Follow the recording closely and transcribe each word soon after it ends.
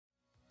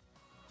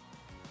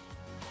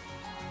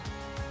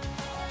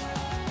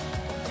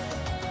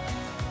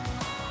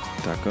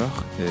D'accord.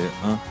 Et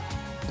 1,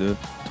 2,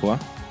 3.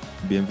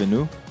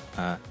 Bienvenue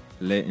à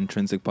Les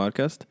Intrinsic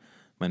Podcast.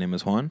 My name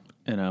is Juan.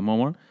 And I'm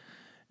Omar.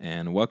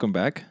 And welcome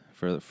back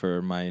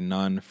for my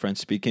non-French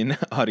speaking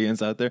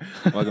audience out there.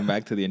 Welcome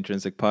back to the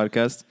Intrinsic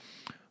Podcast.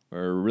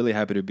 We're really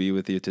happy to be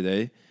with you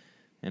today.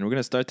 And we're going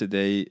to start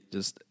today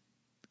just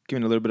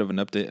giving a little bit of an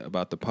update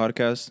about the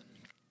podcast.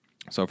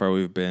 So far,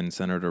 we've been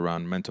centered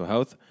around mental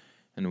health,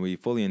 and we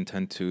fully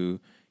intend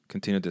to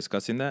continue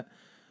discussing that.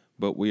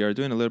 But we are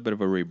doing a little bit of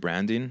a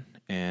rebranding,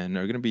 and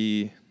are going to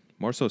be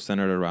more so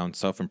centered around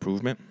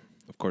self-improvement.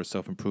 Of course,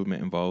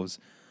 self-improvement involves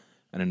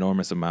an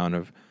enormous amount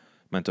of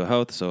mental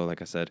health. So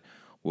like I said,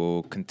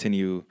 we'll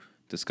continue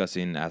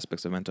discussing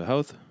aspects of mental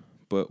health,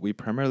 but we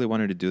primarily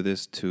wanted to do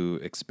this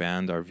to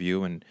expand our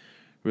view and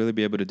really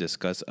be able to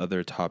discuss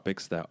other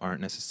topics that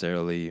aren't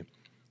necessarily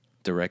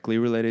directly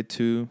related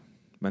to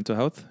mental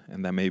health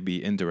and that may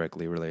be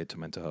indirectly related to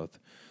mental health.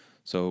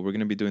 So we're going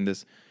to be doing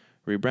this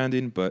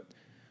rebranding, but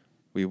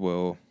we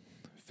will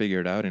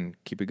figure it out and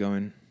keep it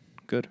going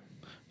good.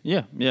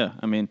 Yeah.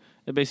 I mean,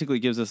 it basically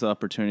gives us the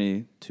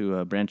opportunity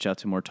to branch out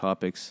to more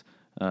topics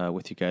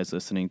with you guys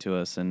listening to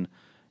us and,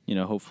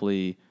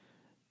 hopefully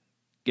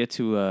get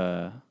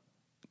to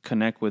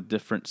connect with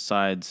different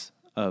sides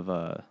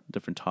of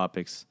different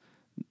topics.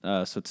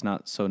 So it's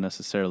not so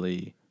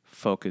necessarily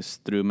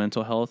focused through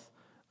mental health,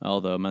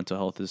 although mental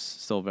health is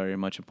still very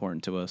much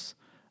important to us.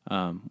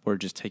 We're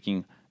just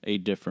taking a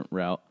different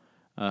route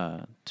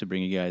to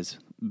bring you guys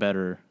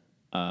better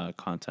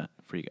content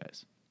for you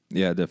guys.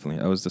 Yeah,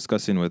 definitely. I was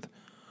discussing with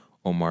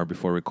Omar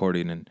before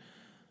recording, and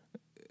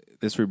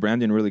this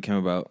rebranding really came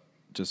about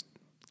just,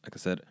 like I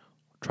said,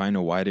 trying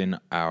to widen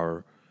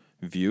our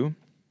view,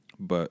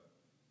 but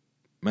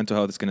mental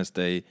health is going to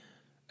stay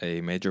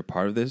a major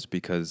part of this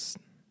because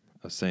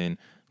I was saying,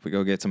 if we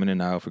go get some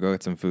In-N-Out, if we go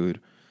get some food,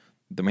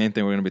 the main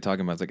thing we're going to be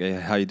talking about is like, hey,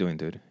 how you doing,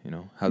 dude?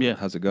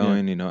 How's it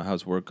going? Yeah.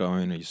 How's work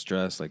going? Are you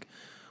stressed? Like,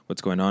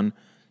 what's going on?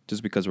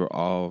 Just because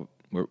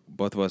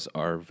both of us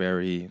are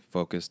very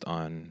focused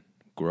on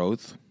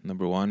growth,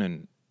 number one,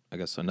 and I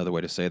guess another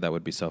way to say that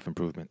would be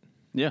self-improvement.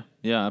 Yeah,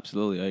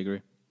 absolutely. I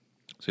agree.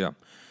 So yeah,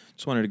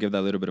 just wanted to give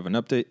that little bit of an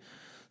update.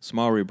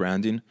 Small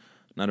rebranding,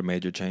 not a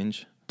major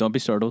change. Don't be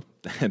startled.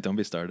 Don't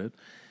be started.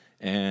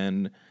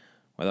 And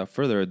without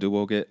further ado,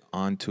 we'll get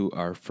on to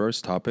our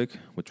first topic,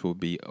 which will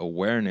be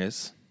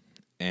awareness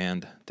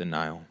and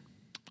denial,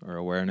 or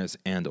awareness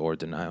and or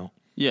denial.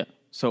 Yeah.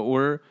 So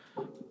we're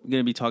going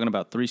to be talking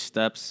about 3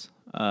 steps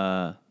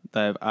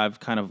that I've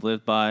kind of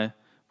lived by.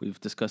 We've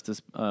discussed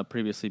this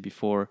previously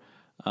before.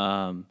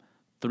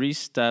 3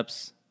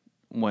 steps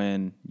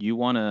when you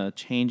want to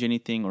change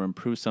anything or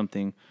improve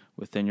something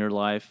within your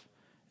life.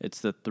 It's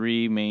the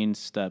 3 main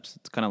steps.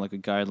 It's kind of like a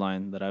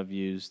guideline that I've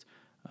used,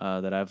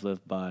 that I've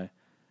lived by,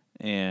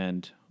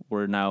 and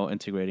we're now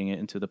integrating it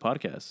into the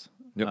podcast.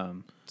 Yep.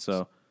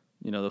 So,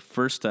 the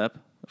first step,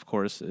 of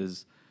course,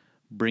 is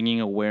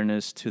bringing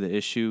awareness to the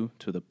issue,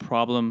 to the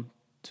problem,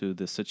 to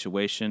the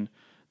situation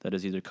that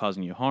is either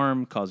causing you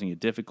harm, causing you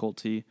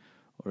difficulty,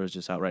 or is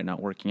just outright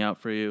not working out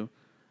for you.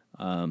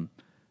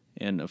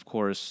 And of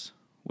course,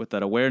 with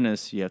that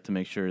awareness, you have to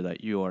make sure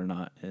that you are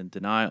not in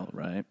denial,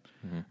 right?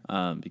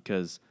 Mm-hmm.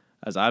 Because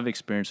as I've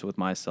experienced with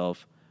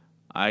myself,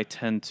 I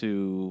tend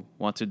to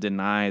want to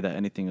deny that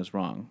anything is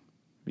wrong.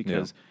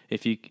 Because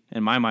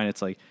in my mind,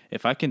 it's like,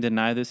 if I can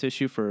deny this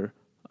issue for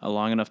a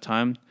long enough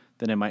time,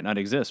 then it might not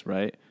exist,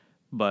 right?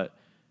 But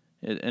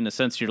in a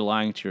sense, you're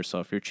lying to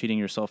yourself. You're cheating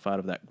yourself out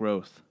of that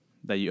growth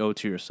that you owe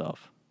to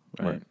yourself,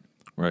 right?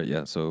 Right,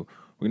 yeah. So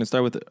we're going to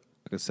start with, like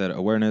I said,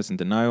 awareness and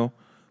denial,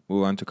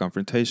 move on to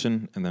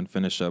confrontation, and then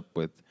finish up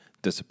with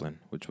discipline,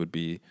 which would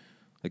be,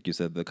 like you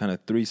said, the kind of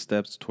 3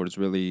 steps towards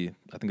really,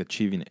 I think,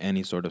 achieving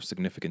any sort of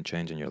significant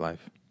change in your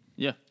life.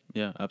 Yeah,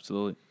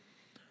 absolutely.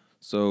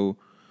 So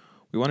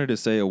we wanted to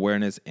say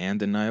awareness and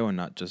denial and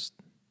not just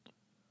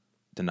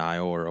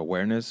denial or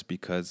awareness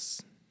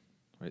because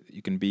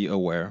you can be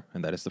aware,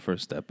 and that is the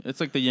first step.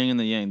 It's like the yin and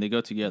the yang. They go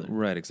together.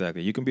 Right,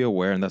 exactly. You can be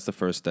aware, and that's the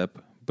first step,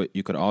 but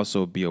you could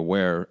also be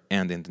aware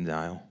and in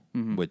denial,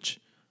 which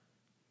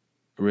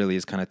really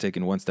is kind of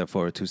taking 1 step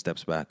forward, 2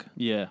 steps back.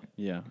 Yeah,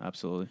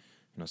 absolutely.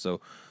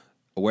 So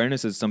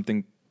awareness is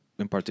something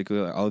in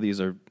particular. All of these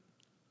are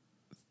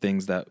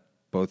things that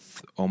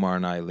both Omar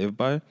and I live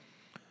by.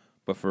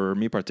 But for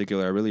me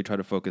particular, I really try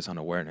to focus on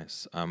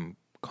awareness. I'm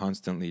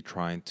constantly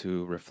trying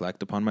to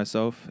reflect upon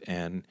myself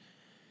and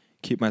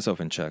keep myself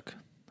in check.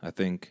 I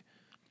think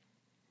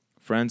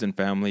friends and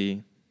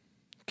family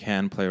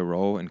can play a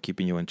role in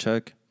keeping you in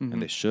check, and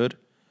they should.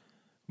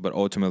 But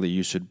ultimately,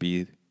 you should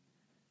be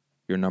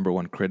your number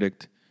one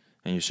critic,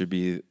 and you should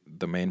be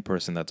the main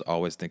person that's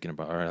always thinking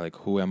about, all right, like,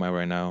 who am I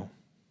right now?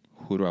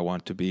 Who do I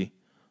want to be?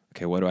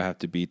 Okay, what do I have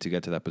to be to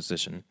get to that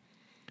position?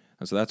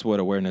 And so that's what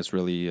awareness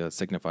really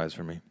signifies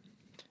for me.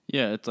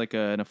 Yeah, it's like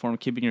in a form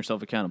of keeping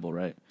yourself accountable,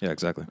 right? Yeah,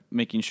 exactly.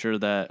 Making sure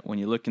that when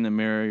you look in the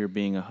mirror, you're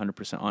being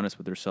 100% honest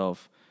with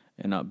yourself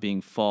and not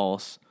being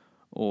false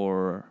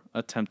or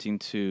attempting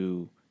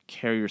to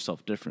carry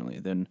yourself differently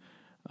than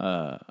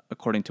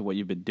according to what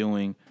you've been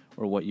doing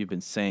or what you've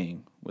been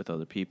saying with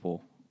other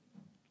people,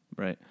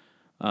 right?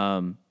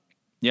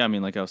 Yeah, I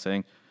mean, like I was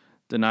saying,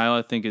 denial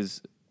I think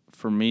is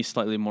for me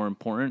slightly more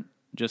important,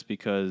 just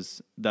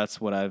because that's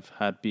what I've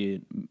had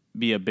be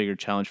a bigger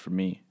challenge for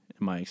me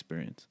in my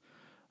experience.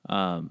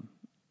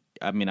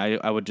 I mean,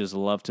 I would just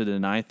love to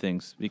deny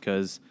things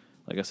because,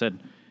 like I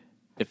said,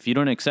 if you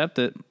don't accept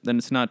it, then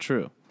it's not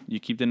true. You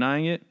keep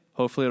denying it,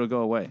 hopefully it'll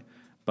go away.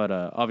 But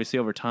obviously,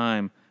 over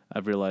time,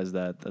 I've realized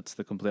that that's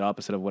the complete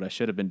opposite of what I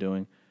should have been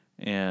doing.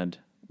 And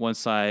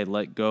once I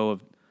let go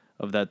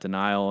of that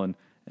denial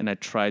and I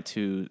tried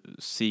to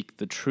seek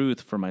the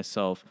truth for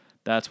myself,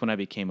 that's when I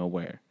became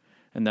aware.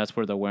 And that's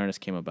where the awareness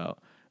came about,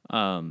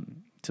 to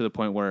the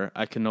point where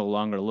I can no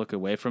longer look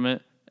away from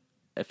it.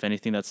 If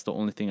anything, that's the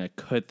only thing I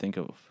could think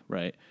of,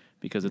 right?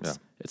 Because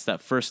it's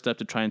that first step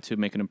to trying to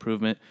make an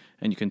improvement,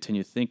 and you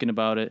continue thinking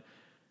about it,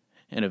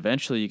 and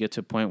eventually you get to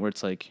a point where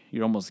it's like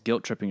you're almost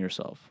guilt tripping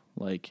yourself.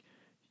 Like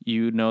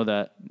you now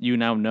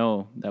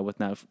know that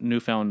with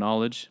newfound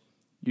knowledge,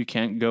 you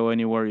can't go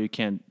anywhere, you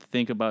can't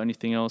think about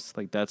anything else.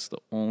 Like that's the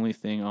only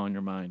thing on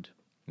your mind.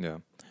 Yeah.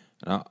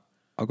 And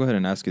I'll go ahead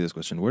and ask you this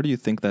question. Where do you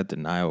think that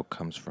denial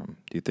comes from?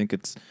 Do you think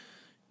it's,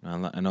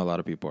 I know a lot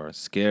of people are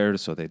scared,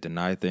 so they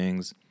deny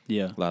things.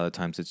 Yeah. A lot of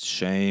times it's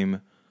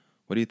shame.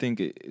 What do you think?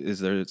 Is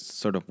there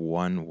sort of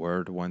one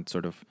word, one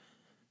sort of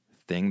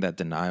thing that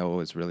denial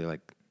is really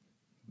like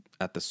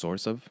at the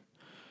source of?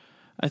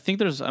 I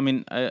think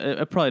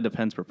it probably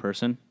depends per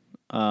person.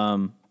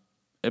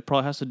 It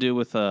probably has to do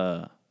with,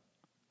 at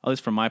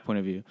least from my point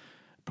of view,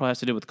 it probably has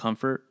to do with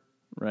comfort,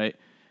 right?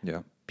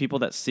 Yeah. People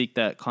that seek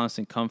that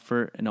constant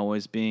comfort and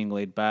always being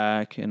laid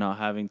back and not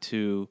having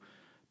to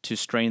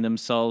strain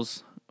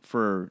themselves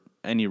for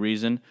any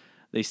reason,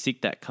 they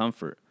seek that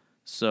comfort.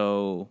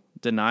 So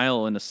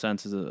denial, in a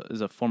sense,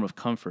 is a form of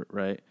comfort,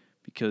 right?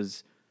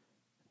 Because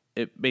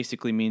it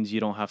basically means you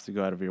don't have to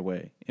go out of your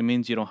way. It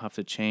means you don't have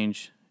to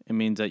change. It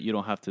means that you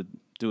don't have to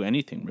do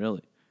anything,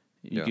 really.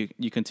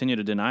 You continue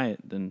to deny it,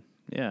 then,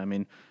 yeah, I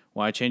mean,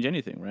 why change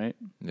anything, right?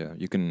 Yeah,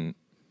 you can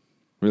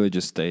really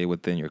just stay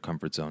within your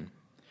comfort zone.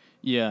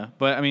 Yeah,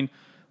 but I mean,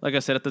 like I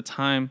said, at the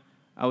time,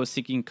 I was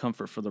seeking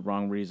comfort for the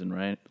wrong reason,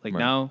 right? Like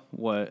now,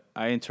 what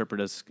I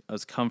interpret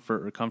as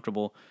comfort or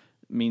comfortable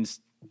means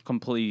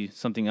completely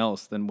something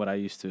else than what I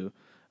used to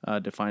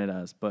define it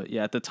as. But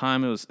yeah, at the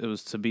time, it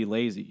was to be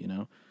lazy,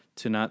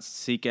 to not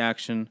seek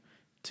action,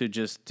 to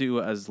just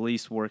do as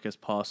least work as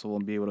possible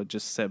and be able to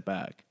just sit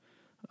back.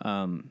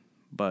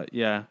 But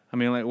yeah, I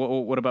mean, like,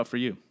 what about for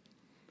you?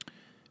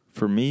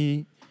 For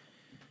me,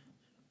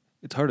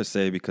 it's hard to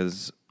say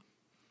because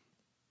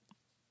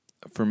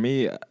for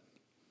me,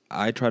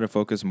 I try to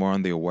focus more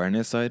on the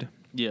awareness side.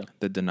 Yeah.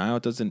 The denial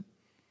doesn't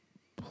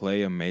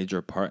play a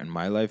major part in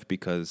my life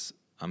because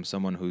I'm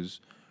someone who's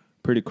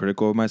pretty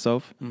critical of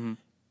myself and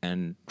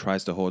I try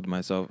to hold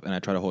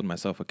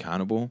myself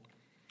accountable.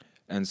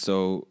 And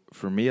so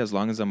for me, as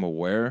long as I'm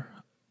aware,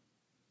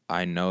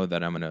 I know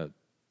that I'm going to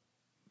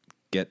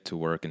get to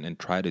work and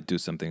try to do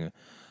something.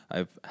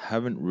 I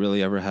haven't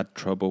really ever had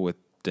trouble with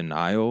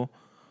denial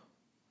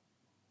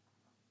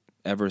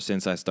ever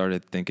since I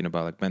started thinking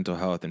about like mental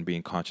health and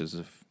being conscious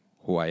of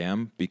who I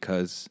am,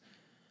 because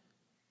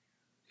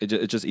it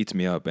just eats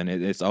me up, and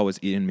it's always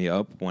eating me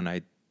up when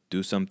I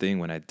do something,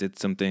 when I did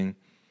something,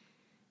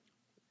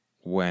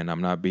 when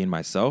I'm not being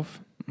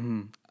myself.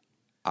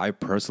 I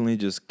personally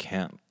just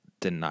can't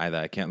deny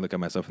that. I can't look at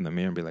myself in the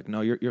mirror and be like,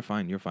 no, you're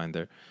fine. You're fine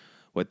there.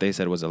 What they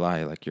said was a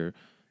lie. Like you're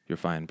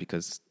fine,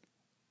 because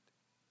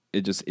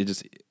it just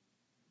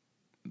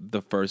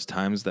the first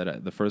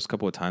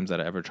couple of times that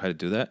I ever tried to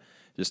do that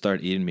just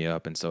started eating me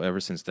up. And so ever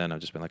since then, I've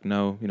just been like,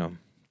 no,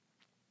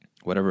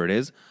 whatever it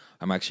is,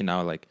 I'm actually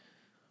now like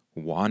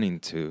wanting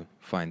to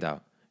find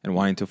out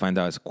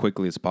as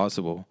quickly as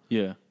possible.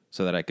 Yeah.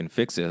 So that I can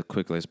fix it as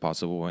quickly as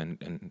possible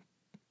and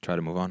try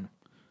to move on.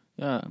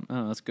 Yeah,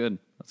 that's good.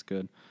 That's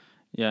good.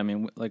 Yeah, I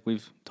mean, like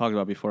we've talked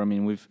about before, I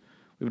mean, we've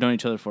known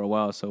each other for a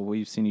while, so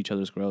we've seen each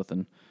other's growth,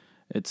 and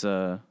it's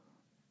I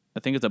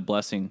think it's a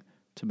blessing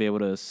to be able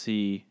to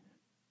see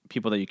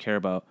people that you care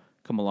about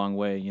come a long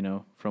way,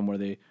 from where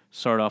they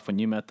started off when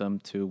you met them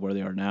to where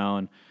they are now,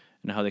 and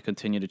how they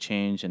continue to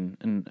change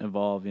and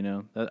evolve.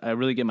 I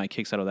really get my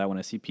kicks out of that when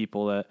I see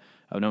people that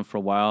I've known for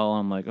a while.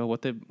 I'm like, oh,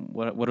 what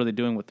are they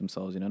doing with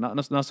themselves?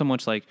 Not so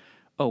much like,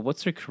 oh,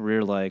 what's their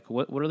career like?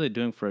 What are they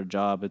doing for a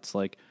job? It's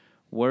like,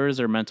 where is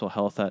their mental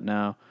health at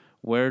now?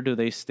 Where do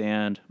they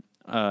stand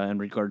in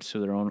regards to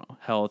their own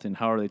health, and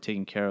how are they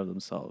taking care of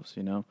themselves?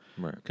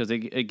 Right. Because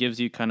it gives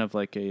you kind of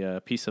like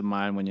a peace of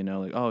mind when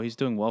like, oh, he's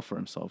doing well for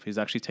himself. He's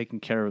actually taking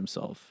care of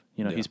himself.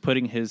 He's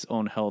putting his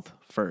own health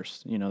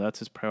first. That's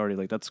his priority.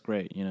 Like, that's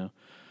great.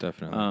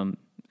 Definitely.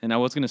 And I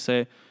was gonna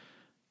say,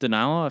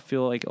 denial, I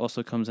feel like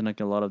also comes in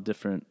like a lot of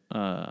different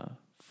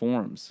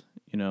forms.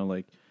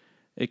 Like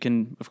it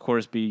can, of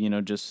course, be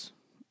just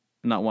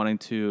not wanting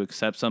to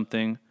accept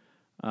something,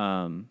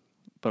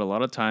 but a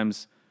lot of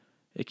times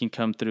it can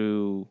come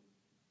through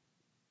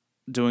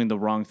doing the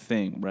wrong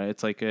thing, right?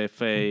 It's like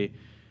if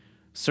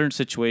certain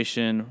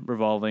situation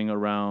revolving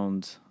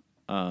around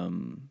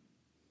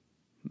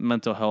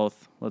mental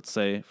health, let's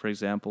say, for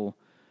example,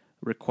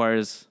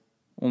 requires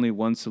only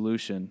one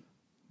solution,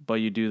 but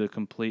you do the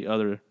complete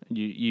other,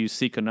 you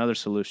seek another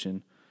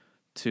solution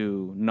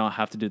to not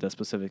have to do that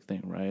specific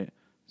thing, right?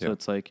 So Yeah.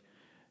 it's like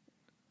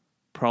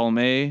problem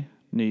A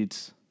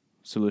needs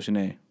solution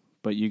A,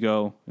 but you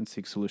go and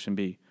seek solution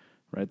B,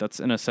 right? That's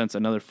in a sense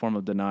another form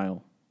of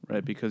denial,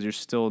 right? Because you're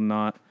still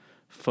not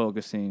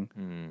focusing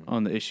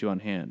on the issue on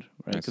hand,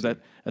 right? Because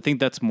I think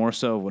that's more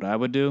so what I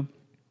would do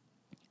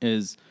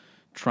is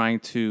trying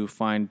to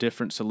find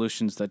different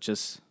solutions that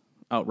just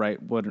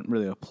outright wouldn't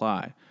really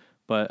apply.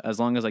 But as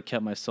long as I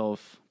kept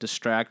myself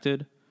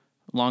distracted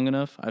long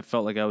enough, I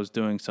felt like I was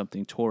doing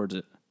something towards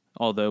it,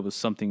 although it was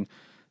something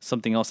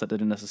else that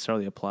didn't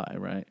necessarily apply,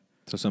 right?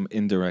 So some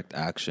indirect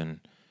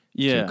action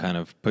Yeah. to kind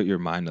of put your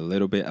mind a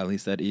little bit, at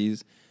least at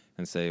ease,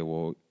 and say,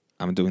 well,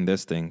 I'm doing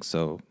this thing,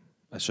 so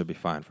I should be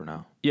fine for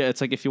now. Yeah,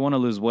 it's like if you want to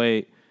lose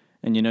weight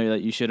and you know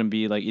that you shouldn't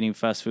be like eating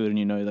fast food and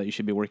you know that you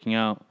should be working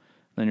out,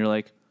 then you're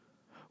like,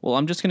 well,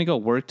 I'm just going to go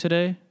work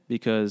today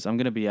because I'm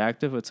going to be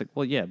active. It's like,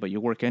 well, yeah, but you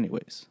work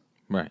anyways.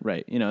 Right.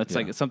 Right. You know, it's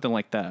like it's something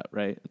like that,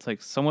 right? It's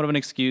like somewhat of an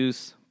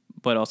excuse,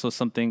 but also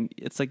something,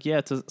 it's like, yeah,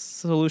 it's a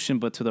solution,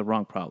 but to the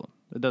wrong problem.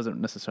 It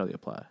doesn't necessarily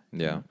apply.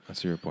 Yeah, I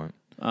see your point.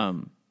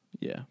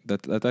 Yeah.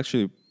 That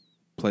actually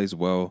plays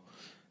well,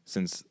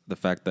 since the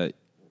fact that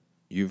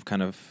you've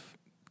kind of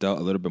dealt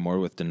a little bit more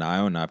with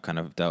denial and I've kind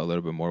of dealt a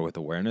little bit more with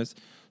awareness.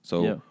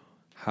 So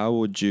how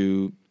would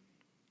you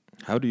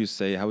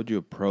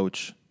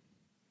approach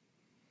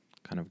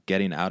kind of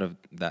getting out of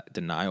that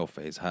denial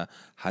phase?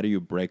 How do you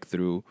break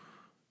through,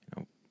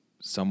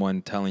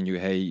 someone telling you,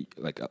 hey,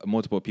 like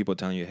multiple people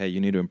telling you, hey, you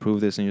need to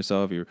improve this in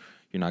yourself. You're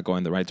not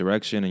going the right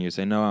direction, and you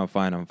say, no, I'm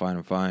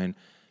fine.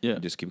 Yeah. You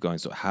just keep going.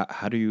 So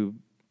how do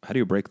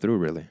you break through,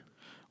 really?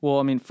 Well,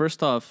 I mean,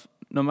 first off,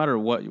 no matter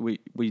what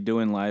we do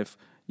in life,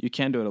 you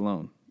can't do it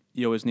alone.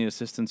 You always need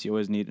assistance. You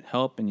always need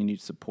help, and you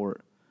need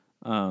support.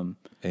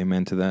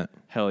 Amen to that.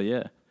 Hell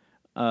yeah.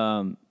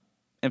 And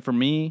for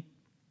me,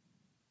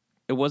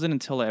 it wasn't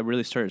until I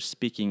really started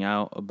speaking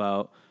out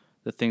about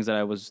the things that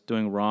I was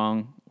doing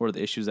wrong or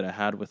the issues that I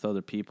had with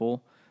other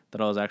people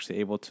that I was actually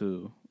able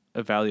to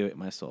evaluate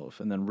myself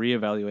and then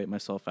reevaluate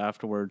myself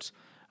afterwards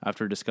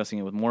after discussing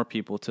it with more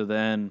people to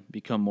then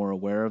become more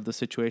aware of the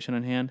situation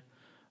in hand.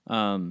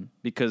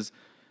 Because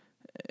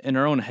in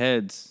our own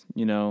heads,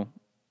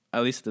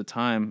 at least at the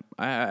time,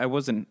 I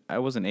wasn't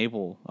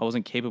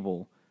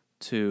capable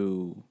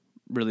to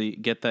really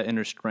get that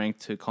inner strength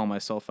to call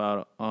myself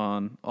out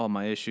on all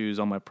my issues,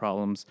 all my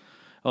problems.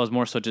 I was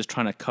more so just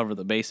trying to cover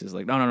the bases.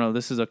 Like, no,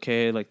 this is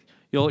okay. Like,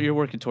 you're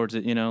working towards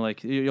it,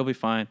 like you'll be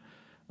fine.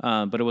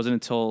 But it wasn't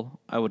until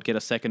I would get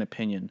a second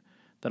opinion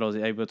that I was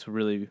able to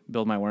really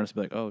build my awareness and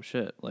be like, oh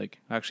shit, like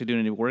I actually do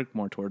need to work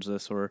more towards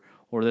this, or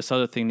this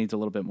other thing needs a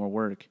little bit more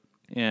work.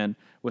 And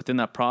within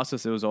that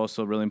process, it was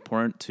also really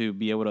important to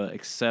be able to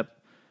accept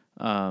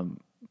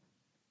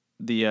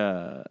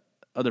the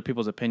other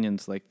people's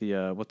opinions, like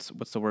the what's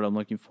the word I'm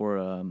looking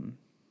for?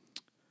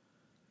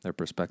 Their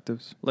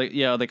perspectives? Like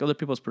other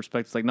people's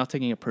perspectives, like not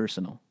taking it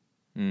personal.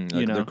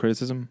 Like their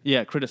criticism?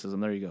 Yeah, criticism.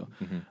 There you go.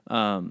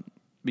 Mm-hmm.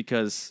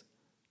 Because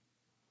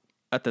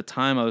at the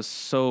time I was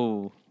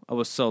so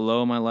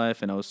low in my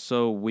life and I was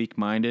so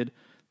weak-minded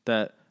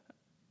that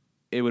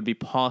it would be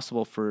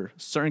possible for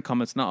certain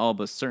comments, not all,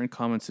 but certain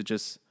comments to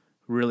just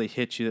really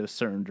hit you a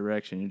certain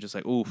direction. You're just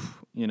like,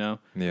 oof, Yeah.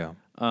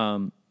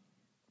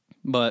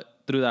 But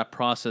through that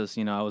process,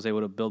 I was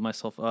able to build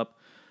myself up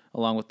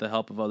along with the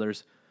help of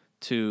others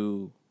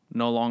to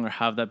no longer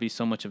have that be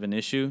so much of an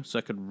issue. So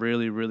I could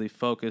really, really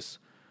focus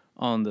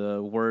on the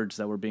words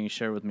that were being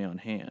shared with me on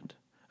hand,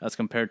 as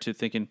compared to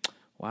thinking,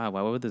 wow,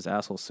 why would this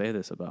asshole say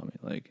this about me?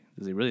 Like,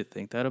 does he really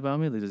think that about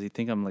me? Like, does he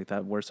think I'm like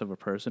that worse of a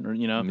person? Or,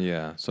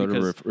 Yeah. Sort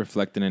of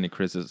reflecting any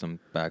criticism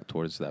back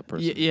towards that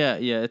person. Yeah.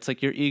 It's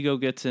like your ego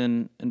gets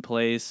in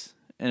place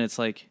and it's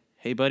like,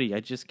 hey buddy, I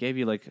just gave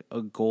you like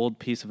a gold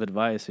piece of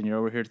advice and you're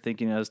over here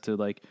thinking as to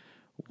like,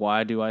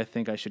 why do I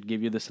think I should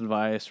give you this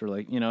advice? Or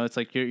like, it's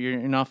like you're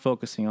not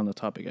focusing on the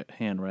topic at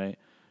hand, right?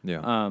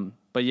 Yeah.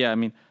 But yeah, I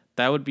mean,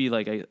 that would be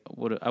like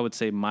I would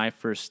say my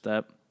first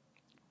step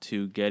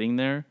to getting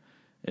there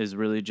is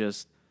really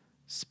just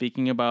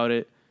speaking about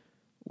it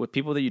with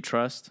people that you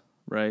trust,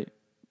 right?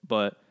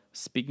 But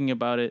speaking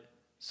about it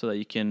so that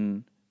you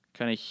can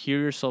kind of hear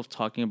yourself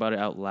talking about it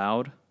out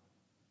loud,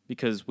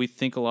 because we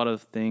think a lot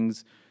of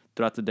things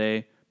throughout the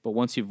day, but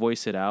once you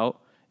voice it out,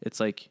 it's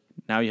like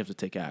now you have to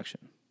take action,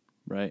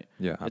 right?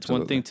 Yeah, absolutely. It's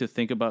one thing to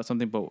think about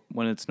something, but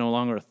when it's no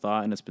longer a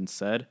thought and it's been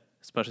said,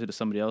 especially to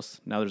somebody else,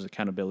 now there's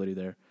accountability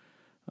there.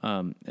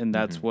 And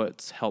that's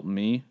what's helped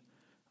me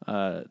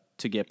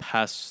to get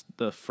past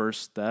the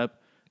first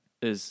step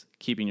is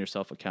keeping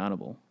yourself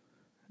accountable.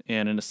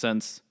 And in a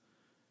sense,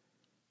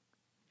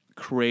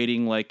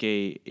 creating like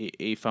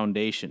a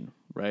foundation,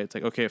 right? It's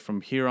like, okay,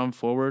 from here on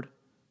forward,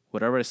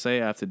 whatever I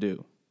say, I have to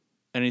do.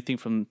 Anything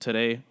from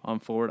today on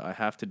forward, I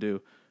have to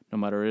do, no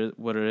matter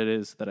what it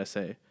is that I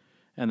say.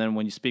 And then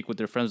when you speak with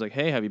their friends, like,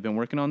 hey, have you been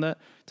working on that?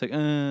 It's like,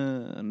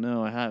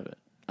 no, I haven't.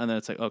 And then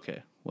it's like,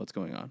 okay, what's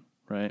going on,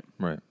 right?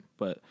 Right.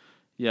 But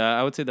yeah,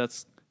 I would say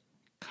that's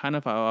kind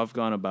of how I've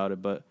gone about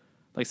it. But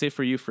like, say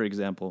for you, for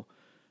example,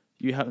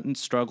 you haven't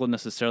struggled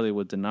necessarily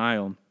with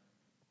denial.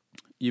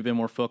 You've been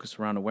more focused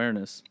around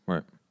awareness.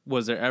 Right.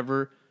 Was there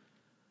ever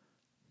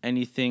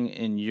anything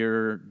in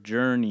your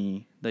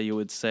journey that you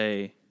would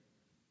say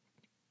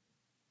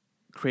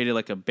created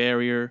like a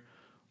barrier,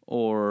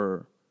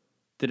 or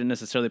didn't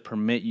necessarily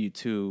permit you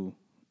to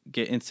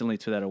get instantly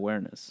to that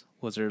awareness?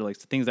 Was there like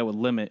things that would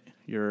limit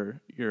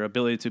your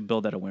ability to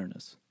build that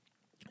awareness?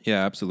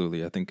 Yeah,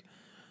 absolutely. I think,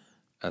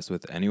 as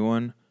with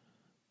anyone,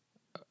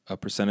 a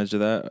percentage of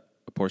that,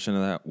 a portion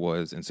of that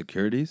was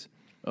insecurities.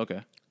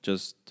 Okay.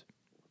 Just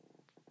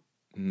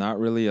not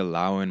really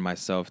allowing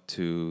myself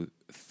to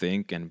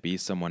think and be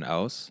someone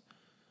else.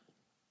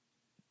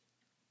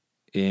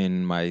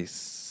 In my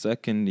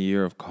second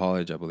year of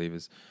college, I believe,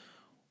 is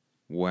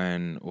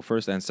when, well,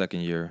 first and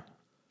second year,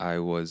 I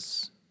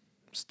was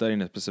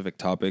studying a specific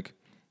topic,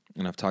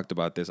 and I've talked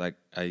about this. I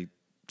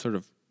sort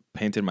of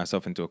painted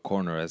myself into a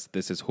corner as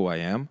this is who I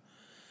am.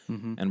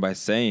 Mm-hmm. And by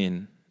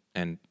saying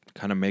and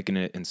kind of making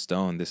it in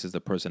stone, this is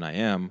the person I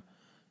am,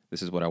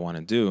 this is what I want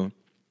to do,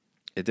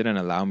 it didn't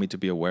allow me to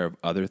be aware of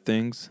other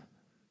things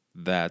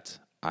that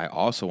I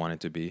also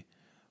wanted to be,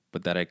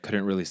 but that I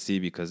couldn't really see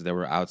because they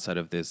were outside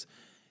of this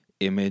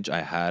image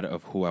I had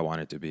of who I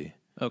wanted to be.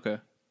 Okay.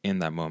 In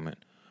that moment,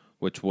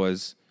 which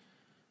was,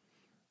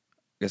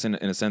 I guess in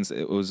a sense,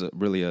 it was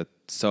really a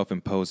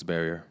self-imposed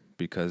barrier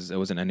because it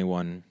wasn't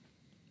anyone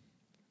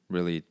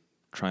really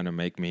trying to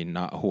make me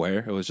not aware.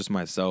 It was just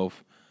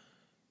myself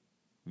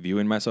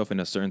viewing myself in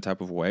a certain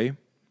type of way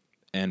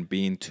and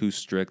being too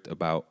strict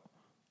about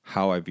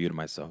how I viewed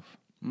myself.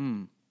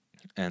 Mm.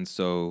 And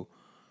so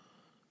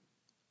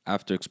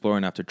after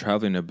exploring, after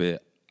traveling a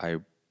bit, I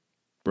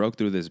broke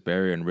through this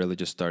barrier and really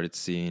just started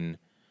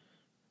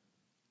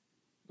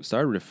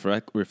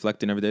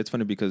reflecting every day. It's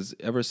funny because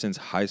ever since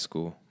high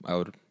school,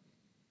 it's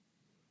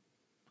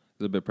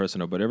a bit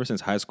personal, but ever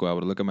since high school, I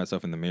would look at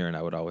myself in the mirror and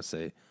I would always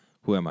say,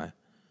 who am I?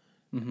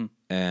 Mm-hmm.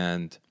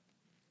 And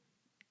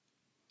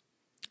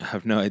I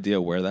have no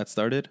idea where that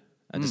started.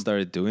 I just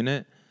started doing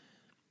it.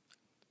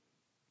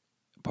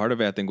 Part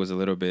of it, I think, was a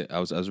little bit, I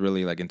was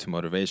really like into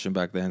motivation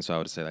back then. So I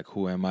would say like,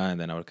 who am I?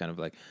 And then I would kind of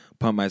like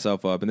pump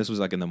myself up. And this was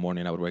like in the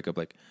morning. I would wake up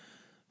like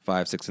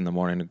 5, 6 in the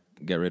morning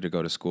to get ready to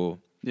go to school.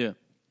 Yeah.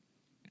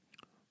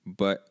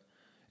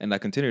 And I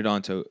continued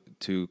on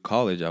to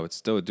college. I would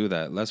still do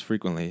that less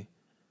frequently.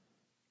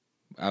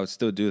 I would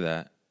still do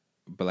that.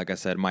 But like I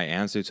said, my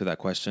answer to that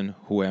question,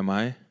 who am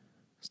I,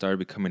 started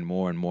becoming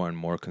more and more and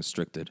more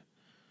constricted.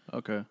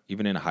 Okay.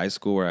 Even in high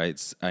school where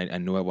I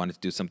knew I wanted to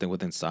do something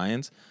within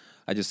science,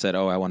 I just said,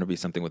 oh, I want to be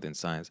something within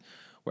science.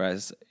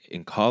 Whereas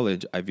in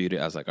college, I viewed it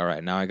as like, all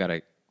right, now I got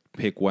to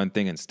pick one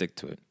thing and stick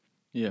to it.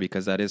 Yeah.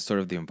 Because that is sort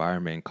of the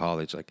environment in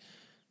college. Like,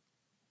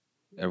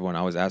 everyone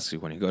always asks you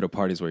when you go to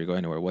parties, where you go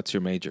anywhere, what's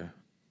your major?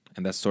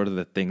 And that's sort of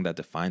the thing that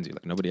defines you.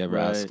 Like, nobody ever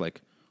asks,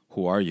 like,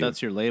 who are you?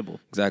 That's your label.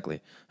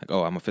 Exactly. Like,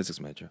 oh, I'm a physics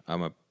major.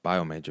 I'm a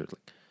bio major.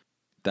 Like,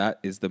 that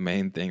is the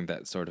main thing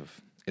that sort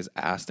of is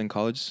asked in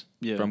college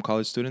from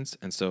college students.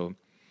 And so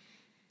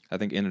I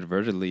think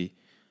inadvertently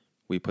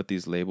we put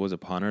these labels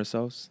upon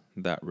ourselves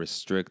that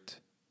restrict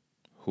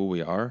who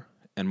we are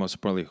and most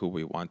importantly who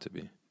we want to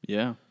be.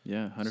 Yeah,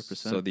 100%.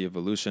 So the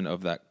evolution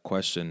of that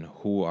question,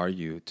 who are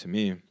you, to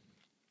me,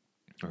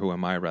 or who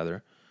am I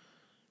rather,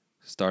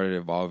 started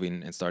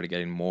evolving and started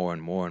getting more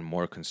and more and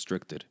more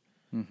constricted.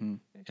 Mm-hmm.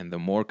 And the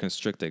more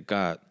constricted it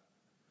got,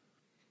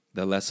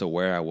 the less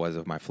aware I was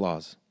of my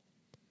flaws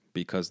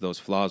because those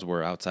flaws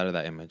were outside of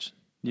that image.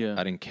 Yeah.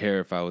 I didn't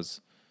care if I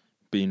was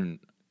being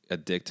a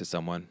dick to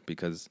someone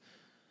because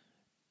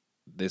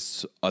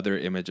this other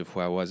image of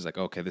who I was is like,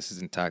 okay, this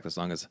is intact as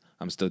long as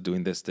I'm still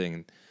doing this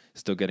thing,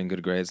 still getting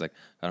good grades. Like,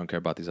 I don't care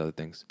about these other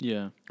things.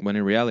 Yeah. When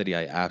in reality,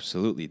 I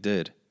absolutely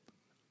did.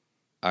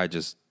 I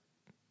just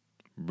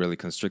really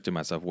constricted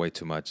myself way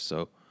too much.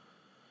 So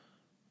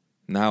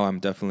now I'm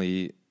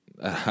definitely,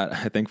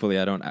 thankfully,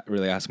 I don't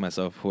really ask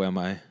myself, who am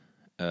I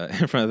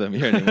in front of the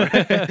mirror anymore?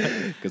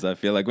 Because I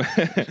feel like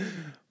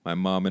my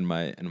mom and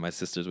my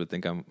sisters would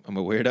think I'm a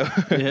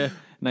weirdo. Yeah.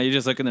 Now you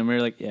just look in the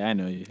mirror like, yeah, I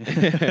know you.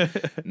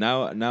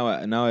 Now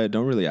I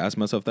don't really ask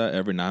myself that.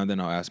 Every now and then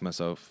I'll ask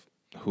myself,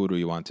 who do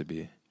you want to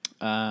be?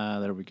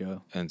 There we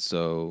go. And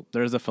so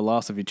there's a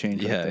philosophy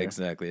change. Yeah, right there.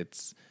 exactly.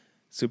 It's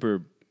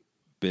super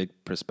big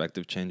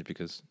perspective change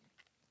because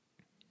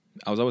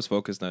I was always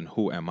focused on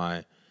who am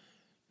I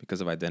because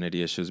of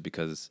identity issues.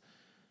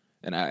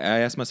 And I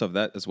asked myself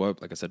that as well,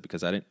 like I said,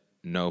 because I didn't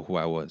know who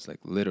I was. Like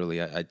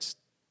literally, I just,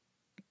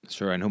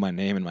 sure, I knew my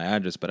name and my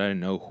address, but I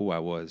didn't know who I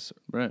was.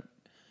 Right.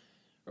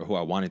 Or who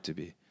I wanted to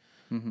be.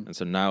 Mm-hmm. And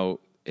so now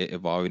it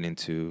evolving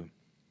into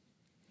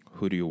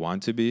who do you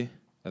want to be?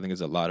 I think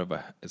it's a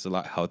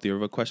lot healthier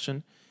of a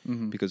question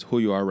because who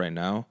you are right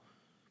now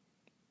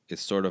is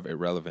sort of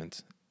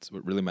irrelevant.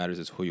 What really matters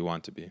is who you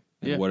want to be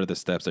and what are the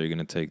steps that you're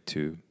going to take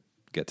to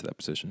get to that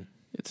position.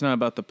 It's not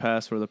about the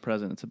past or the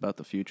present. It's about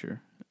the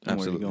future and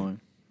Absolutely. where you're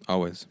going.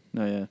 Always.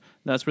 No, yeah.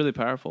 That's really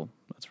powerful.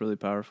 That's really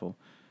powerful.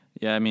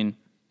 Yeah, I mean,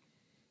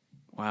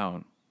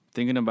 wow.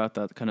 Thinking about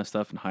that kind of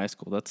stuff in high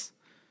school,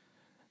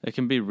 it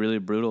can be really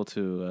brutal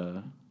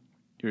to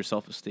your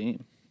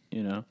self-esteem,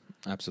 you know?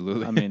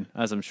 Absolutely. I mean,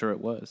 as I'm sure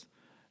it was.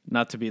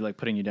 Not to be like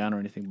putting you down or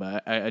anything,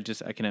 but I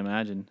can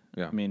imagine.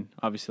 Yeah. I mean,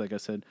 obviously, like I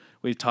said,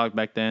 we talked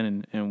back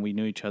then and we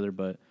knew each other,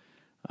 but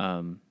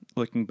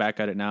looking back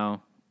at it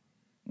now,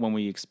 when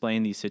we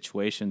explain these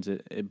situations,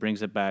 it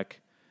brings it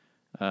back,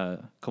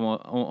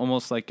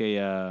 almost like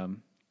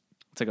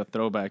it's like a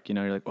throwback. You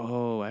know, you're like,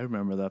 oh, I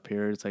remember that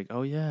period. It's like,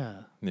 oh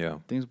yeah, Yeah.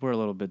 things were a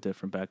little bit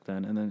different back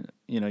then. And then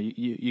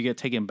you get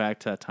taken back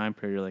to that time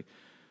period. You're like,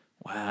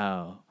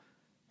 wow,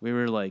 we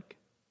were like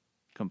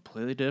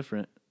completely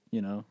different. You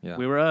know, Yeah.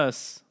 we were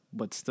us,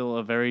 but still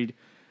a very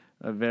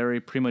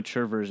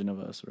premature version of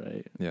us,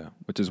 right? Yeah.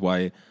 Which is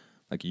why,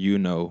 like,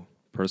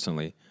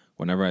 personally,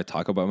 whenever I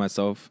talk about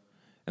myself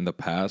in the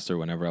past or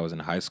whenever I was in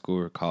high school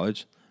or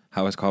college, I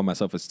always call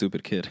myself a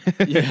stupid kid.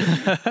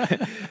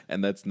 Yeah.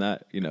 And that's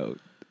not,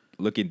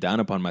 looking down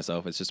upon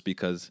myself. It's just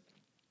because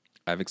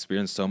I've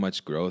experienced so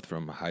much growth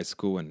from high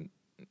school and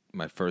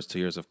my first 2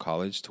 years of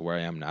college to where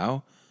I am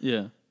now.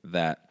 Yeah.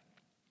 That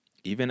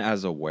even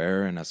as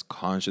aware and as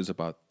conscious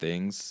about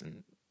things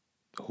and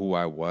who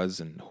I was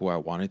and who I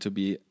wanted to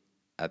be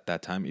at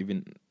that time,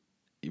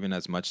 even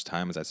as much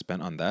time as I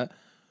spent on that,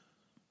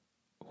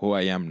 who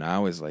I am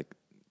now is like,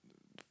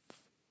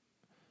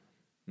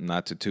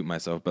 not to toot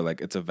myself, but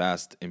like it's a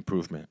vast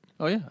improvement.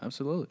 Oh yeah,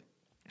 absolutely.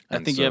 I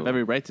And think you have so-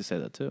 every right to say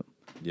that too.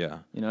 Yeah.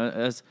 You know,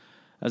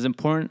 as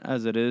important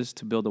as it is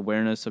to build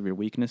awareness of your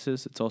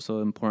weaknesses, it's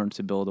also important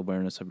to build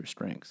awareness of your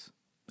strengths.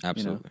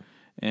 Absolutely.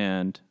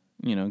 And,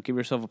 give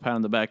yourself a pat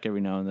on the back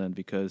every now and then,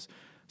 because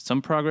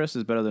some progress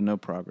is better than no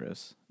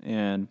progress.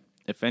 And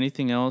if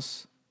anything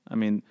else, I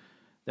mean,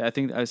 I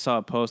think I saw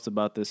a post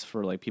about this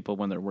for like people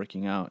when they're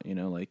working out,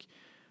 like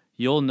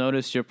you'll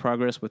notice your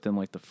progress within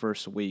like the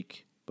first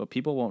week, but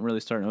people won't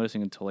really start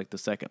noticing until like the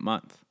second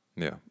month.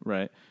 Yeah.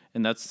 Right.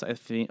 And that's,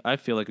 I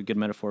feel like a good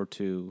metaphor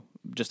to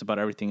just about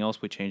everything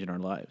else we change in our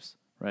lives.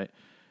 Right.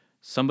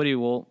 Somebody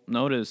will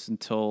notice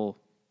until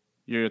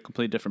you're a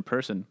completely different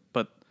person.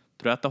 But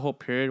throughout the whole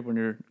period, when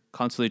you're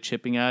constantly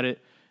chipping at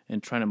it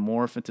and trying to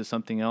morph into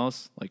something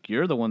else, like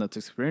you're the one that's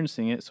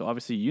experiencing it. So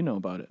obviously you know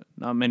about it.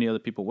 Not many other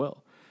people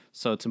will.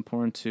 So it's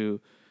important to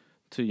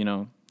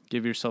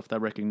give yourself that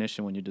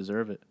recognition when you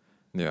deserve it.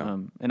 Yeah.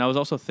 And I was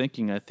also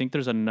thinking, I think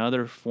there's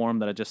another form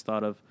that I just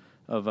thought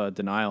of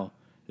denial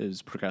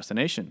is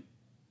procrastination,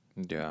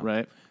 Yeah.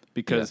 right?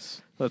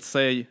 Because let's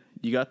say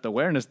you got the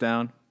awareness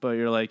down, but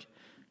you're like,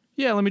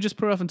 yeah, let me just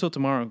put it off until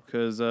tomorrow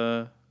because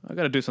I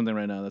got to do something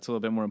right now that's a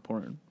little bit more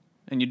important.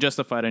 And you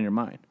justify it in your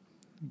mind,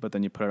 but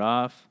then you put it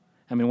off.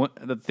 I mean,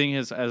 the thing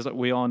is, as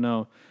we all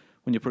know,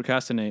 when you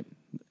procrastinate,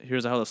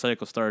 here's how the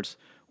cycle starts.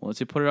 Once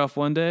you put it off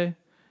one day,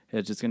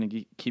 it's just going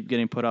to keep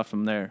getting put off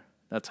from there.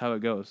 That's how it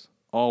goes.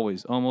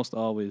 Always, almost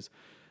always.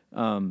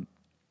 Yeah.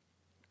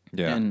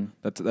 And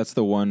That's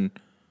the one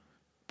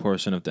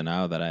portion of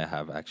denial that I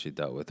have actually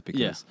dealt with,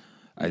 because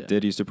I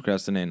did used to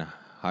procrastinate in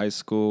high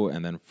school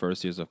and then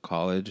first years of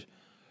college,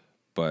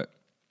 but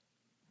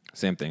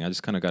same thing. I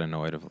just kind of got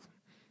annoyed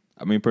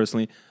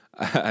personally,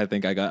 I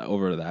think I got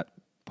over that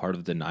part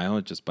of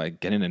denial just by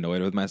getting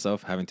annoyed with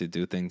myself, having to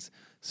do things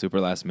super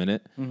last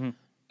minute. Mm-hmm.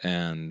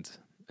 And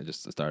it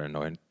just started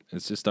annoying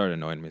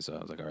me. So I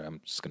was like, all right,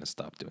 I'm just going to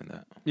stop doing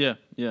that. Yeah,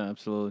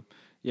 absolutely.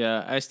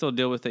 Yeah, I still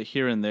deal with it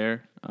here and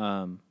there.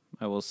 I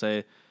will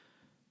say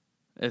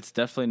it's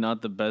definitely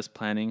not the best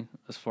planning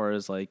as far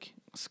as like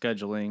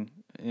scheduling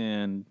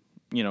and,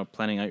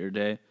 planning out your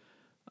day.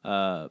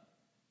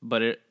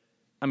 But it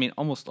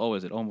almost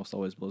always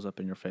blows up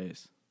in your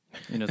face.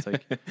 It's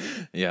like,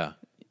 Yeah.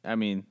 I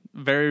mean,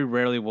 very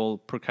rarely will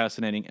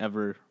procrastinating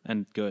ever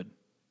end good.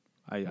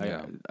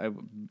 Yeah.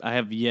 I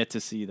have yet to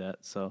see that.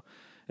 So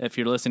if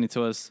you're listening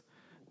to us,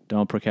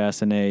 don't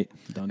procrastinate.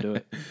 Don't do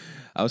it.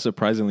 I was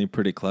surprisingly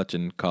pretty clutch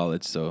in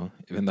college, so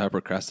even though I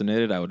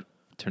procrastinated, I would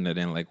turn it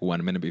in like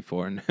 1 minute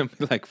before and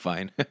be like,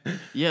 fine.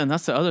 Yeah, and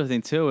that's the other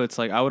thing too. It's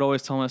like I would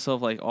always tell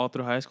myself like all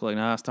through high school, like,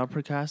 nah, stop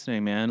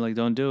procrastinating, man. Like,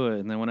 don't do it.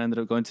 And then when I ended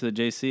up going to the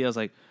JC, I was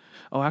like,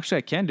 oh, actually,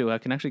 I can do it. I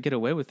can actually get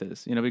away with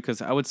this,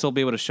 because I would still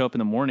be able to show up in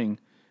the morning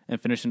and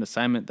finish an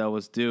assignment that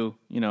was due,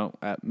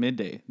 at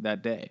midday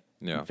that day.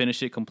 Yeah.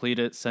 Finish it, complete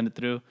it, send it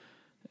through.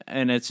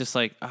 And it's just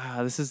like,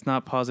 this is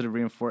not positive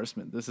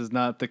reinforcement. This is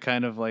not the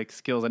kind of like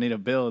skills I need to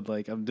build.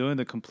 Like I'm doing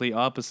the complete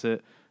opposite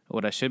of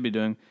what I should be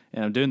doing.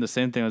 And I'm doing the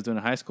same thing I was doing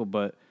in high school,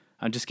 but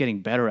I'm just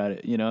getting better at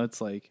it.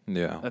 It's like,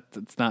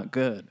 it's not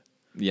good.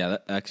 Yeah,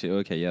 that's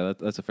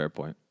a fair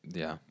point.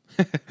 Yeah.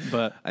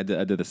 But I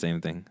did the same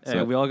thing.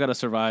 Hey, we all got to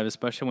survive,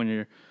 especially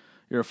when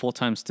you're a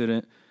full-time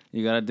student.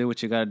 You got to do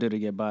what you got to do to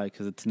get by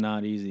because it's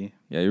not easy.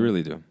 Yeah, you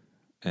really do.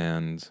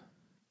 And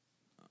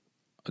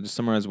I'll just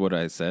summarize what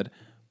I said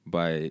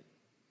by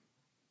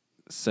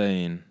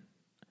saying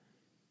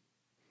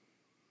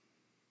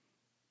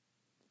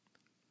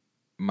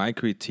my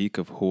critique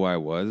of who I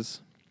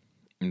was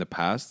in the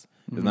past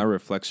It's not a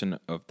reflection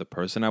of the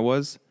person I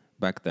was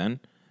back then.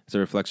 It's a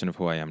reflection of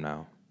who I am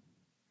now.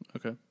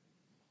 Okay.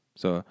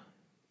 So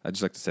I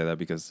just like to say that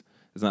because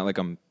it's not like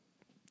I'm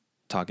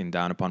talking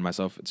down upon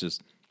myself. It's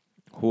just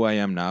who I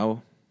am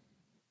now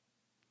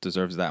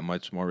deserves that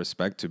much more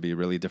respect to be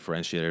really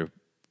differentiated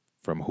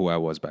from who I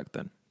was back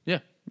then.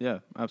 Yeah,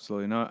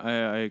 absolutely. No,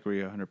 I agree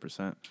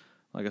 100%.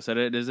 Like I said,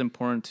 it is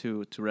important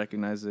to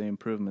recognize the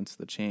improvements,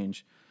 the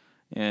change.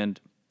 And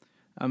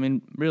I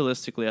mean,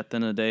 realistically, at the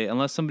end of the day,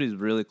 unless somebody's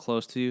really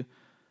close to you,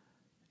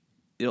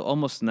 you'll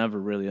almost never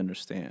really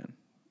understand.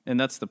 And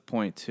that's the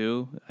point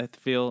too. I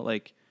feel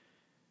like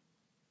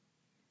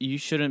you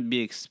shouldn't be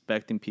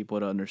expecting people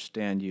to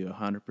understand you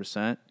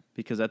 100%,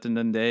 because at the end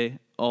of the day,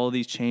 all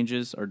these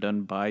changes are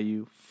done by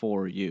you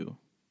for you.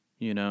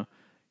 You know,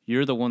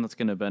 you're the one that's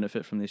going to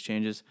benefit from these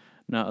changes,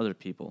 not other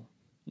people.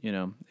 You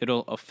know,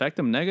 it'll affect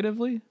them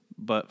negatively,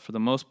 but for the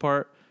most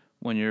part,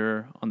 when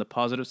you're on the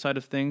positive side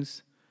of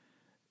things,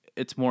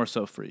 it's more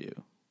so for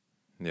you.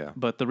 Yeah.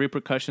 But the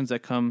repercussions that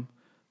come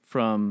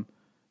from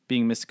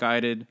being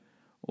misguided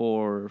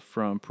or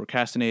from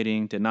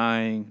procrastinating,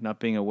 denying, not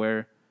being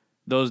aware,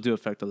 those do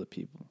affect other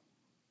people.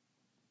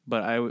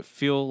 But I would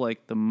feel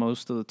like the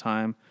most of the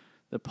time,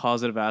 the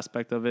positive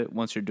aspect of it,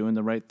 once you're doing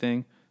the right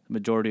thing, the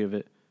majority of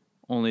it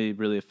only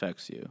really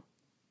affects you.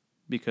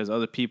 Because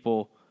other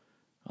people,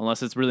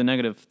 unless it's really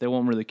negative, they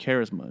won't really care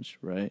as much,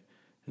 right?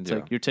 It's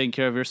like you're taking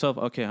care of yourself.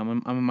 Okay,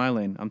 I'm in my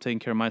lane. I'm taking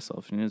care of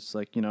myself. And it's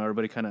like, you know,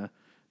 everybody kind of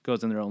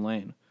goes in their own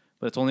lane.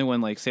 But it's only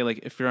when, like, say, like,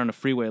 if you're on a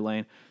freeway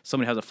lane,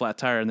 somebody has a flat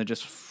tire and they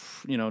just,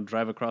 you know,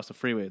 drive across the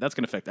freeway. That's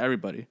going to affect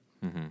everybody.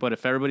 Mm-hmm. But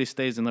if everybody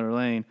stays in their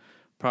lane,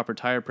 proper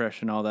tire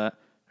pressure and all that,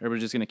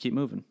 everybody's just going to keep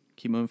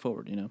moving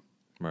forward, you know?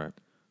 Right.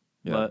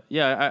 Yeah. But,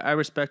 yeah, I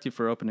respect you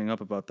for opening up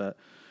about that.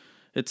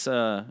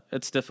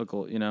 It's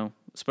difficult, you know,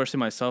 especially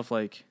myself.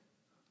 Like,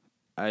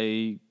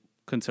 I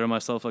consider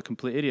myself a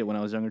complete idiot when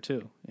I was younger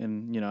too.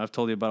 And, you know, I've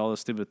told you about all the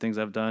stupid things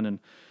I've done, and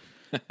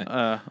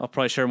I'll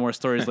probably share more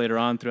stories later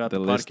on throughout the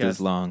podcast. The list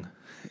is long.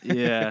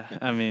 Yeah.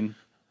 I mean,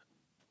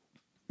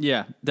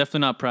 yeah,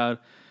 definitely not proud.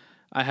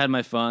 I had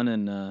my fun,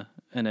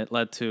 and it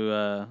led to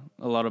a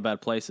lot of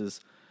bad places.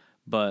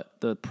 But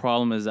the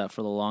problem is that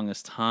for the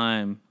longest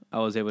time, I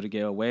was able to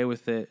get away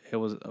with it. I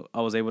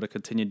was able to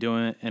continue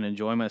doing it and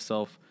enjoy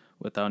myself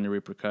without any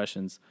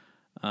repercussions.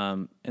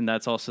 And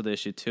that's also the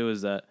issue too,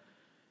 is that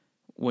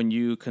when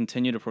you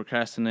continue to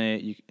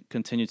procrastinate, you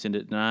continue to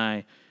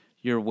deny,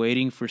 you're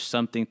waiting for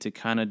something to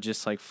kind of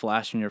just like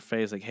flash in your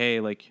face, like, hey,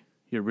 like,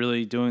 you're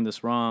really doing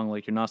this wrong,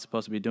 like, you're not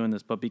supposed to be doing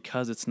this. But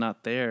because it's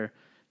not there,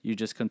 you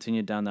just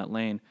continue down that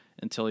lane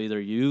until either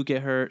you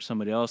get hurt,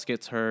 somebody else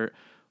gets hurt,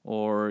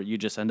 or you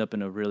just end up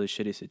in a really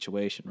shitty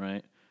situation,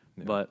 right?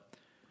 Yeah. But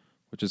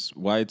which is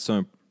why it's so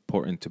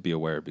important to be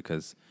aware,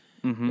 because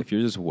if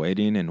you're just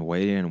waiting and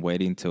waiting and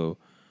waiting till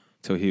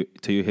you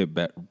hit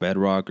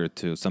bedrock, or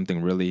till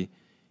something really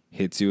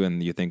hits you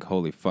and you think,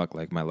 holy fuck,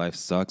 like, my life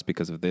sucks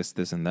because of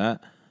this and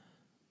that,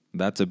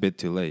 that's a bit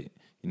too late.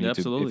 You need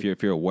Absolutely. to,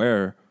 if you're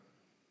aware,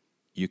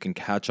 you can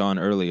catch on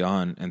early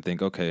on and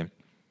think, okay,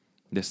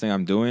 this thing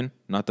I'm doing,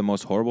 not the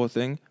most horrible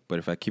thing, but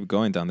if I keep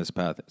going down this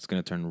path, it's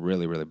going to turn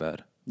really, really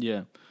bad.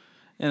 Yeah.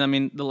 And I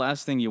mean, the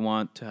last thing you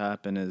want to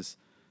happen is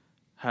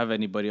have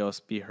anybody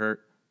else be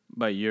hurt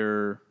by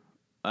your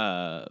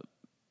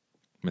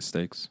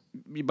mistakes,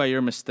 by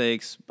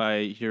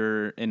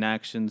your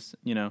inactions.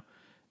 You know,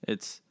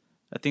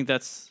 I think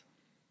that's,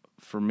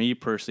 for me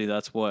personally,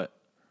 that's what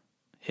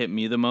hit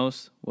me the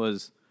most,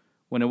 was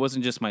when it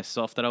wasn't just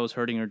myself that I was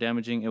hurting or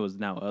damaging, it was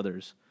now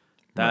others.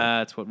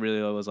 That's what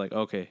really was like,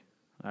 okay,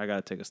 I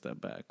got to take a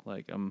step back.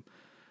 Like,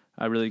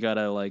 I really got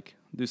to, like,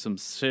 do some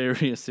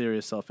serious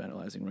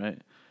self-analyzing, right?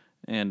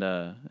 And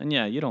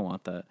yeah, you don't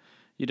want that.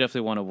 You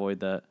definitely want to avoid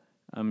that.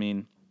 I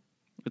mean,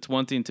 it's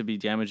one thing to be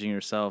damaging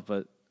yourself,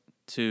 but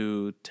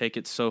to take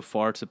it so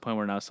far to the point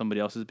where now somebody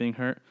else is being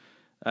hurt,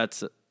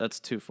 that's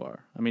too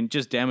far. I mean,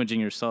 just damaging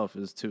yourself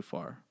is too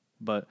far.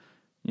 But,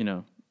 you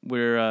know,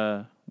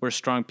 we're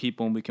strong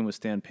people and we can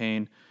withstand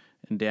pain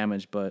and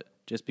damage, but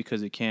just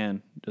because you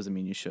can doesn't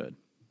mean you should.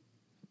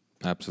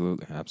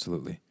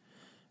 Absolutely.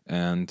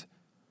 And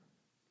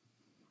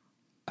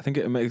I think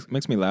it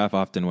makes me laugh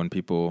often when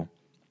people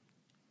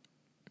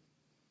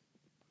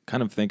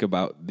kind of think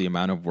about the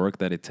amount of work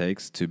that it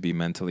takes to be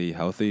mentally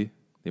healthy,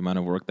 the amount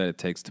of work that it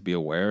takes to be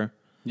aware,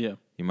 the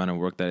amount of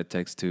work that it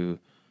takes to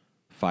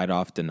fight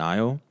off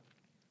denial.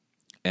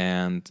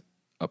 And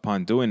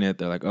upon doing it,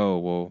 they're like, oh,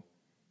 well,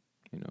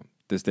 you know,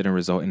 this didn't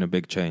result in a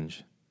big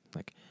change.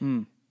 Like,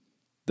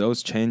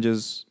 those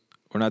changes,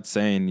 we're not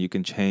saying you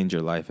can change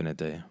your life in a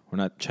day. We're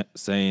not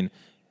saying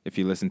if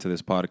you listen to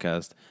this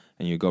podcast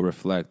and you go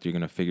reflect, you're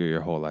going to figure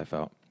your whole life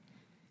out.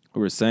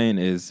 What we're saying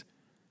is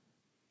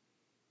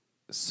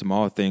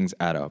small things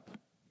add up.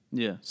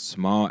 Yeah.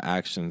 Small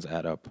actions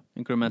add up.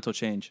 Incremental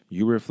change.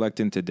 You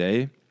reflecting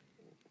today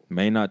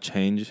may not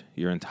change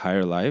your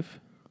entire life,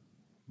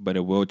 but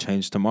it will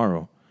change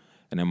tomorrow.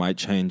 And it might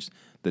change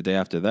the day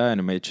after that, and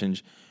it may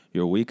change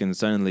your week, and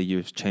suddenly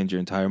you've changed your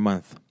entire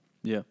month.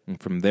 Yeah. And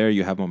from there,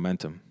 you have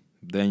momentum.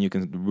 then you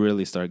can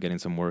really start getting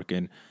some work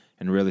in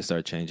and really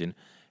start changing.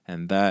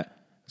 And that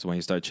is when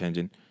you start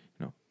changing,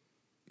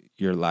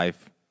 your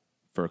life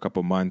for a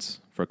couple months,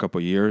 for a couple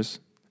years.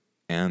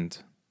 And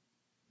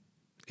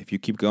if you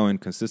keep going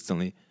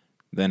consistently,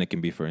 then it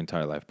can be for your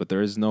entire life. But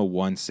there is no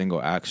one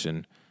single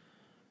action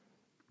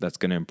that's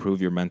going to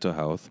improve your mental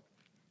health,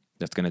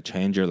 that's going to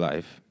change your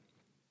life,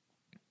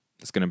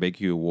 that's going to make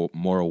you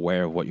more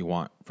aware of what you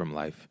want from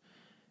life.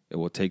 It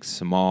will take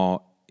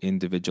small,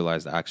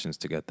 individualized actions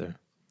to get there.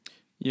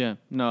 Yeah,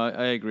 no,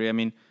 I agree. I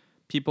mean,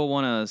 people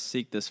want to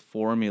seek this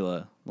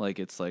formula. Like,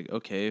 it's like,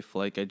 okay, if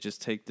like I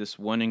just take this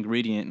one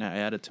ingredient and I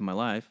add it to my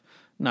life,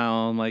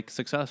 now I'm like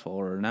successful,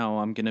 or now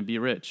I'm going to be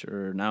rich,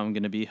 or now I'm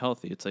going to be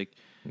healthy. It's like,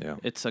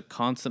 it's a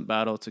constant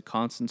battle. It's a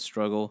constant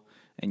struggle,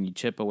 and you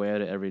chip away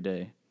at it every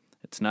day.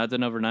 It's not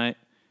done overnight,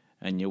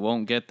 and you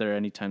won't get there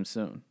anytime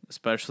soon.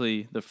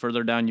 Especially the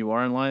further down you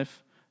are in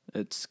life,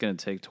 it's going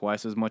to take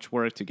twice as much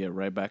work to get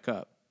right back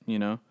up,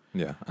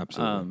 Yeah,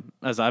 absolutely.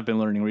 As I've been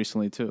learning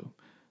recently too.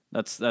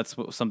 That's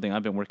something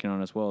I've been working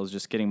on as well, is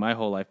just getting my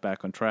whole life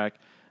back on track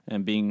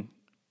and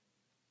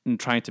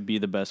trying to be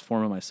the best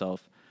form of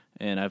myself.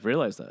 And I've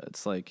realized that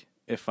it's like,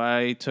 if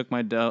I took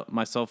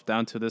myself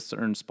down to this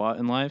certain spot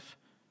in life,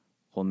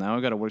 well, now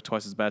I got to work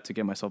twice as bad to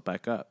get myself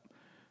back up.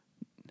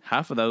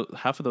 Half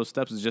of those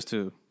steps is just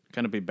to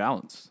kind of be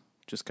balanced,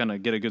 just kind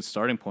of get a good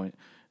starting point,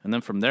 and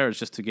then from there it's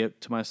just to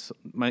get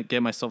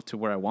myself to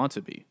where I want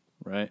to be,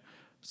 right?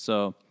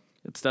 So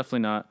it's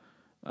definitely not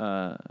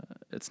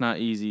it's not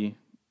easy.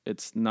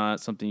 It's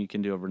not something you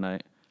can do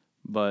overnight,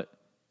 but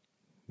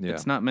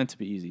it's not meant to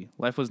be easy.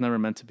 Life was never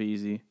meant to be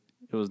easy.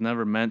 It was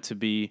never meant to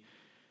be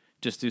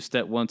just do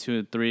step 1, 2,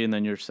 and 3, and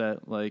then you're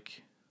set.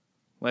 Like,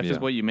 life is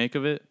what you make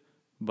of it,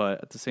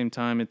 but at the same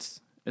time,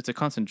 it's a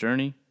constant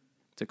journey.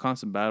 It's a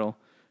constant battle,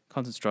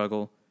 constant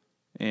struggle.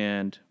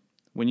 And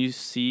when you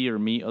see or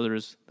meet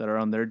others that are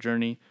on their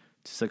journey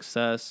to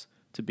success,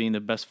 to being the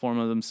best form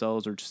of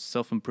themselves, or just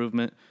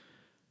self-improvement,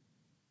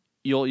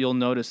 you'll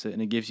notice it,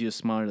 and it gives you a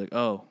smile. You're like,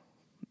 oh,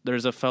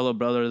 there's a fellow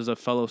brother, there's a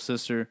fellow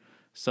sister,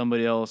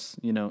 somebody else,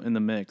 in the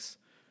mix.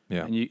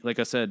 Yeah. And you, like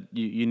I said,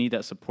 you need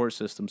that support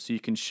system so you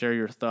can share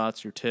your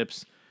thoughts, your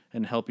tips,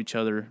 and help each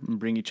other and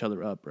bring each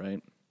other up,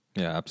 right?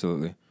 Yeah,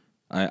 absolutely.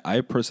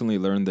 I personally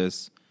learned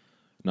this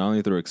not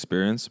only through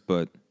experience,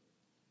 but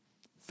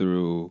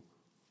through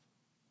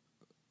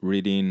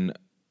reading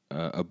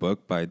a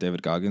book by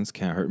David Goggins,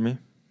 Can't Hurt Me.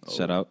 Oh.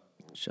 Shout out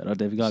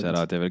David Goggins. Shout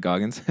out David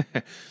Goggins.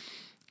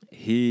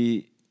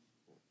 He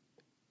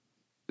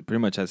pretty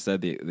much has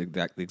said the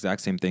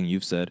exact same thing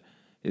you've said,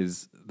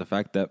 is the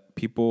fact that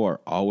people are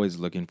always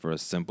looking for a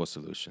simple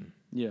solution.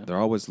 Yeah. They're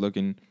always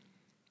looking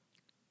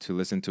to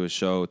listen to a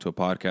show, to a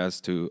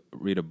podcast, to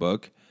read a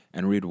book,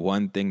 and read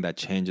one thing that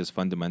changes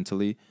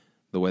fundamentally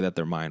the way that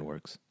their mind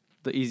works.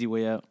 The easy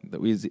way out.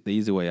 The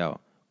easy way out.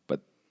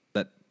 But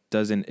that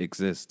doesn't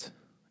exist.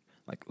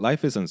 Like,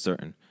 life is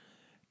uncertain.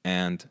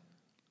 And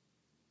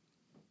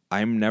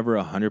I'm never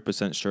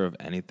 100% sure of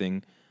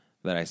anything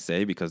that I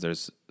say, because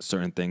there's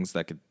certain things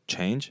that could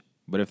change.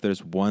 But if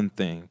there's one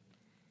thing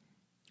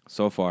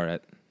so far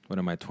at, what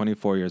am I,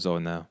 24 years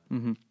old now,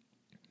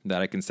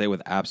 that I can say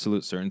with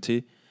absolute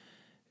certainty,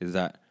 is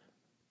that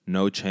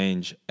no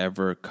change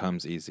ever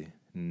comes easy.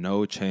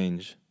 No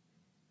change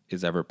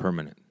is ever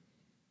permanent.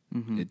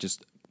 It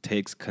just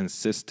takes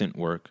consistent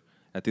work.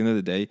 At the end of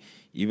the day,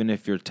 even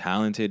if you're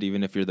talented,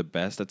 even if you're the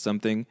best at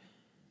something,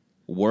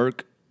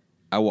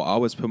 I will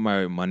always put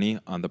my money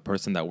on the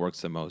person that works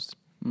the most.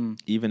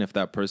 Even if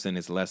that person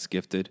is less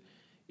gifted,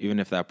 even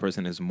if that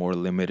person is more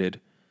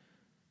limited,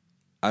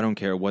 I don't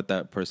care what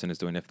that person is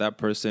doing. If that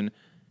person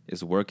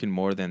is working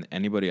more than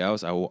anybody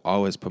else, I will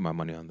always put my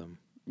money on them.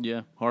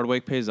 Yeah, hard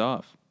work pays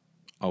off.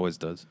 Always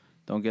does.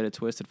 Don't get it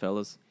twisted,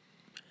 fellas.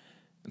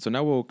 And so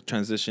now we'll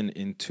transition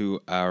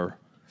into our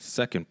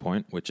second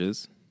point, which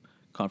is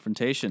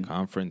confrontation.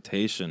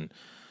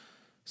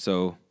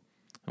 So,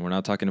 and we're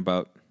not talking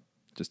about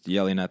just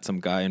yelling at some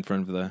guy in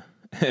front of the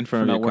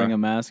For not wearing a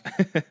mask.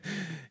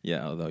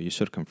 Yeah, although you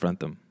should confront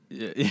them.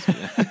 Yeah.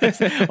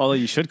 Although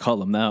you should call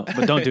them out,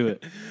 but don't do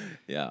it.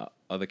 Yeah,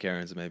 other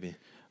Karens maybe.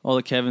 All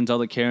the Kevins, all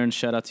the Karens,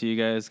 shout out to you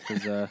guys,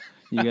 because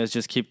you guys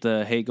just keep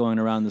the hate going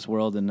around this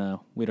world, and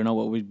we don't know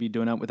what we'd be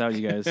doing out without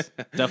you guys.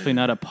 Definitely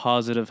not a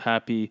positive,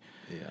 happy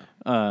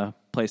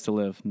place to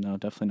live. No,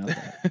 definitely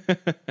not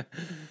that.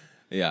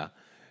 Yeah.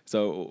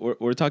 So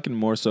we're talking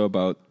more so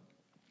about,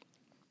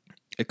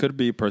 it could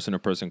be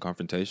person-to-person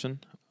confrontation,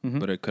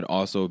 but it could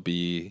also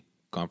be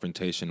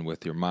confrontation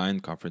with your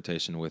mind,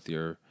 confrontation with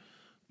your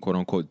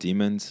quote-unquote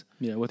demons.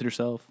 Yeah, with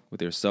yourself.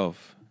 With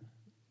yourself.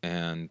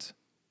 And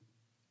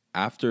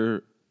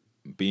after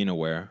being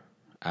aware,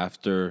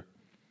 after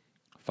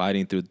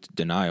fighting through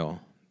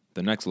denial,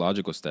 the next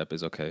logical step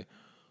is, okay,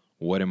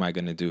 what am I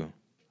going to do?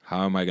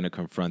 How am I going to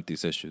confront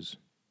these issues?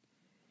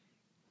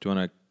 Do you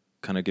want to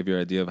kind of give your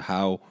idea of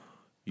how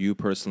you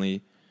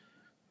personally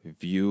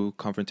view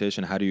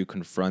confrontation? How do you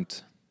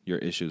confront your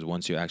issues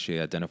once you actually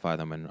identify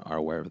them and are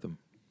aware of them?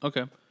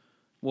 Okay.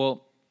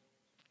 Well,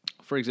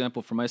 for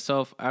example, for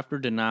myself, after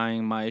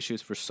denying my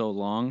issues for so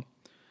long,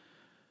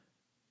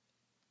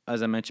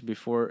 as I mentioned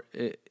before,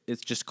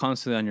 it's just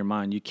constantly on your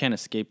mind. You can't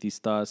escape these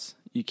thoughts.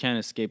 You can't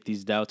escape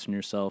these doubts in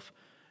yourself.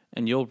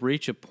 And you'll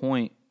reach a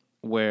point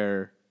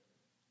where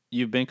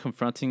you've been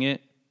confronting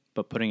it,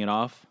 but putting it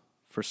off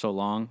for so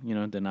long,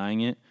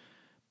 denying it.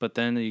 But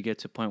then you get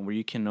to a point where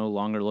you can no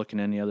longer look in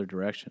any other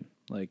direction.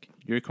 Like,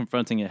 you're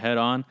confronting it head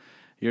on.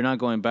 You're not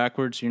going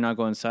backwards. You're not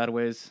going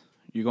sideways.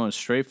 You're going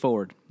straight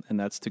forward, and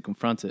that's to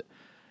confront it.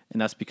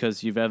 And that's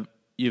because you've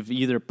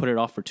either put it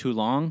off for too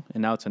long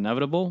and now it's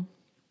inevitable,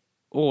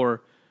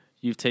 or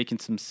you've taken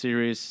some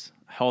serious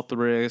health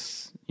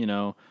risks,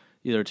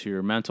 either to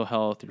your mental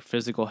health, your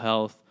physical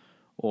health,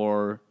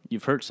 or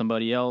you've hurt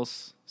somebody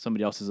else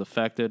is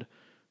affected,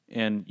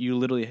 and you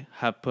literally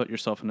have put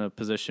yourself in a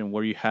position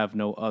where you have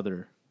no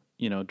other,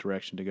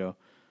 direction to go.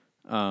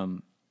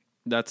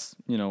 That's,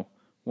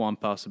 one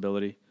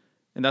possibility.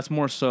 And that's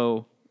more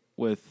so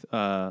with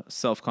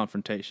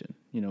self-confrontation,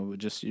 with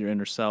just your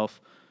inner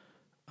self.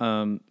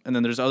 And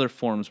then there's other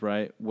forms,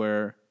 right,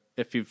 where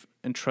if you've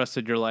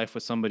entrusted your life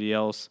with somebody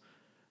else,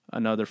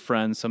 another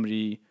friend,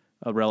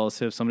 a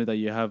relative, somebody that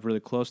you have really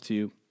close to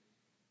you,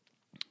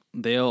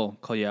 they'll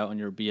call you out on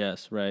your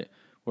BS, right?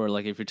 Where,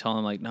 like, if you're telling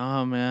them, like,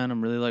 no, man,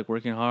 I'm really, like,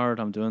 working hard,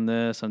 I'm doing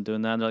this, I'm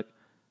doing that, and they're like,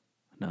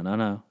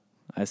 no,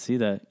 I see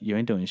that. You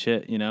ain't doing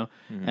shit,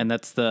 Mm-hmm. And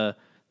that's the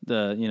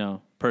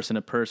person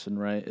to person,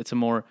 right? It's a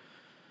more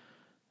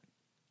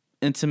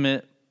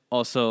intimate,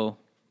 also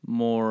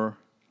more,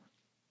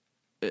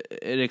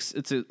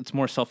 it's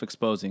more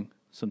self-exposing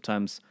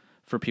sometimes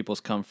for people's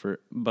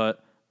comfort.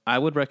 But I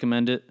would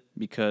recommend it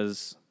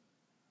because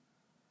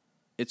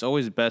it's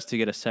always best to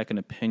get a second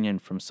opinion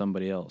from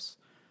somebody else,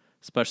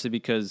 especially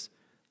because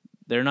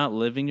they're not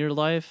living your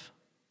life,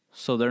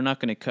 so they're not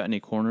going to cut any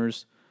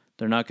corners.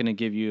 They're not going to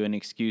give you any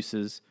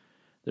excuses.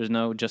 There's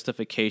no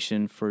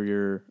justification for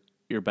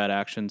your bad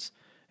actions.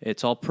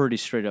 It's all pretty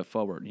straight up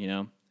forward,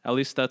 At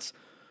least that's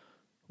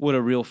what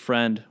a real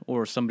friend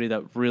or somebody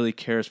that really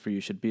cares for you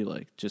should be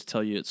like. Just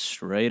tell you it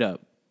straight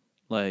up.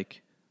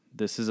 Like,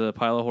 this is a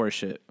pile of horse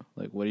shit.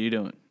 Like, what are you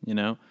doing,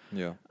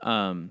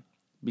 Yeah.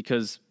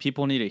 Because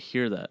people need to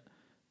hear that.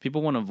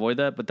 People want to avoid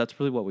that, but that's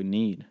really what we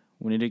need.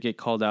 We need to get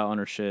called out on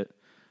our shit,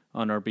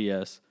 on our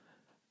BS,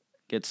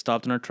 get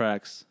stopped in our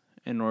tracks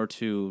in order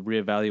to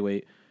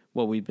reevaluate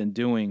what we've been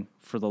doing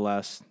for the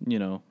last,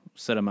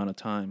 set amount of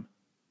time.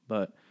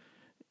 But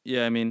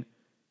yeah, I mean,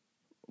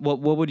 what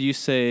would you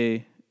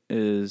say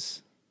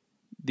is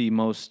the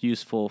most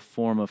useful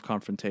form of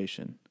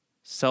confrontation?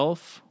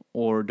 Self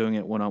or doing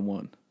it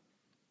one-on-one?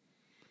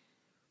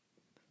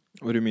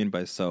 What do you mean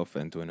by self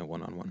and doing it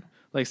one-on-one?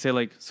 Like, say,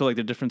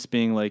 the difference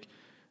being, like,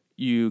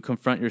 you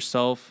confront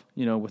yourself,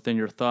 within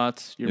your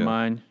thoughts, your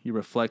mind, you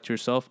reflect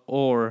yourself,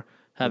 or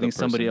having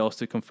somebody else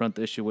to confront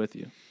the issue with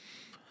you.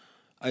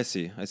 I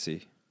see.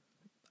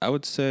 I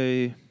would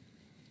say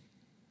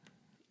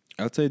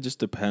it just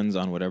depends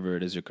on whatever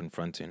it is you're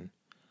confronting.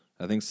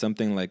 I think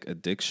something like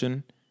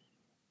addiction,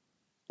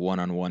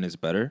 one-on-one is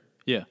better.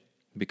 Yeah.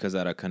 Because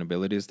that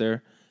accountability is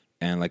there.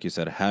 And like you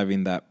said,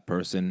 having that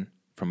person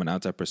from an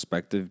outside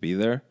perspective be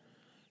there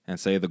and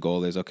say the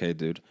goal is, okay,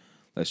 dude,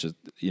 let's just,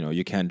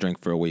 you can't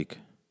drink for a week.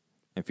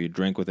 If you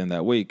drink within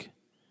that week,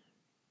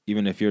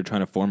 even if you're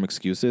trying to form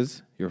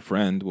excuses, your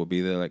friend will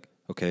be there like,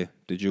 okay,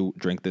 did you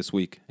drink this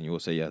week? And you will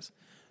say yes.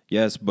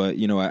 Yes, but,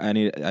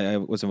 I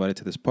was invited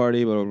to this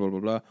party, blah, blah, blah, blah,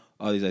 blah,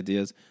 all these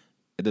ideas.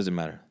 It doesn't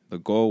matter. The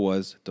goal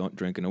was don't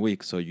drink in a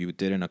week, so you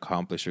didn't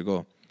accomplish your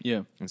goal.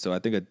 Yeah. And so I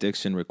think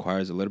addiction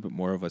requires a little bit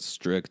more of a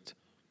strict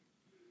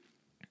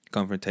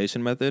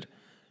confrontation method,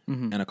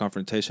 and a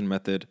confrontation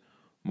method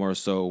more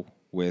so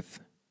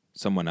with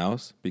someone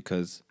else,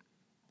 because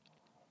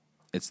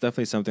it's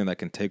definitely something that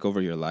can take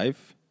over your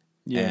life.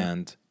 Yeah.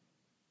 And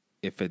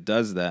if it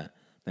does that,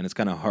 then it's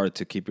kind of hard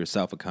to keep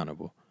yourself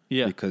accountable.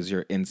 Yeah. Because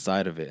you're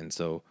inside of it. And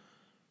so,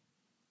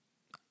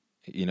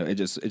 it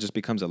just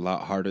becomes a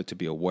lot harder to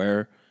be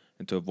aware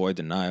and to avoid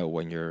denial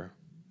when you're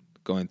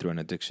going through an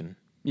addiction.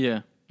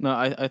 Yeah. No,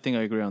 I think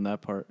I agree on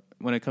that part.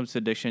 When it comes to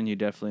addiction, you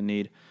definitely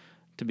need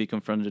to be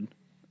confronted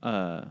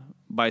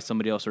by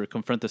somebody else, or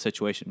confront the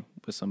situation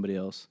with somebody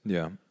else.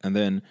 Yeah. And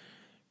then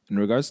in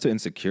regards to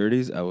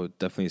insecurities, I would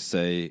definitely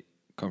say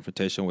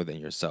confrontation within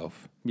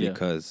yourself. Yeah.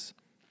 Because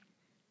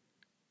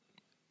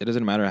it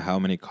doesn't matter how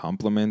many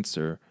compliments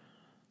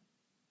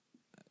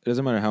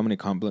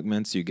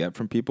you get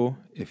from people.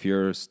 If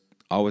you're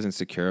always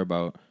insecure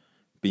about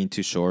being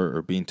too short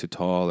or being too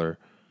tall or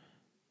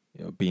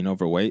being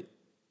overweight,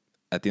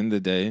 at the end of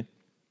the day,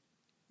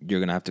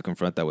 you're going to have to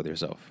confront that with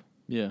yourself.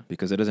 Yeah.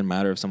 Because it doesn't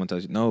matter if someone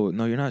tells you, no,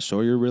 you're not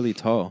short, you're really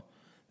tall.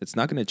 It's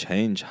not going to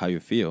change how you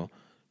feel.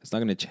 It's not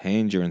going to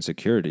change your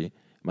insecurity. It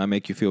might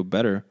make you feel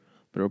better,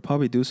 but it'll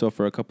probably do so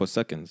for a couple of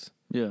seconds.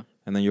 Yeah.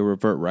 And then you'll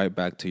revert right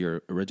back to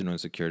your original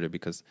insecurity,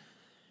 because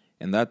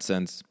in that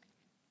sense,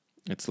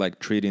 it's like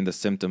treating the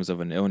symptoms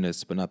of an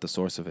illness, but not the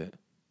source of it.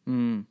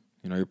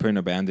 You're putting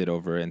a Band-Aid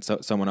over it,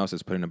 and someone else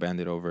is putting a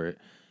Band-Aid over it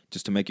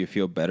just to make you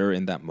feel better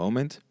in that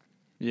moment.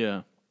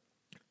 Yeah.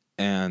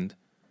 And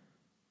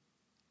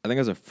I think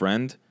as a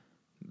friend,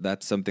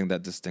 that's something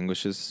that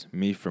distinguishes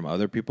me from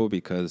other people,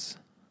 because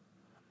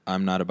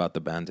I'm not about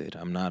the Band-Aid.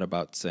 I'm not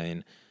about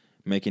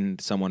making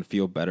someone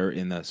feel better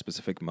in a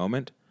specific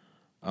moment.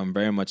 I'm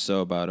very much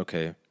so about,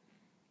 okay,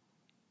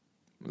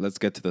 let's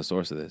get to the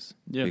source of this.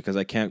 Yeah. Because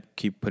I can't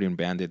keep putting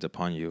Band-Aids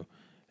upon you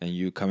and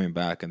you coming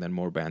back and then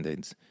more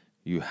Band-Aids.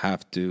 You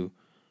have to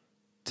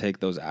take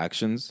those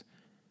actions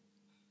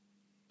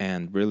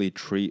and really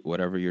treat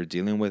whatever you're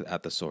dealing with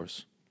at the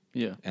source.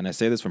 Yeah. And I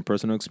say this from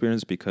personal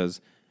experience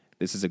because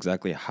this is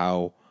exactly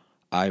how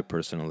I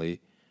personally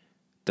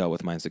dealt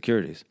with my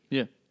insecurities.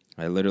 Yeah.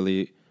 I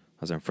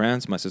was in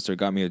France. My sister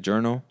got me a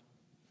journal,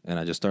 and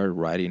I just started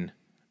writing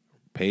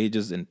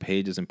pages and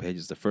pages and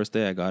pages. The first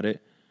day I got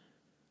it,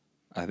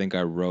 I think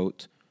I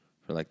wrote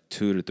for like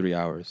 2 to 3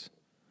 hours.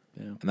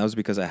 Yeah. And that was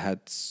because I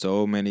had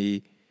so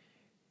many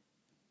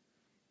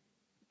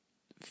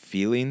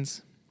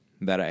feelings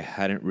that I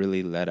hadn't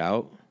really let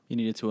out You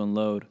needed to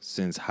unload.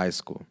 since high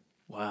school.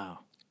 Wow.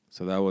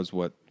 So that was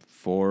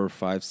 4,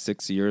 5,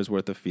 6 years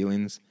worth of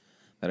feelings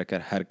that I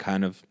had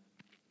kind of,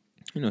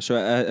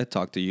 sure, I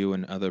talked to you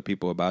and other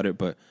people about it,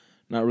 but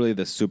not really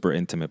the super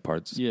intimate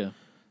parts. Yeah.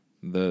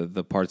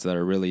 The parts that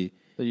are really,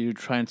 That you're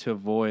trying to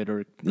avoid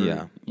or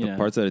the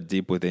parts that are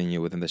deep within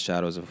you, within the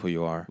shadows of who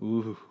you are.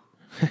 Ooh.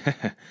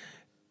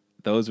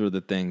 Those were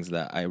the things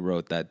that I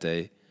wrote that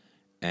day.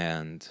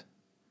 And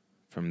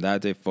from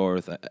that day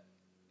forth,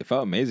 it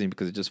felt amazing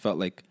because it just felt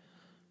like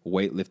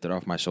weight lifted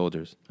off my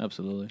shoulders.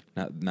 Absolutely.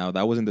 Now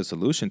that wasn't the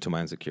solution to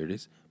my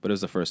insecurities, but it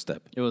was the first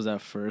step. It was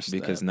that first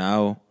Because step.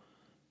 now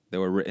they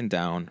were written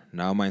down.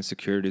 Now my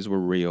insecurities were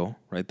real,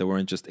 right? They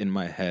weren't just in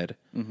my head.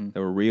 Mm-hmm. They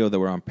were real. They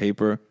were on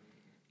paper.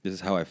 This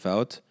is how I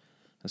felt.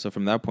 And so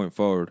from that point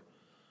forward,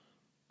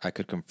 I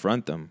could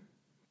confront them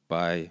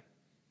by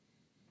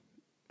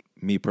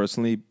me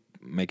personally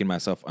making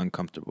myself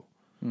uncomfortable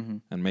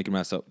and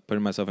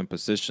putting myself in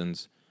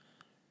positions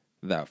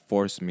that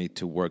forced me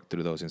to work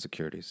through those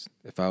insecurities.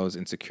 If I was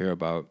insecure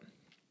about,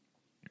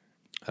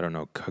 I don't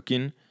know,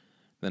 cooking,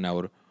 then I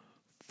would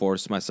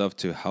force myself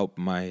to help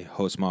my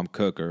host mom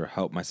cook or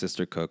help my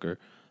sister cook or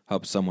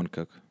help someone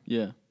cook.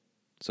 Yeah.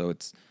 So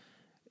it's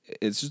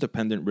just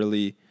dependent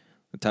really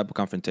the type of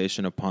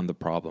confrontation upon the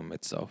problem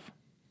itself.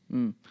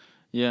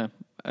 Yeah.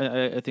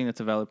 I think that's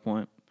a valid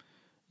point.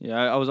 Yeah.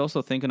 I was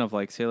also thinking of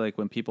like, say like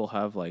when people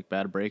have like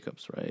bad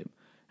breakups, right?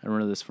 I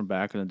remember this from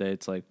back in the day.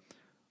 It's like,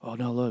 oh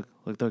no, look,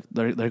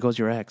 there goes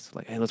your ex.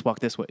 Like, hey, let's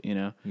walk this way,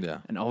 Yeah.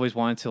 And always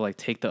wanted to like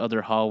take the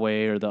other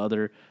hallway or the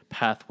other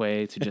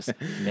pathway to just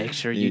make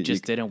sure you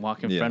just didn't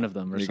walk in front of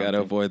them or you something. got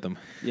to avoid them.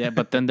 Yeah,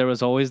 but then there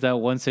was always that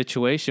one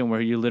situation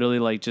where you literally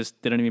like just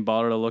didn't even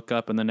bother to look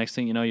up, and the next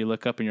thing you know, you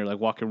look up and you're like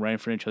walking right in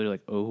front of each other. You're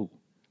like, oh,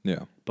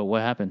 Yeah. but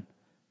what happened?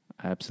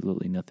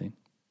 Absolutely nothing.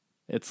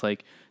 It's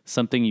like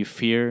something you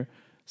fear,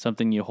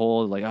 something you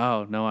hold. Like,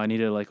 oh no, I need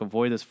to like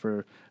avoid this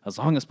for as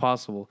long as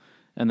possible,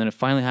 and then it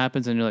finally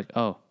happens, and you're like,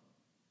 oh,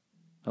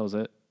 that was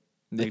it.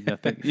 Like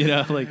nothing,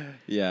 like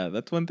Yeah,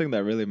 that's one thing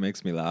that really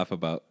makes me laugh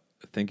about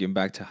thinking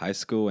back to high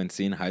school and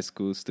seeing high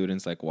school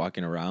students like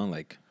walking around.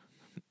 Like,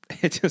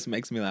 it just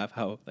makes me laugh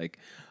how like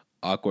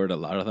awkward a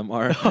lot of them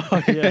are.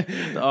 oh yeah,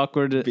 the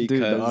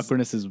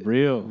awkwardness is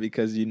real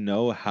because they're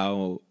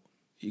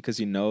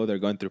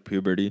going through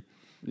puberty.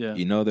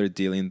 Yeah, They're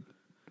dealing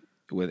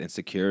with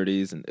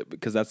insecurities, and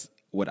because that's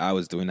what I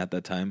was doing at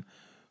that time.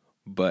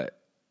 But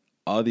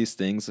all these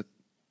things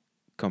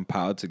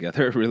compiled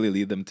together really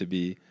lead them to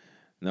be,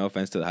 no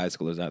offense to the high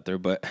schoolers out there,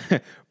 but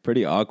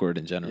pretty awkward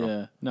in general.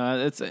 Yeah, no,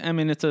 it's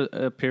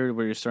a period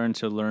where you're starting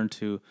to learn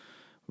to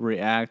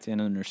react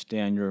and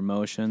understand your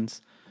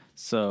emotions.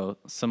 So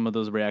some of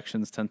those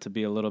reactions tend to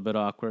be a little bit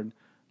awkward.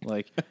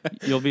 Like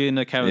you'll be in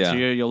the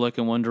cafeteria, you'll look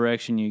in one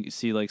direction, you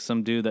see like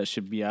some dude that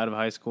should be out of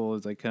high school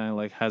is like kind of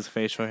like has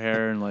facial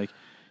hair and like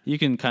you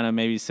can kind of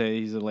maybe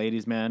say he's a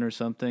ladies' man or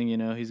something.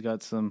 He's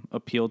got some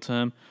appeal to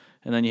him.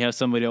 And then you have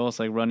somebody else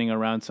like running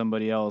around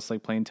somebody else,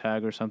 like playing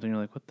tag or something. You're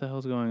like, what the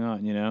hell's going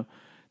on?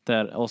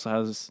 That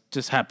also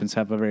just happens to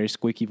have a very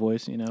squeaky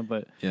voice,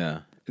 But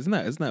yeah, isn't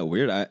that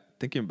weird?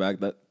 Thinking back,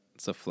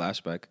 that's a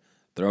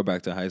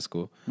throwback to high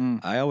school.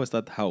 I always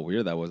thought how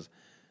weird that was.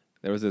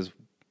 There was this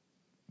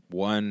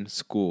one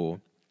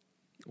school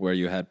where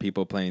you had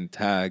people playing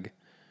tag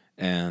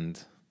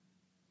and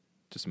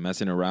just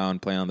messing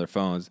around, playing on their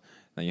phones.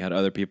 Then you had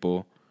other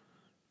people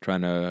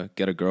trying to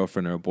get a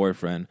girlfriend or a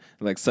boyfriend,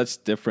 like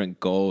such different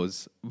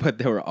goals, but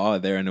they were all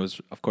there. And it was,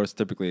 of course,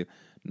 typically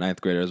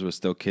ninth graders were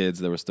still kids.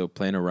 They were still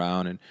playing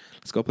around and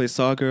let's go play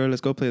soccer.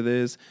 Let's go play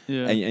this.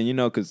 Yeah. And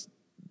because,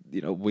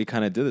 we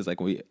kind of did this. Like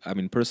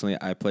personally,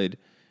 I played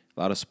a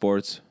lot of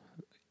sports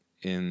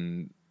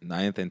in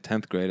 9th and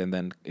 10th grade. And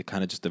then it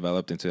kind of just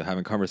developed into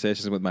having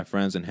conversations with my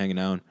friends and hanging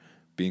out,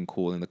 being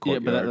cool in the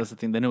courtyard. Yeah, but that's the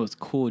thing. Then it was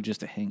cool just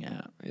to hang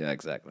out. Yeah,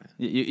 exactly.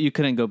 You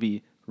couldn't go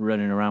be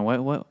running around.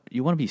 What?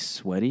 You want to be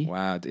sweaty?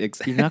 Wow.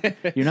 You're not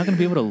going to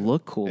be able to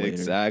look cool later.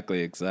 Exactly.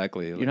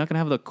 You're not going to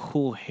have the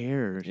cool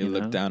hair. You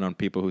look down on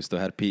people who still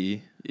had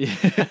PE.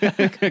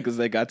 Yeah. Because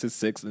they got to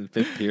 6th and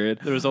 5th period.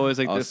 There was always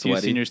like all this few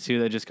sweaty. seniors too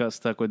that just got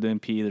stuck with doing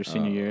PE their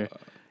senior year.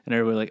 And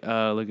everybody like,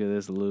 oh, look at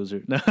this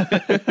loser. No,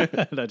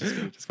 just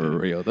kidding. For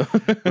real though.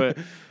 But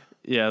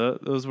Yeah,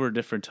 those were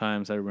different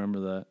times. I remember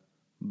that.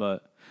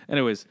 But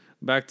anyways,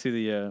 back to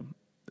the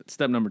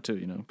step number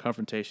 2,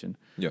 confrontation.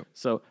 Yeah.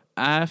 So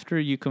after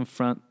you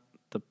confront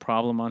the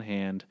problem on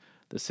hand,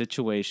 the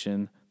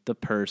situation, the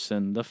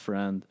person, the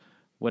friend,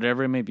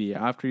 whatever it may be,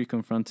 after you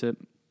confront it,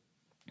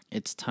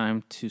 it's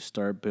time to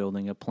start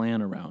building a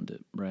plan around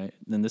it, right?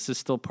 And this is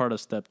still part of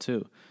step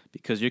 2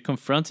 because you're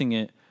confronting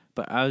it,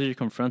 but as you're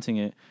confronting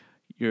it,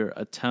 you're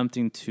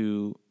attempting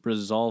to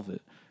resolve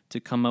it, to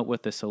come up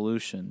with a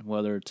solution,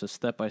 whether it's a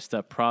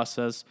step-by-step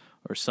process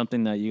or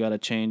something that you got to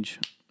change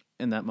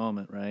in that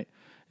moment, right?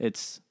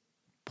 It's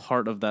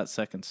part of that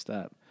second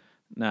step.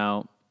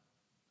 Now,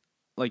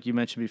 like you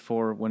mentioned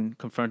before, when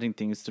confronting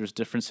things, there's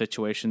different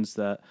situations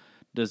that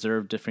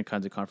deserve different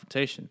kinds of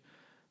confrontation.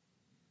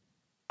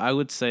 I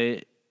would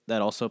say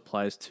that also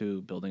applies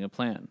to building a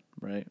plan,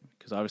 right?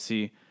 Because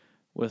obviously,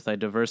 with a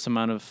diverse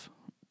amount of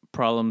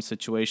problems,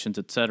 situations,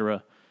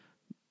 etc.,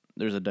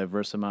 there's a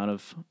diverse amount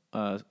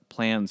of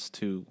plans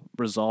to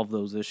resolve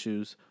those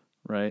issues,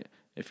 right?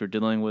 If you're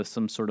dealing with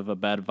some sort of a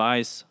bad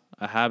vice,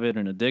 a habit,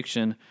 an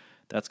addiction,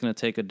 that's going to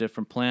take a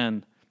different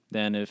plan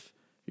than if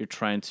you're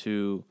trying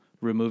to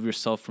remove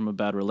yourself from a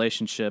bad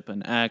relationship,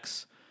 an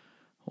ex,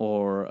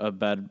 or a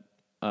bad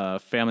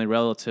family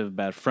relative,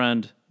 bad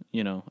friend,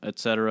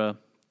 etc.,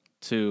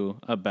 to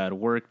a bad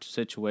work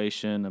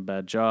situation, a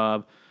bad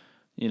job.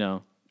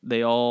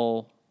 They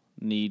all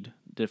need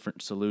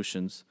different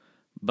solutions,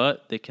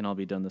 but they can all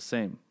be done the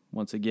same.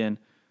 Once again,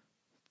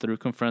 through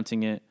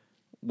confronting it,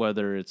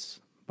 whether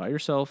it's by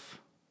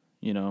yourself,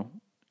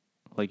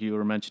 like you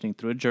were mentioning,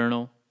 through a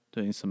journal,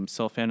 doing some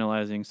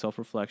self-analyzing,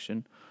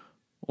 self-reflection,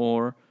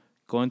 or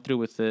going through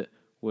with it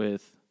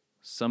with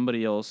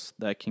somebody else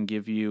that can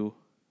give you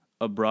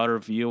a broader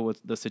view of what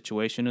the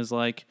situation is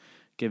like,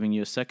 giving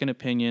you a second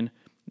opinion,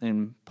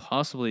 and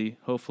possibly,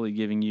 hopefully,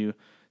 giving you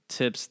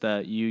tips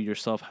that you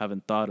yourself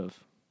haven't thought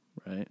of,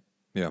 right?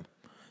 Yeah.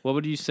 What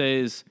would you say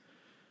is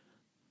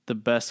the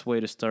best way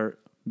to start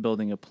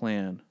building a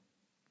plan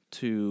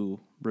to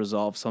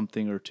resolve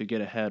something or to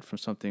get ahead from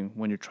something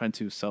when you're trying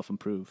to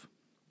self-improve?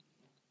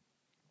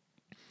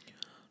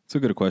 It's a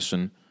good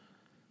question.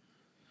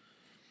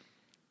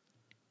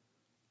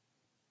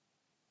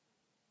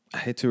 I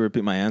hate to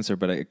repeat my answer,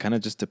 but it kind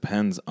of just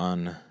depends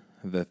on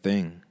the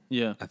thing.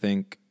 Yeah. I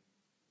think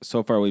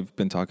so far we've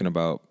been talking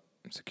about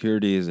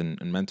insecurities and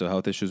mental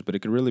health issues, but it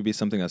could really be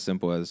something as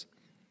simple as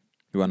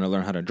you want to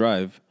learn how to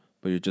drive,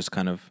 but you're just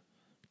kind of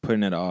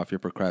putting it off, you're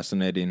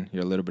procrastinating,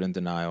 you're a little bit in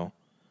denial,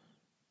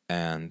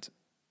 and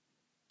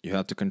you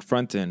have to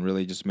confront it and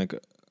really just make a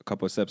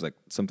couple of steps, like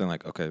something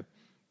like, okay,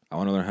 I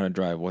want to learn how to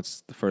drive.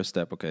 What's the first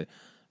step? Okay,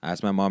 I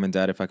asked my mom and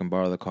dad if I can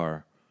borrow the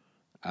car.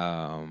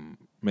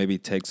 Maybe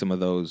take some of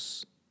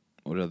those,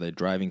 what are they,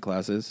 driving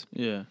classes?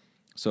 Yeah.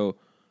 So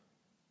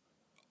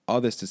all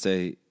this to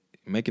say,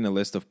 making a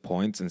list of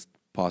points and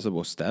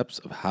possible steps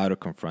of how to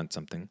confront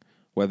something,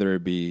 whether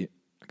it be,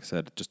 like I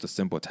said, just a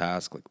simple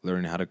task like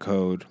learning how to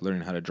code,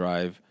 learning how to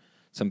drive,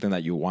 something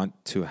that you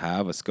want to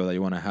have, a skill that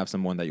you want to have,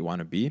 someone that you want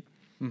to be.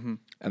 Mm-hmm.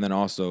 And then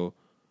also,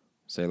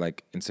 say,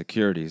 like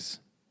insecurities.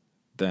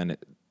 Then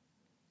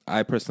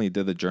I personally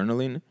did the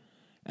journaling,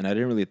 and I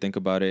didn't really think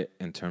about it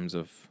in terms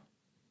of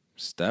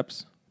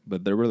steps,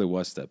 but there really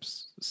was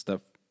steps.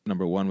 Step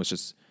number 1 was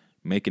just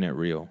making it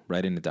real,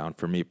 writing it down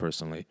for me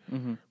personally,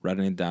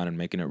 writing it down and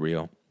making it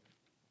real.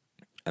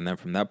 And then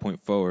from that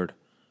point forward,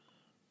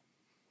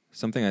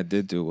 something I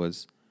did do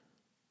was,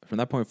 from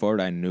that point forward,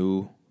 I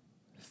knew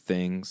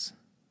things,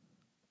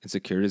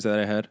 insecurities that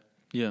I had.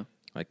 Yeah.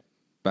 Like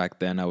back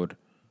then, I would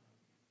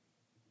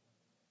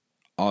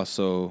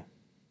also,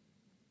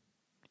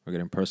 we're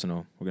getting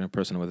personal with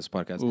this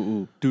podcast.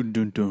 Ooh. Dun,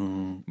 dun,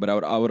 dun. But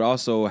I would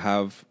also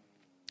have,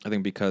 I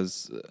think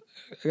because,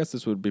 I guess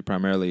this would be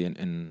primarily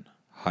in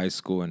high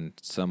school and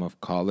some of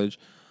college,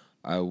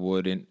 I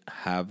wouldn't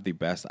have the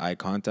best eye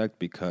contact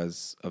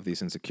because of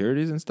these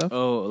insecurities and stuff.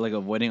 Oh, like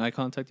avoiding eye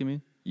contact, you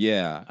mean?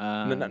 Yeah.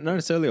 Not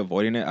necessarily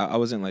avoiding it. I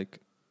wasn't like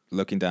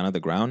looking down at the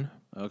ground.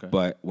 Okay.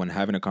 But when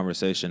having a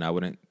conversation, I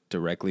wouldn't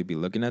directly be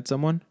looking at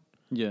someone.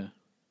 Yeah.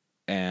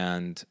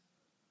 And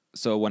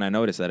so when I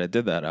noticed that I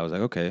did that, I was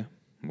like, okay,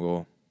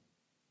 well,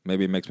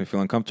 maybe it makes me feel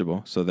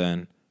uncomfortable. So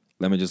then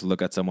let me just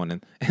look at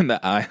someone in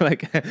the eye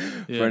like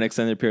for an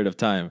extended period of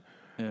time,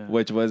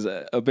 which was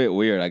a bit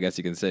weird, I guess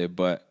you can say.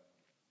 But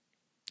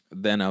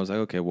then I was like,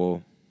 okay,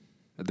 well,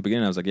 at the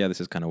beginning I was like, yeah, this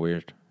is kind of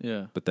weird.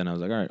 Yeah. But then I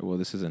was like, all right, well,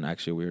 this isn't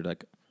actually weird.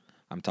 Like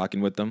I'm talking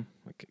with them.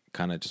 Like, it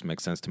kind of just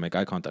makes sense to make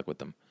eye contact with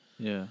them.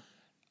 Yeah.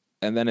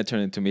 And then it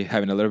turned into me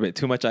having a little bit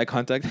too much eye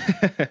contact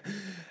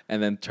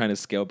and then trying to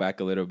scale back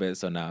a little bit.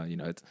 So now,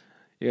 it's,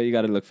 you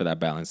got to look for that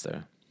balance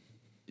there.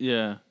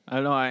 Yeah. I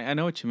know. I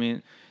know what you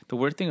mean. The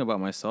weird thing about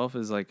myself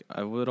is like,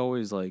 I would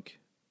always like,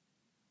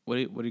 what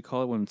do you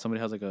call it when somebody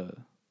has like a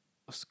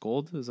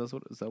scold? Is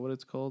that what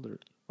it's called?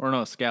 Or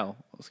no, a scowl.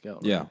 A scowl.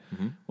 Right? Yeah.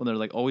 Mm-hmm. When they're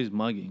like always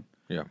mugging.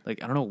 Yeah.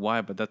 Like, I don't know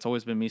why, but that's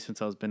always been me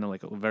since I was been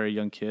like a very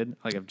young kid.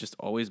 Like, I've just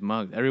always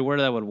mugged. Everywhere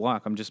that I would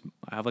walk,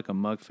 I have like a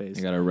mug face.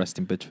 You got a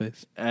resting bitch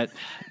face.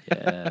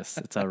 Yes,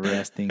 it's a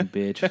resting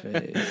bitch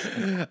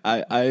face.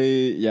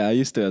 I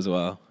used to as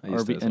well. An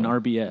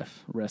RBF,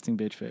 resting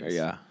bitch face.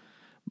 Yeah.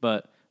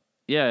 But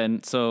yeah,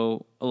 and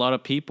so a lot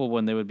of people,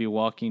 when they would be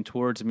walking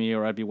towards me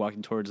or I'd be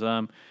walking towards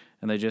them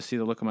and they just see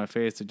the look on my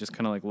face, they just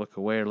kind of like look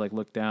away or like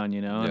look down,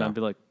 you know? And Yeah. I'd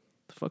be like,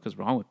 the fuck is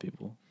wrong with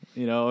people?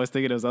 You know, I was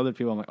thinking it was other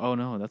people. I'm like, oh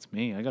no, that's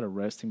me. I got a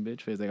resting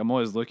bitch face. Like, I'm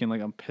always looking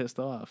like I'm pissed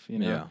off, you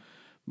know? Yeah.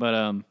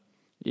 But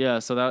yeah,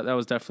 so that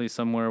was definitely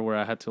somewhere where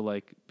I had to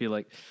like be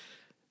like,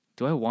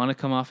 do I want to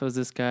come off as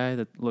this guy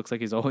that looks like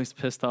he's always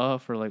pissed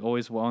off or like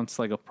always wants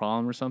like a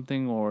problem or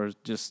something or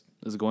just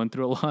is going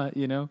through a lot,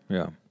 you know?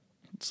 Yeah.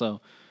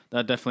 So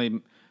that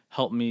definitely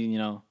helped me, you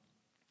know,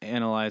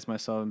 analyze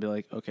myself and be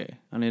like, okay,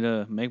 I need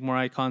to make more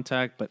eye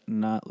contact, but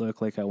not look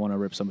like I want to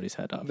rip somebody's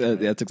head off. Right?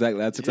 That's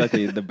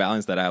exactly the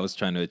balance that I was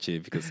trying to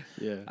achieve because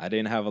Yeah. I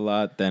didn't have a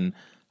lot. Then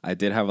I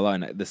did have a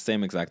lot, and the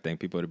same exact thing.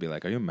 People would be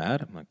like, "Are you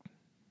mad?" I'm like,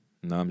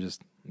 "No, I'm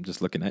just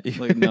looking at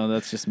you." Like, no,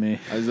 that's just me.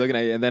 I was looking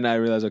at you, and then I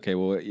realized, okay,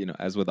 well, you know,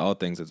 as with all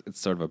things, it's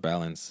sort of a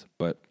balance.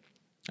 But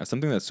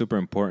something that's super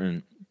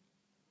important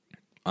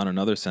on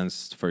another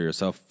sense for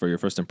yourself, for your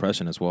first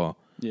impression as well.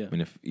 Yeah. I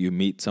mean, if you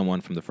meet someone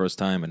from the first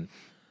time and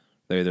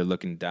they're either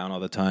looking down all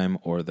the time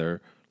or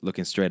they're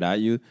looking straight at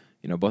you,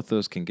 you know, both of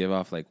those can give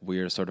off like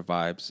weird sort of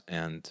vibes.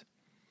 And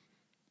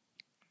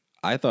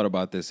I thought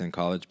about this in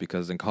college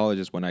because in college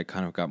is when I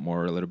kind of got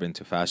more a little bit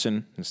into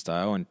fashion and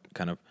style and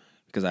kind of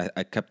because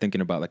I kept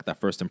thinking about like that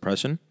first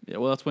impression. Yeah,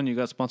 well, that's when you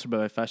got sponsored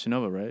by Fashion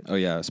Nova, right? Oh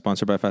yeah,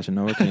 sponsored by Fashion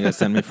Nova. Can you guys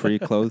send me free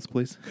clothes,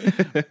 please?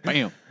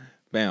 Bam.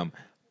 Bam.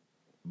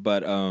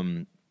 But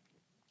what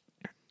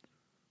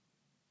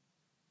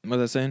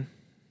was I saying?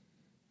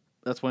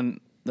 That's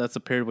the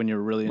period when you're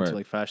really into Right.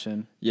 like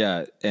fashion.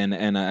 Yeah,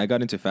 and I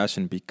got into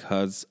fashion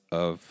because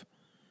of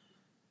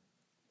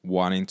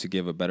wanting to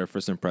give a better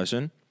first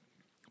impression.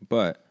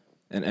 But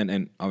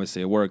and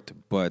obviously it worked,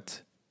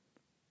 but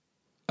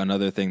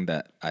another thing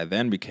that I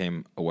then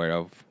became aware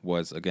of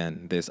was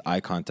again this eye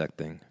contact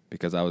thing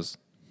because I was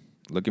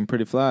looking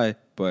pretty fly,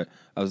 but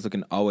I was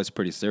looking always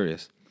pretty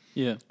serious.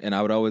 Yeah. And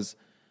I would always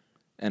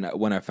and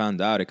when I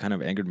found out, it kind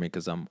of angered me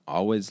because I'm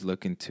always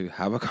looking to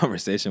have a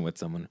conversation with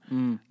someone.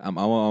 I'm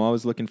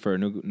always looking for a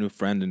new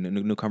friend and a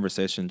new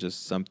conversation,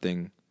 just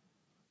something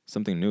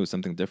new,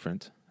 something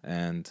different.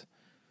 And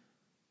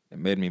it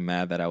made me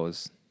mad that I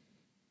was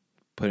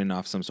putting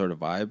off some sort of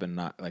vibe and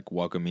not like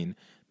welcoming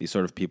these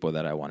sort of people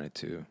that I wanted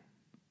to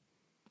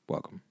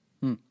welcome.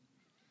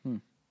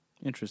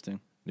 Interesting.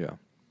 Yeah.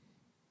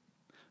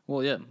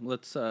 Well, yeah.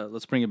 Let's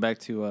bring it back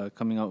to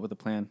coming out with a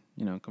plan.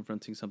 You know,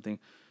 confronting something.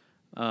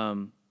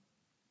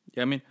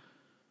 Yeah, I mean,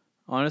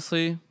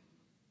 honestly,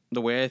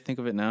 the way I think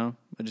of it now,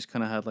 I just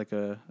kind of had like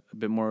a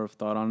bit more of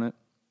thought on it.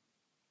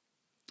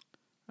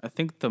 I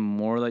think the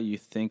more that you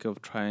think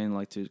of trying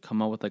like to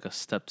come up with like a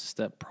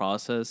step-to-step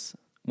process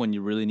when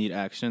you really need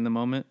action in the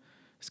moment,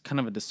 it's kind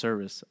of a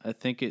disservice. I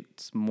think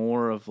it's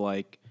more of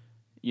like,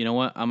 you know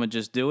what, I'm going to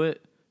just do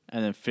it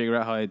and then figure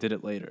out how I did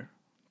it later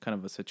kind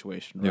of a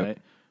situation, Yep. right?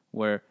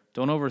 Where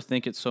don't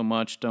overthink it so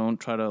much. Don't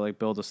try to like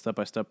build a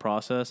step-by-step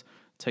process.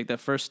 Take that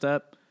first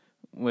step,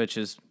 which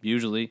is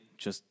usually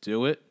just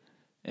do it.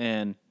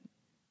 And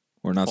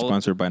We're not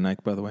sponsored by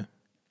Nike, by the way,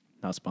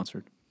 not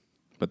sponsored.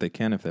 but they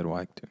can if they'd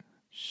like to.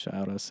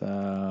 Shout us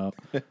out.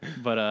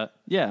 But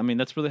yeah, I mean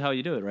that's really how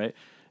you do it, right?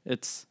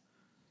 It's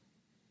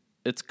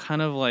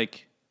kind of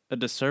like a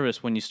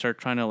disservice when you start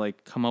trying to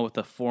like come up with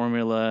a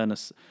formula and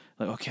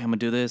like, okay, I'm gonna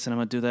do this and I'm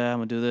gonna do that, I'm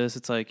gonna do this.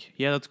 It's like,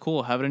 yeah, that's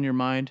cool. Have it in your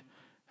mind,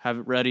 have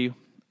it ready,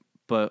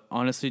 but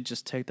honestly,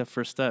 just take that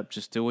first step.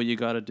 Just do what you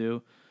got to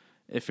do.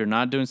 If you're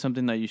not doing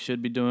something that you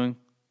should be doing,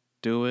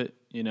 do it.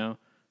 You know,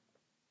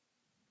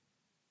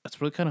 that's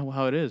really kind of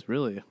how it is.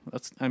 Really,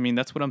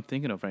 that's what I'm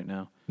thinking of right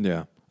now.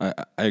 Yeah, I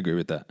agree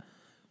with that.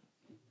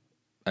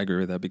 I agree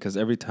with that because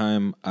every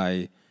time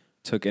I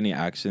took any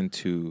action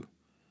to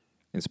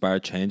inspire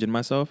change in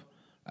myself,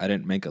 I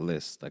didn't make a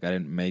list. Like I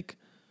didn't make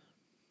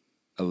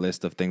a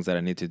list of things that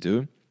I need to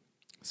do,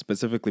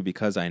 specifically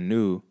because I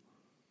knew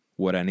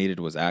what I needed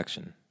was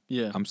action.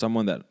 Yeah. I'm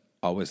someone that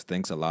always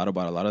thinks a lot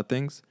about a lot of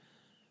things,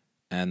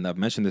 and I've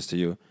mentioned this to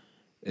you.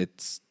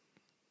 It's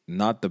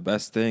not the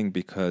best thing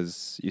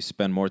because you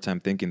spend more time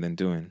thinking than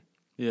doing.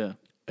 Yeah.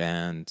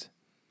 And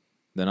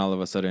then all of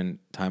a sudden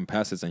time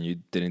passes and you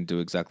didn't do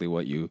exactly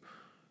what you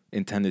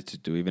intended to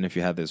do, even if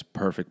you had this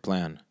perfect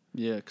plan.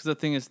 Yeah, because the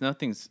thing is,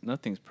 nothing's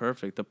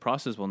perfect. The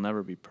process will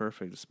never be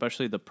perfect,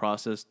 especially the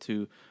process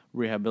to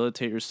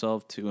rehabilitate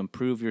yourself, to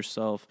improve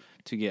yourself,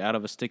 to get out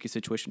of a sticky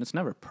situation. It's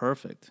never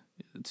perfect.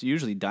 It's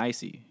usually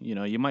dicey. You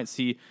know, you might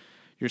see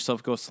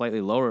yourself go slightly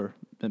lower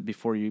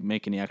before you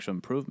make any actual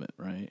improvement,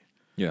 right?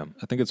 Yeah,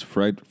 I think it's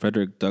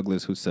Frederick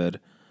Douglass who said,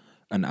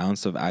 "An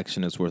ounce of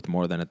action is worth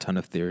more than a ton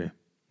of theory."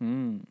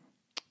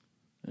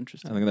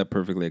 Interesting. I think that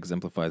perfectly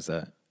exemplifies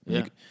that.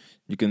 Yeah.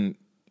 You can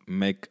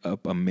make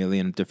up a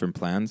million different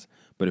plans,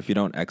 but if you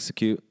don't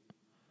execute,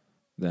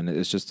 then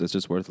it's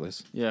just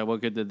worthless. Yeah, what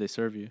good did they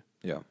serve you?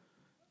 Yeah.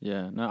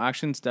 Yeah, no,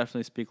 actions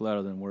definitely speak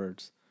louder than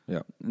words.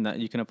 Yeah. And that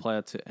you can apply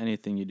it to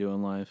anything you do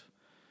in life.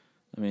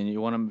 I mean,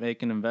 you want to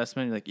make an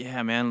investment, you're like,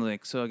 yeah, man,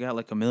 like, so I got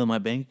like $1 million in my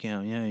bank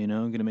account. Yeah, I'm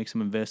going to make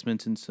some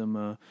investments in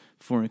some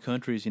foreign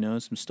countries,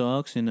 some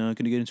stocks, and going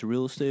to get into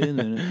real estate.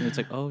 And it's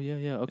like, oh,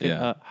 yeah, okay.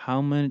 Yeah. How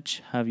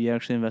much have you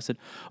actually invested?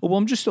 Oh, well,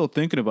 I'm just still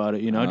thinking about it,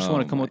 I just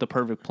want to come my- up with a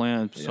perfect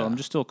plan. So Yeah. I'm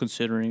just still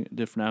considering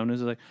different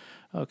avenues. It's like,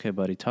 okay,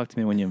 buddy, talk to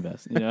me when you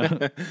invest,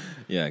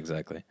 Yeah,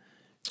 exactly.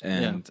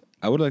 And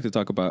I would like to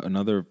talk about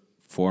another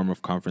form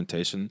of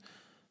confrontation,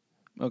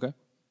 Okay.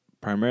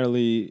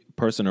 primarily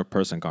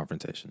person-to-person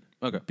confrontation.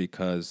 Okay.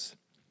 Because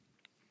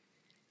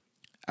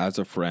as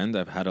a friend,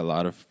 I've had a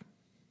lot of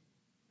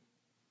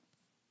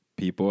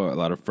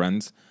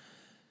friends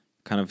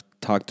kind of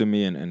talk to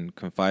me and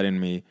confide in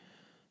me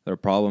their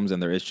problems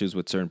and their issues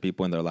with certain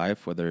people in their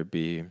life, whether it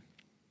be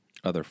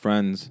other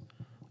friends,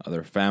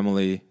 other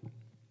family,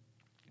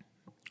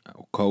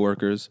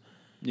 coworkers.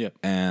 Yeah.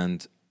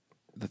 And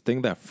the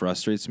thing that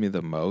frustrates me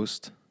the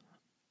most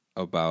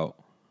about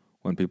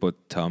when people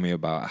tell me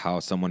about how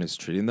someone is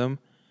treating them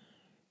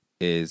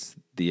is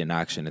the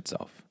inaction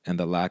itself and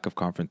the lack of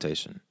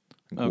confrontation.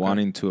 Okay.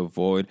 Wanting to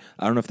avoid,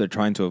 I don't know if they're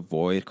trying to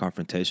avoid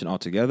confrontation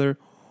altogether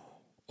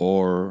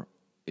or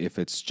if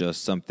it's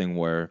just something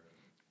where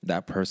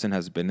that person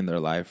has been in their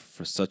life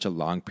for such a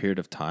long period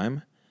of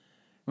time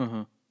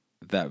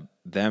that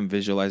them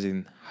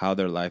visualizing how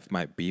their life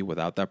might be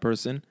without that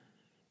person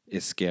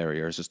is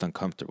scary or it's just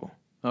uncomfortable.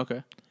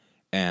 Okay.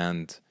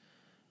 And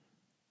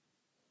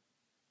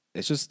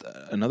it's just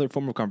another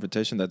form of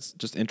confrontation that's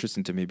just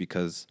interesting to me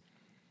because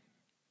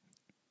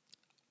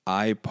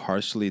I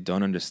partially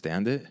don't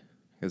understand it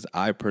because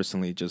I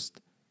personally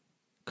just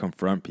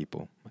confront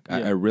people.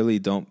 I really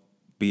don't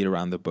beat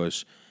around the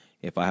bush.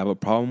 If I have a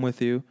problem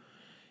with you,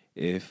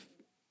 if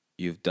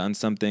you've done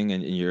something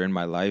and you're in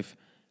my life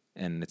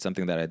and it's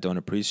something that I don't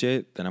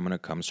appreciate, then I'm going to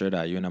come straight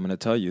at you and I'm going to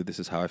tell you this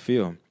is how I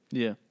feel.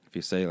 Yeah. If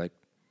you say like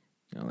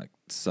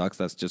sucks,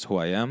 that's just who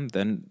I am,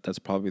 then that's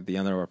probably the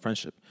end of our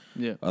friendship.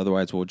 Yeah.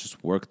 Otherwise, we'll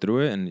just work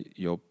through it and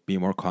you'll be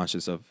more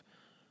conscious of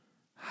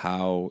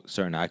how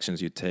certain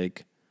actions you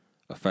take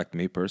affect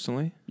me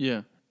personally.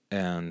 Yeah.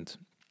 And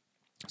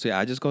so, yeah,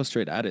 I just go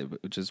straight at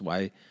it, which is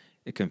why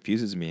it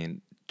confuses me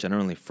and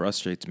genuinely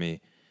frustrates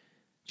me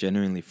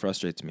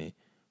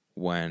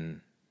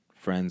when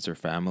friends or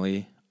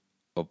family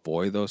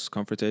avoid those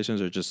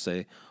confrontations or just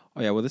say,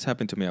 oh, yeah, well, this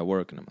happened to me at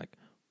work. And I'm like,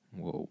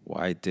 well,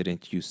 why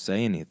didn't you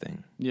say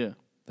anything? Yeah.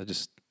 That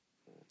just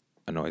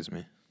annoys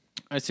me.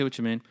 I see what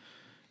you mean.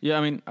 Yeah,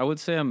 I mean, I would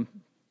say I'm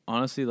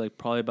honestly like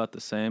probably about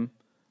the same.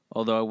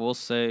 Although I will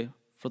say,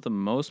 for the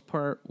most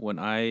part, when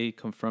I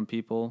confront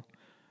people,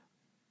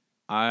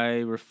 I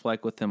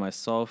reflect within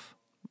myself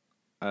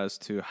as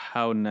to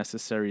how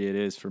necessary it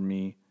is for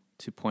me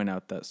to point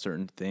out that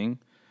certain thing.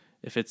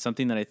 If it's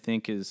something that I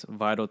think is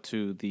vital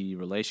to the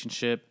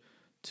relationship,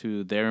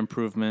 to their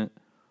improvement,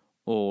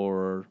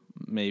 or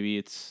maybe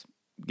it's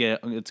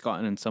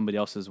gotten in somebody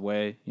else's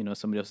way,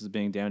 somebody else is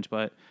being damaged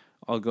by it,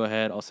 I'll go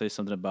ahead, I'll say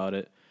something about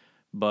it.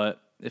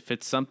 But if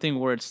it's something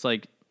where it's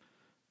like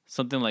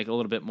something like a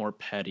little bit more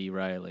petty,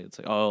 right? Like it's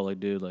like, oh, like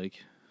dude,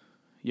 like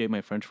you ate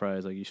my French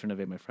fries, like you shouldn't have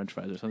ate my French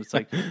fries or something.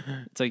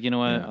 It's like you know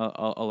what? Yeah.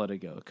 I'll let it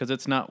go because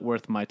it's not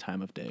worth my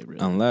time of day,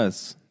 really.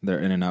 Unless they're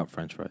In-N-Out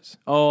French fries.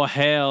 Oh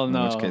hell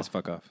no! In which case,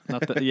 fuck off.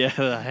 Not the, yeah,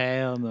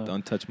 hell no.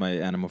 Don't touch my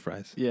animal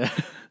fries. Yeah.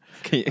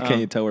 Can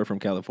you tell we're from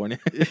California?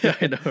 Yeah,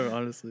 I know,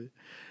 honestly.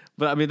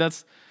 But I mean,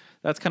 that's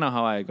kind of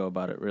how I go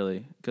about it,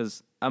 really,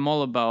 because I'm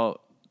all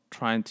about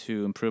trying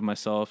to improve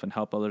myself and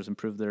help others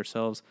improve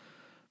themselves.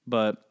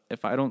 But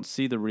if I don't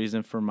see the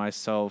reason for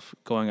myself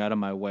going out of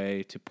my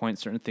way to point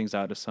certain things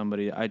out to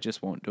somebody, I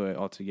just won't do it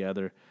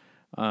altogether.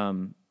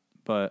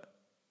 But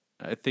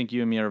I think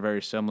you and me are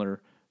very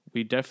similar.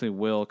 We definitely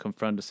will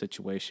confront a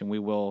situation. We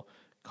will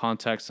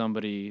contact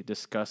somebody,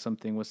 discuss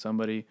something with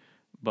somebody.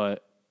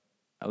 But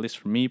at least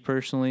for me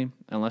personally,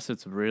 unless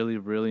it's really,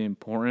 really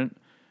important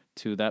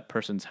to that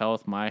person's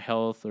health, my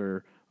health,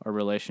 or our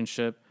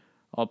relationship,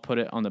 I'll put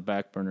it on the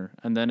back burner.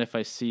 And then if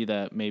I see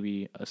that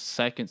maybe a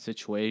second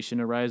situation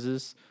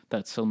arises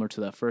that's similar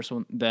to that first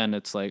one, then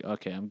it's like,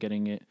 okay, I'm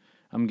going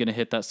to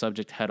hit that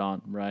subject head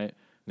on, right?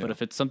 Yeah. But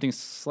if it's something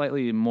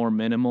slightly more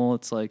minimal,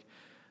 it's like,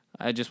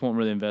 I just won't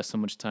really invest so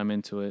much time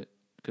into it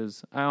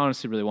because I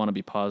honestly really want to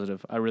be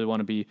positive. I really want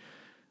to be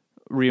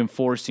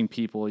reinforcing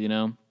people,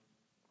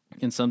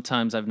 And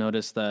sometimes I've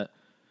noticed that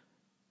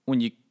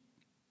when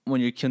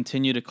you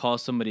continue to call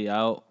somebody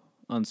out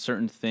on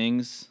certain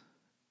things,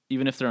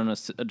 even if they're on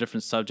a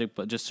different subject,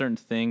 but just certain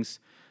things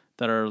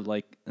that are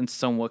like and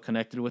somewhat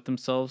connected with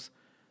themselves,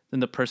 then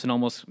the person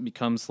almost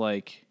becomes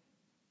like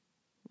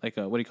a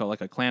what do you call it?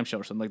 Like a clamshell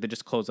or something. Like they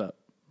just close up,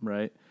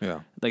 right? Yeah.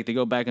 Like they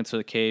go back into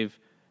the cave,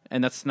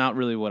 and that's not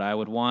really what I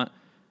would want.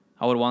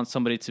 I would want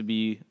somebody to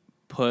be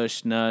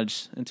pushed,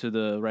 nudged into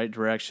the right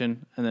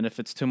direction, and then if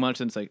it's too much,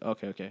 then it's like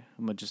okay,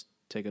 I'm gonna just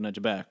take a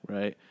nudge back,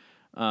 right?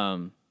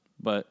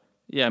 But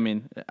yeah, I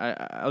mean,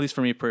 at least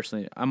for me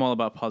personally, I'm all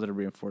about positive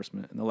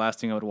reinforcement. And the last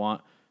thing I would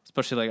want,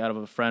 especially like out of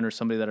a friend or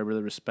somebody that I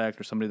really respect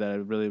or somebody that I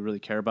really, really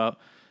care about,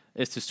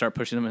 is to start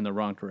pushing them in the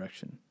wrong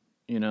direction.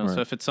 You know, Right.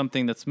 so if it's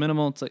something that's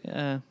minimal, it's like,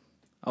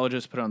 I'll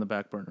just put it on the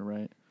back burner,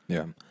 right?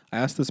 Yeah. I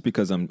asked this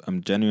because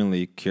I'm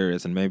genuinely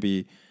curious, and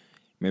maybe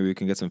we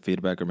can get some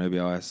feedback, or maybe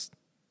I'll ask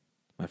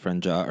my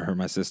friend Ja or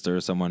my sister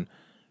or someone,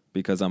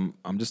 because I'm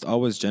just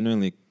always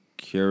genuinely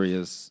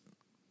curious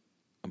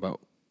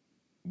about,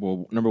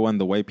 well, number one,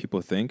 the way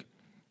people think.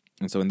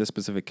 And so in this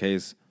specific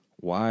case,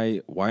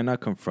 why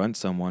not confront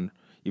someone,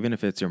 even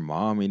if it's your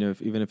mom,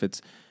 even if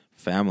it's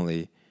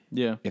family,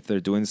 Yeah. if they're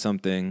doing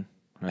something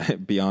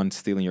right beyond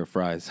stealing your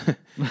fries,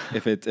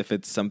 if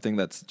it's something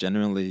that's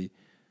genuinely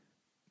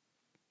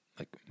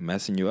like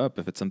messing you up,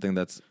 if it's something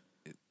that's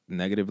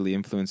negatively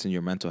influencing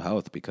your mental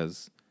health,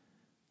 because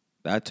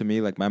that to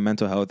me, like, my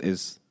mental health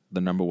is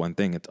the number one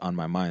thing. It's on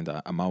my mind.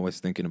 I'm always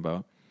thinking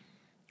about,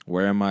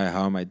 where am I?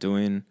 How am I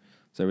doing?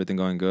 Is everything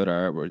going good?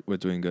 All right, we're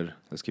doing good.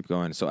 Let's keep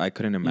going. So I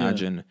couldn't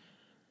imagine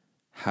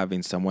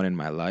having someone in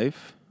my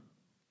life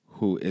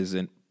who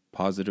isn't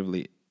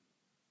positively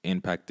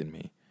impacting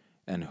me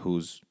and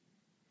who's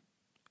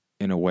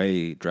in a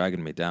way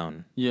dragging me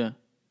down. Yeah.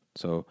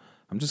 So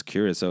I'm just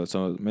curious.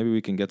 So maybe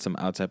we can get some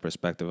outside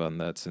perspective on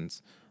that,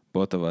 since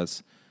both of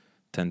us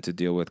tend to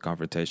deal with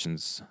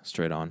confrontations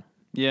straight on.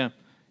 Yeah.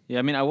 Yeah.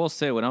 I mean, I will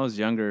say when I was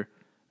younger,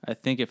 I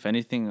think if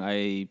anything,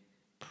 I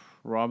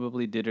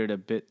probably did it a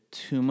bit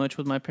too much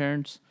with my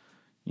parents.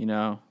 You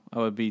know, I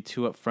would be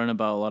too upfront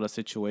about a lot of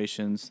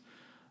situations.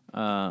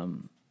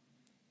 And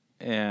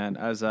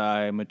as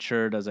I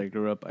matured, as I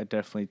grew up, I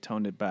definitely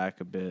toned it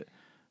back a bit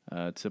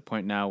to the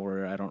point now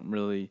where I don't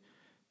really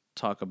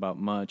talk about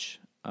much,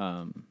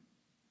 at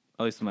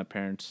least with my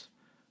parents.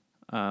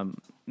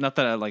 Not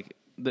that I like,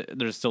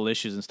 there's still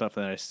issues and stuff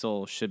that I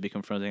still should be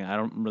confronting. I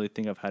don't really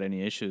think I've had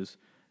any issues.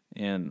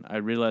 And I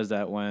realized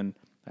that when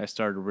I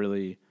started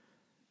really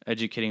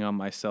educating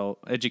myself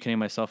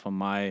on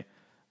my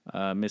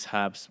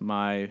mishaps,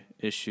 my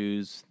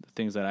issues, the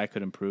things that I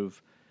could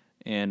improve.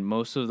 And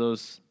most of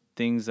those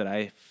things that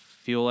I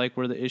feel like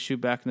were the issue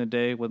back in the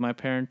day with my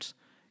parents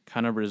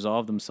kind of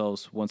resolved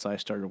themselves once I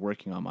started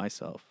working on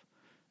myself,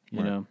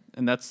 you know?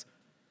 And that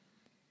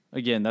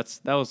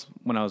was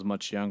when I was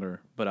much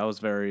younger, but I was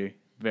very,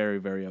 very,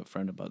 very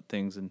upfront about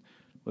things and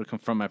would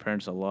confront my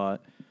parents a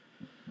lot.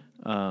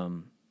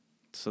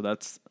 So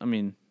that's, I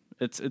mean,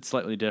 it's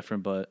slightly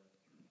different, but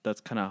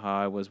that's kind of how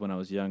I was when I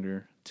was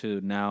younger to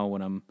now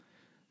when I'm,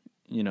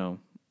 you know,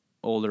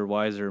 older,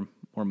 wiser,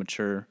 more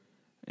mature,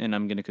 and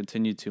I'm going to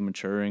continue to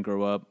mature and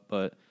grow up.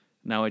 But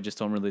now I just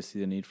don't really see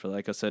the need for,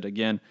 like I said,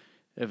 again,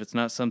 if it's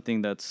not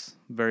something that's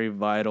very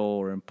vital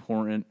or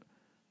important,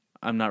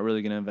 I'm not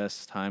really going to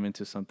invest time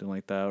into something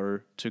like that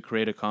or to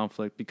create a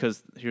conflict,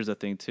 because here's the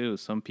thing too.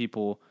 Some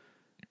people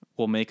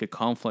will make a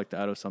conflict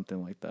out of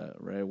something like that,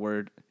 right?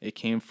 Where it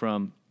came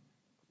from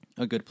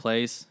a good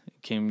place,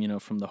 it came, you know,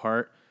 from the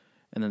heart,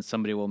 and then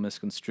somebody will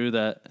misconstrue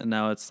that, and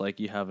now it's like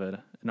you have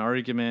an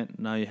argument,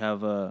 now you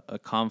have a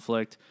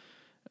conflict,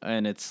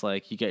 and it's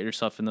like you get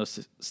yourself in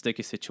those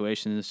sticky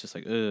situations. It's just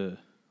like,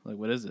 like,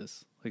 what is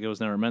this? Like, it was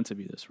never meant to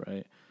be this,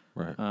 right?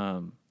 Right.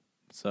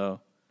 So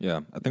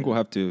Yeah, I think we'll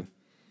have to,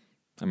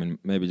 I mean,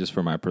 maybe just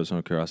for my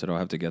personal curiosity, I'll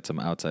have to get some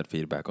outside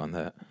feedback on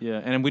that.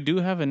 yeah, and we do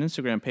have an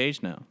Instagram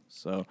page now.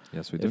 So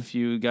Yes, we do. if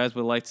you guys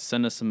would like to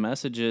send us some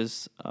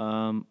messages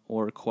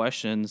or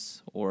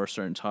questions or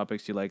certain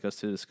topics you'd like us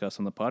to discuss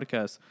on the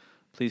podcast,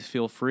 please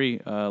feel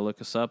free.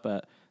 Look us up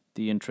at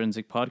The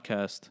Intrinsic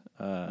Podcast.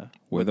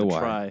 With a Y.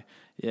 Try.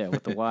 Yeah,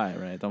 with the Y,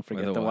 right? Don't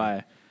forget With a the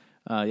Y.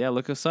 Yeah,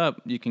 look us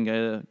up. You can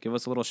give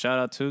us a little shout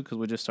out too, because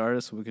we just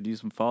started, so we could use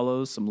some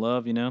follows, some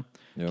love, you know?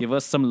 Yep. Give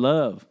us some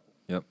love.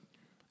 Yep.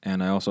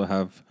 And I also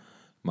have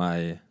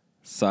my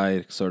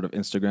side sort of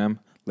Instagram,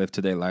 Live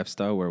Today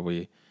Lifestyle, where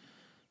we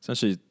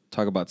essentially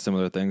talk about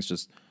similar things,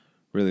 just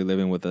really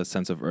living with a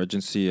sense of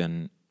urgency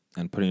and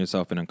putting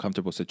yourself in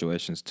uncomfortable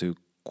situations to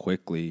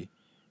quickly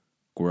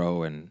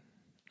grow and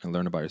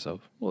learn about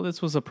yourself. Well,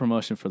 this was a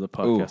promotion for the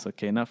podcast,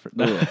 okay? Not for...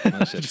 Ooh,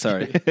 oh, shit,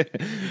 sorry.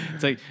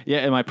 It's like,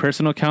 yeah, in my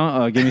personal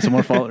account, give me some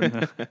more followers.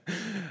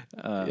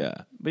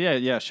 Yeah. But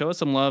yeah, show us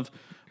some love.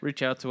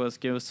 Reach out to us.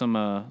 Give us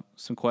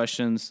some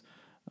questions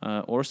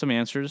or some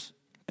answers.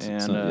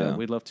 And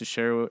we'd love to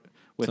share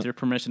with your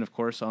permission, of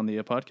course, on the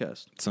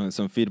podcast.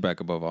 Some feedback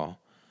above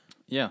all.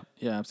 Yeah,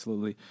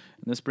 absolutely.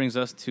 And this brings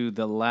us to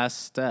the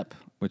last step.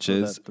 Which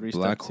is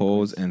black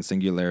holes and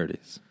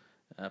singularities.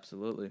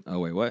 Absolutely. Oh,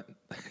 wait, what?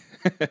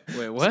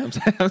 Wait, what?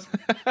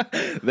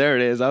 There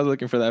it is. I was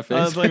looking for that face.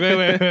 I was like,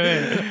 wait.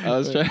 I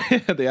was trying.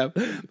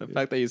 The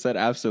fact that you said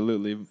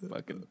absolutely,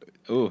 fucking.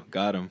 Ooh,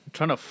 got him. I'm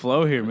trying to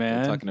flow here,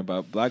 man. We're talking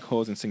about black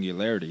holes and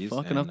singularities.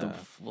 Fucking and, up the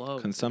flow.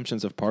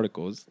 Consumptions of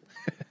particles.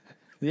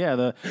 Yeah,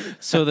 the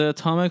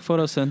atomic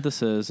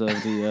photosynthesis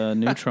of the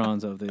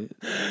neutrons of the.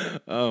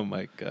 Oh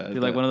my god! Be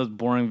like one of those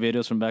boring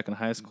videos from back in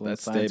high school. That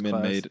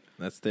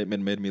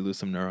statement made me lose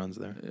some neurons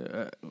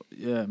there.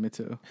 Yeah, me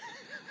too.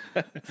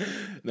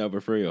 No,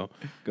 but for real,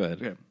 go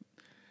ahead. Okay.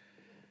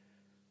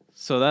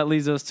 So that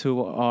leads us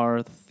to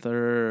our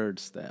third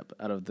step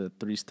out of the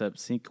 3-step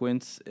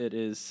sequence. It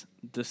is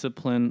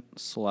discipline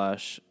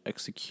 /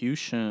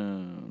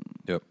 execution.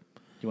 Yep.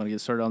 You want to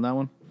get started on that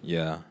one?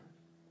 Yeah.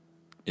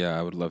 Yeah,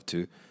 I would love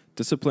to.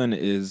 Discipline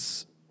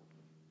is,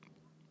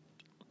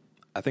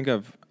 I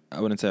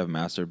wouldn't say I've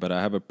mastered, but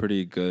I have a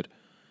pretty good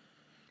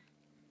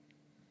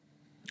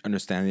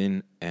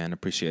understanding and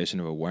appreciation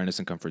of awareness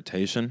and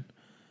confrontation.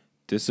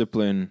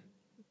 Discipline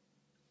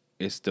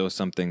is still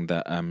something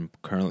that I'm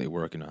currently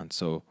working on.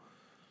 So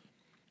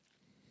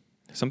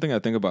something I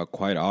think about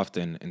quite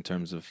often in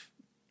terms of,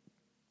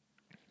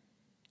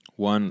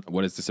 one,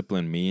 what does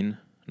discipline mean?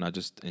 Not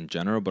just in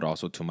general, but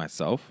also to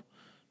myself,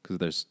 because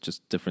there's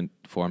just different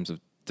forms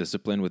of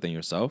discipline within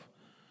yourself.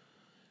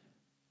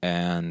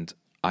 And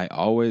I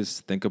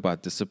always think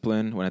about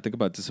discipline. When I think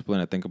about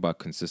discipline, I think about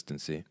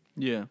consistency.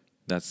 Yeah.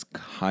 That's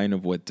kind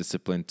of what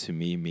discipline to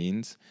me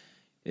means.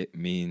 It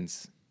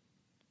means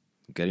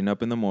getting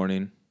up in the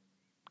morning,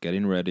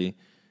 getting ready,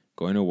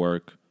 going to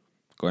work,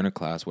 going to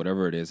class,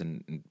 whatever it is,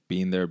 and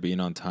being there,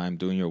 being on time,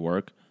 doing your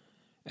work.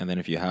 And then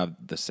if you have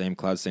the same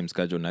class, same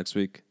schedule next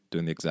week,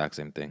 doing the exact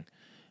same thing.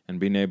 And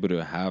being able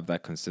to have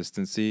that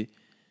consistency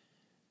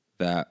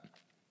that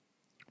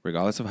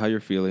regardless of how you're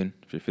feeling,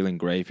 if you're feeling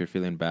great, if you're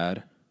feeling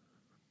bad,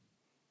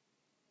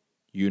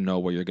 you know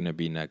where you're going to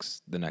be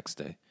the next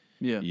day.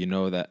 Yeah. You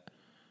know that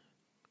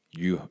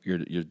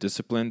you're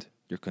disciplined,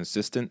 you're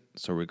consistent,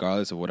 so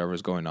regardless of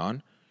whatever's going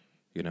on,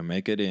 you're going to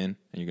make it in and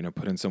you're going to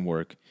put in some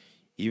work.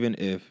 Even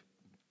if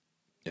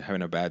you're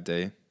having a bad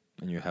day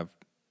and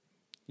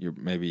you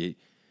maybe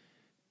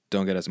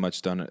don't get as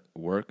much done at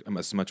work,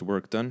 as much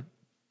work done,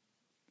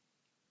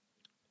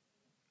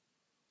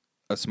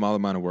 a small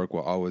amount of work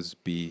will always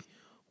be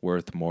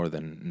worth more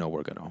than no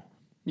work at all.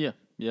 Yeah,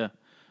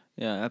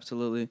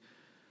 absolutely.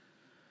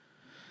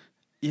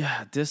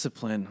 Yeah,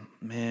 discipline,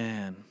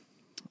 man.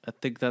 I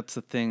think that's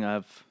the thing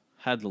I've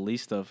had the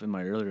least of in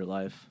my earlier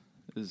life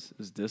is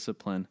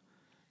discipline.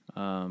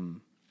 I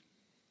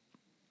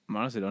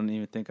honestly don't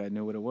even think I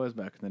knew what it was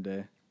back in the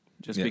day,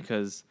 just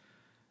because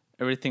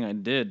everything I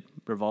did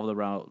revolved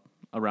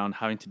around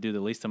having to do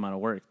the least amount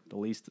of work,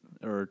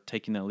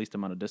 taking the least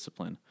amount of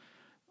discipline.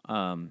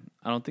 I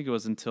don't think it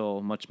was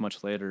until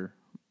much later,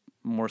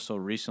 more so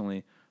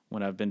recently,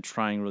 when I've been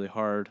trying really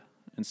hard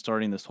and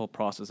starting this whole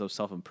process of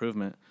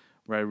self-improvement,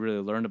 where I really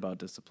learned about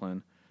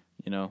discipline.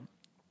 You know,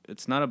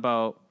 it's not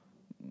about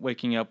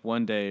waking up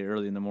one day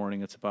early in the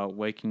morning. It's about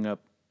waking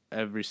up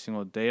every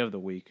single day of the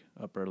week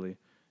up early.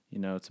 You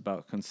know, it's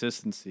about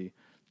consistency.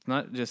 It's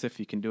not just if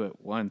you can do it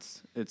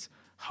once. It's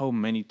how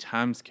many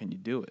times can you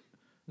do it.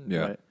 Yeah.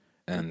 Right?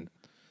 And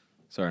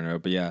sorry, no,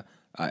 but yeah,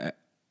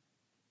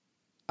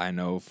 I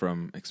know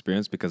from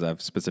experience, because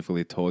I've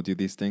specifically told you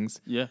these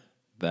things. Yeah.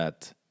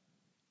 That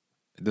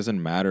it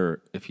doesn't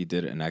matter if you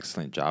did an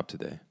excellent job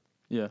today.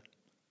 Yeah.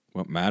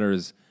 What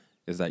matters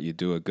is that you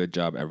do a good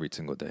job every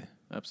single day.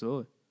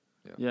 Absolutely.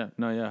 Yeah.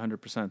 No, yeah,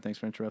 100%. Thanks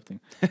for interrupting.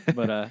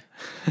 But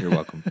you're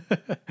welcome.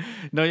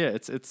 No, yeah,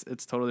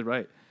 it's totally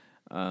right.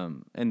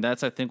 And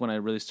that's, I think, when I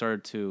really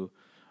started to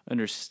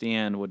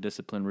understand what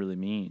discipline really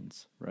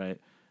means, right?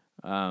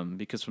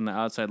 Because from the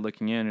outside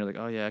looking in, you're like,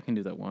 oh yeah, I can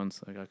do that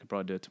once. Like I could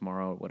probably do it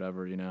tomorrow or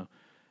whatever, you know.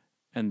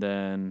 And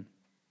then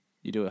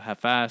you do it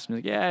half-assed, and you're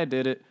like, yeah, I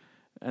did it.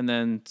 And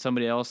then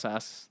somebody else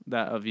asks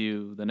that of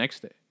you the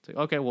next day. It's like,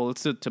 okay, well,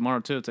 let's do it tomorrow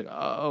too. It's like,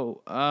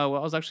 well, I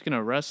was actually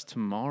gonna rest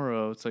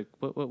tomorrow. It's like,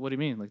 what do you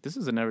mean? Like, this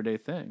is an everyday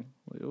thing.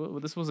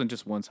 This wasn't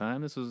just one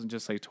time. This wasn't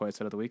just like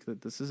twice out of the week.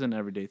 This is an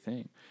everyday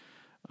thing.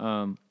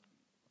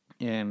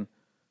 And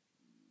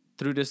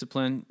through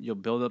discipline, you'll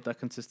build up that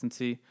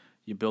consistency.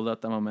 You build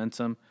up that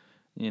momentum.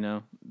 You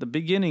know, the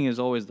beginning is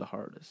always the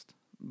hardest,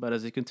 but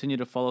as you continue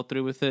to follow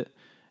through with it,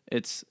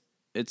 it's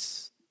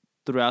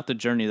throughout the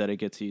journey that it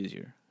gets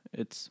easier.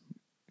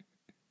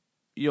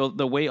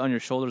 The weight on your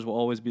shoulders will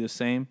always be the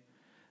same,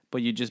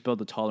 but you just build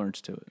the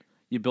tolerance to it.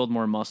 You build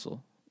more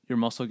muscle. Your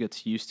muscle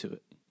gets used to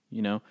it,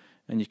 you know,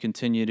 and you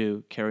continue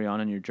to carry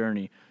on in your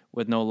journey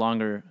with no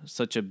longer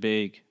such a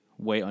big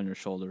weight on your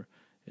shoulder.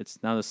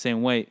 It's now the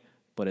same weight,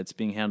 but it's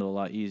being handled a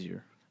lot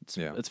easier.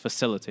 It's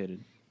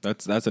facilitated.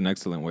 That's an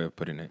excellent way of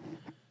putting it.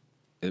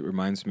 It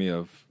reminds me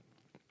of,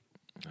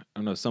 I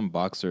don't know, some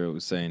boxer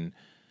was saying,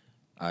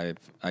 I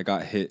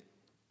got hit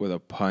with a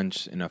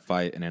punch in a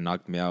fight and it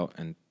knocked me out,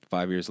 and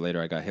 5 years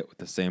later I got hit with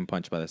the same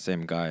punch by the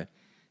same guy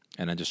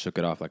and I just shook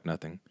it off like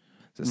nothing.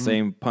 It's the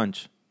same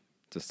punch,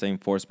 it's the same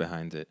force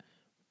behind it,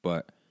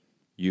 but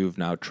you've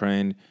now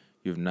trained,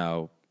 you've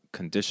now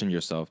conditioned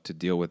yourself to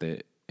deal with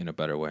it in a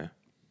better way.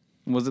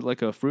 Was it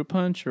like a fruit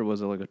punch or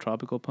was it like a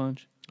tropical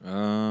punch?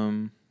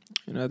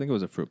 I think it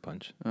was a fruit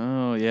punch.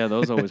 Oh, yeah,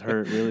 those always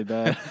hurt really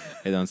bad.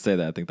 Hey, don't say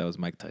that. I think that was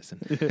Mike Tyson.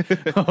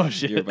 Oh,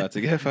 shit. You're about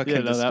to get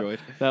fucking destroyed.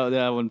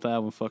 That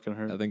one fucking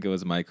hurt. I think it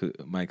was Mike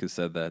who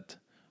said that.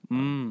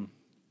 That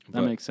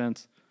makes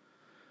sense.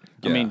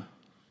 Yeah. I mean,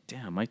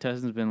 damn, Mike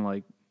Tyson's been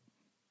like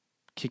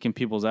kicking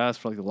people's ass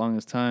for like the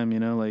longest time, you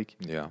know? Like,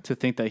 to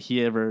think that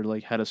he ever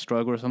like had a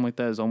struggle or something like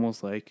that is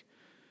almost like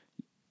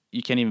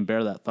you can't even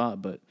bear that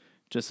thought. But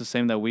just the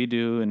same that we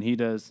do and he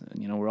does.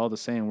 And, we're all the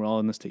same. We're all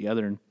in this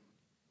together, and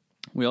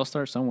we all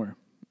start somewhere.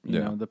 You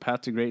know, the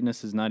path to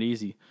greatness is not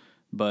easy,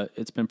 but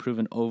it's been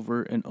proven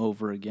over and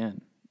over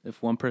again.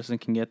 If one person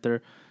can get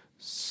there,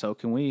 so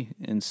can we,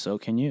 and so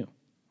can you,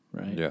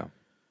 right? Yeah.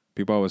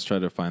 People always try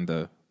to find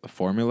the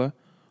formula.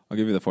 I'll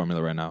give you the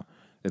formula right now.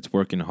 It's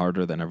working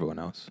harder than everyone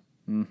else.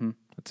 Mm-hmm.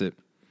 That's it.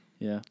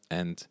 Yeah.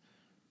 And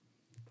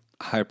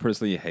I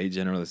personally hate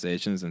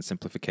generalizations and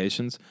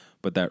simplifications,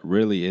 but that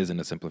really isn't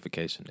a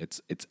simplification.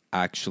 It's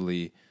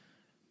actually,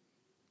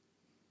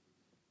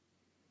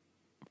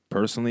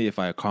 personally, if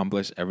I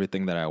accomplish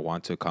everything that I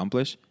want to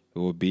accomplish, it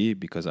will be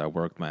because I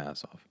worked my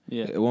ass off.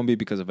 Yeah. It won't be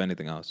because of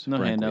anything else. No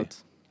frankly.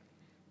 handouts.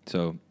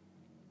 So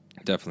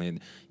definitely,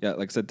 yeah,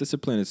 like I said,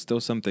 discipline is still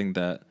something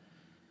that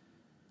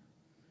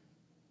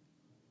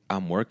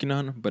I'm working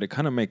on, but it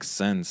kind of makes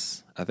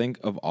sense. I think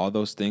of all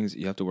those things,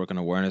 you have to work on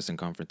awareness and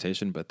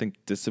confrontation, but I think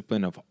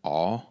discipline of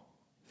all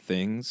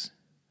things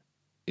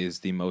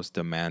is the most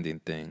demanding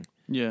thing.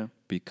 Yeah.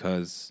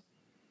 Because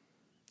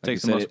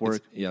Takes the most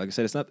work. Yeah, like I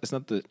said, it's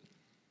not the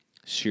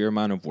sheer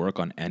amount of work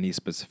on any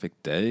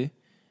specific day.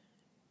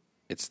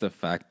 It's the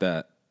fact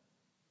that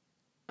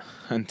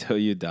until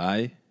you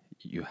die,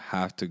 you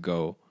have to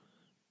go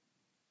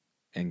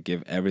and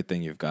give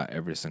everything you've got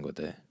every single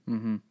day.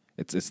 Mm-hmm.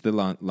 It's the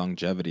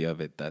longevity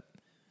of it that,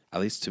 at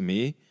least to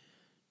me,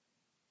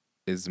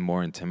 is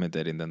more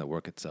intimidating than the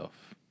work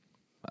itself.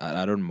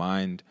 I don't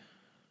mind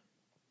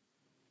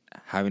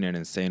having an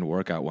insane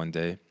workout one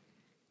day.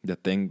 The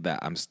thing that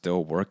I'm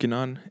still working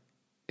on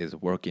is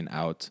working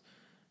out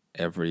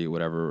every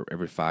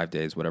 5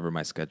 days, whatever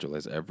my schedule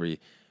is, every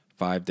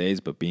 5 days,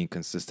 but being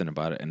consistent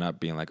about it and not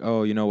being like,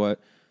 oh, you know what?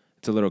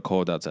 It's a little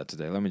cold outside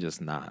today. Let me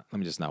just not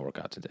work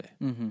out today.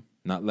 Mm-hmm.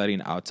 Not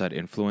letting outside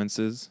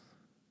influences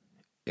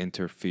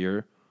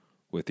interfere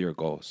with your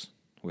goals,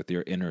 with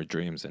your inner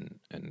dreams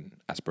and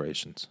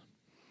aspirations.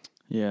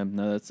 Yeah,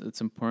 no,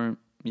 it's important.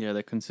 Yeah,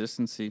 that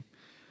consistency,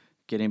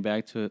 getting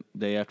back to it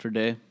day after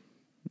day,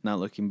 not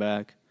looking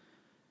back.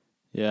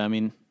 Yeah, I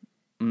mean,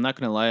 I'm not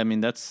gonna lie. I mean,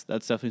 that's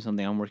definitely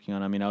something I'm working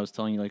on. I mean, I was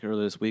telling you like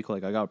earlier this week,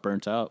 like I got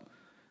burnt out.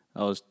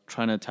 I was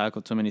trying to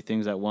tackle too many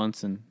things at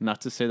once, and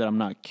not to say that I'm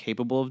not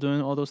capable of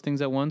doing all those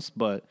things at once,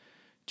 but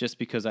just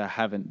because I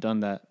haven't done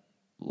that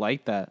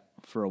like that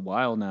for a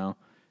while now,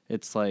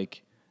 it's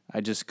like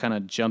I just kind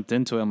of jumped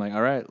into it. I'm like,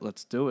 all right,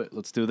 let's do it.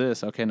 Let's do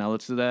this. Okay, now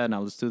let's do that.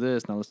 Now let's do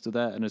this. Now let's do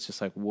that. And it's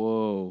just like,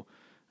 whoa.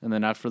 And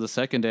then after the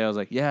second day, I was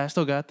like, yeah, I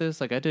still got this.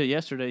 Like I did it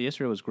yesterday.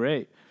 Yesterday was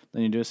great.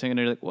 Then you do a second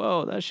day, you're like,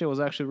 whoa, that shit was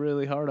actually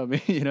really hard on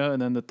me,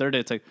 And then the third day,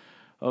 it's like,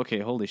 okay,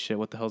 holy shit,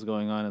 what the hell's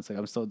going on? It's like,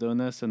 I'm still doing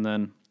this. And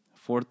then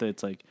fourth day,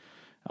 it's like,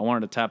 I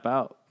wanted to tap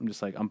out. I'm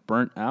just like, I'm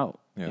burnt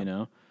out,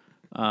 Yeah.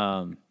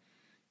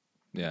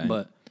 Yeah.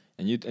 But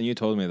and you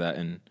told me that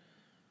in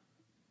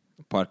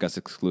podcast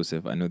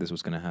exclusive. I knew this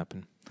was going to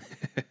happen.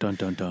 dun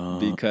dun dun.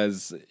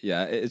 Because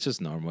it's just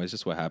normal. It's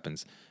just what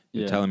happens.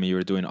 You're Yeah. telling me you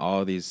were doing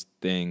all these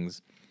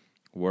things,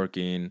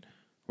 working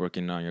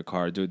on your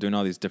car, doing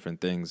all these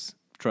different things.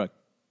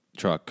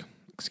 Truck.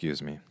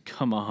 Excuse me.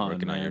 Come on,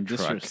 Working on man. your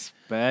truck.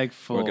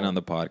 Disrespectful. Working on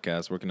the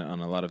podcast, working on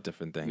a lot of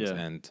different things, Yeah.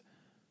 and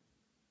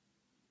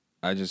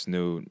I just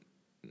knew,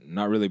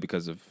 not really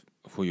because of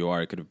who you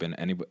are. It could have been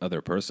any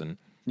other person.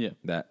 Yeah.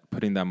 That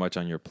putting that much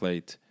on your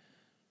plate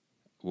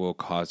will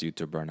cause you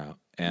to burn out.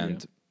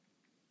 And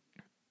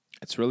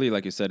it's really,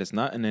 like you said, it's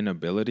not an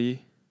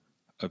inability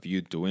of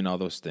you doing all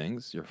those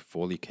things. You're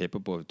fully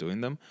capable of doing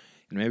them.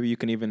 And maybe you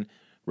can even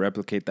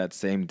replicate that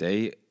same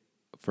day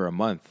for a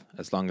month,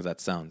 as long as that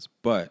sounds.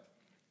 But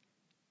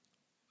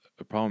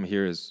the problem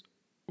here is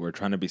we're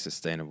trying to be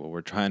sustainable.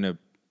 We're trying to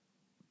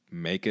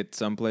make it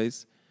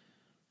someplace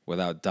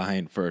without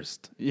dying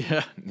first.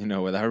 Yeah.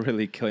 Without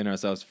really killing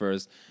ourselves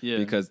first. Yeah.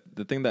 Because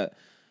the thing that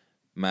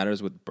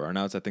matters with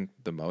burnouts, I think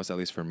the most, at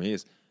least for me,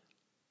 is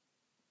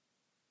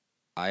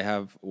I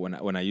have,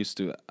 when I used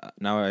to,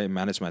 now I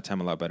manage my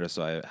time a lot better,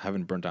 so I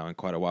haven't burned out in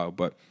quite a while.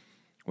 But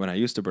when I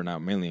used to burn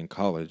out, mainly in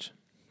college,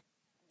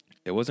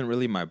 it wasn't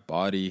really my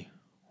body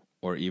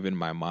or even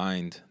my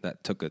mind that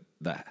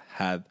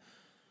had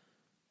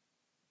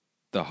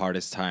the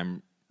hardest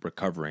time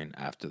recovering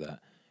after that.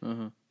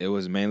 Uh-huh. It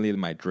was mainly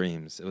my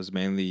dreams. It was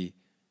mainly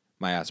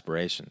my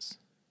aspirations,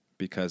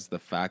 because the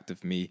fact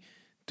of me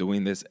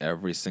doing this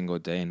every single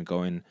day and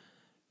going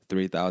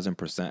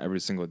 3,000% every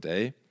single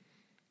day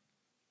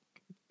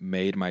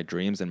made my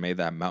dreams and made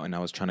that mountain I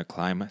was trying to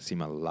climb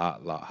seem a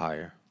lot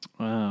higher.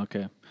 Oh,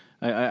 okay.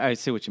 I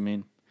see what you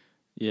mean.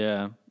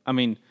 Yeah. I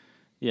mean,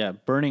 yeah,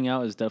 burning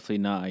out is definitely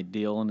not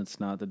ideal, and it's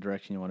not the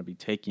direction you want to be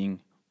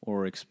taking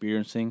or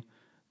experiencing.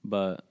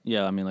 But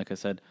yeah, I mean, like I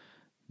said,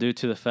 due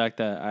to the fact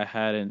that I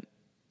hadn't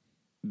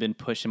been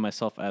pushing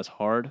myself as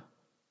hard,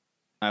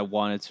 I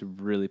wanted to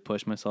really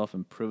push myself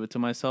and prove it to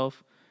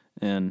myself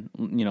and,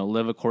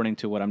 live according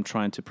to what I'm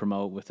trying to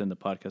promote within the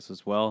podcast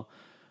as well.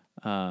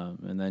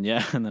 And then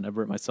I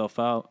burnt myself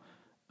out.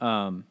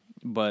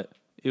 But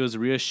it was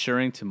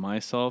reassuring to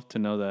myself to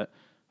know that,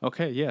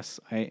 okay, yes,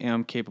 I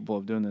am capable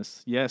of doing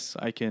this. Yes,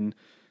 I can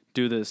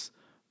do this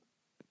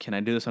can I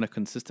do this on a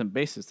consistent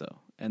basis though?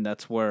 And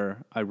that's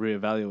where I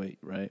reevaluate,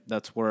 right?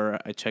 That's where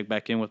I check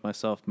back in with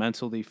myself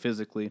mentally,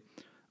 physically.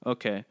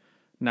 Okay,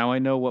 now I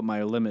know what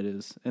my limit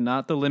is, and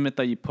not the limit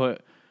that you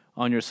put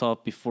on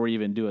yourself before you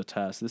even do a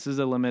task. This is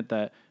a limit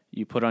that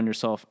you put on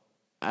yourself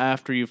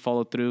after you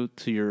follow through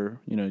to your,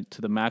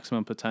 to the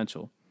maximum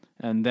potential.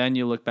 And then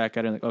you look back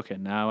at it and like, okay,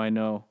 now I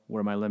know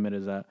where my limit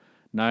is at.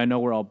 Now I know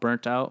where I'll burn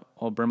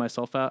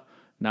myself out.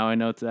 Now I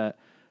know that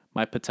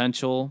my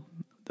potential,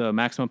 the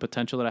maximum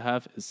potential that I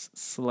have is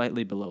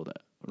slightly below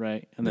that,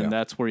 right? And then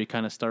that's where you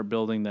kind of start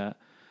building that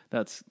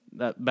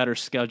better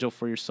schedule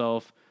for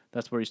yourself.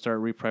 That's where you start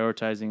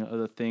reprioritizing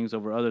other things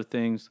over other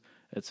things,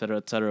 et cetera,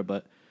 et cetera.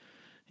 But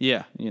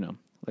yeah,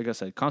 like I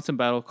said, constant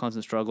battle,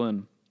 constant struggle,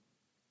 and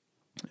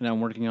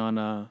I'm working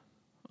on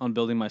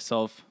building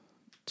myself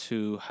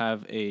to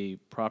have a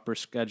proper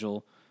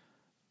schedule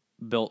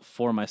built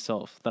for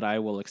myself that I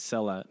will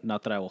excel at,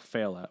 not that I will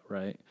fail at,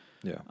 right?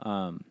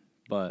 Yeah.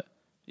 But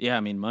yeah, I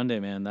mean, Monday,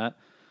 man,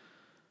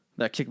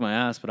 that kicked my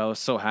ass, but I was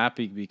so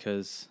happy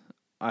because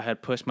I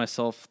had pushed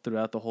myself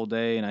throughout the whole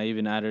day, and I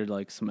even added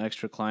like some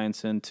extra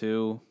clients in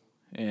too.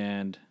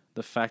 And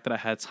the fact that I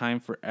had time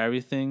for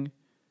everything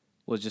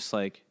was just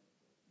like,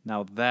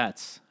 now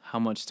that's how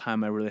much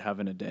time I really have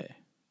in a day,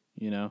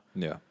 Yeah.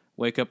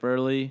 Wake up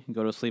early,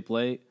 go to sleep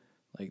late,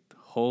 like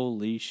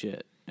holy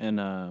shit. And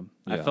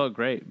I felt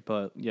great,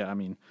 but yeah, I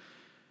mean,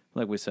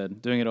 like we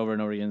said, doing it over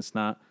and over again, it's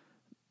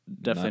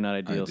definitely not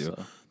ideal.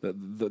 So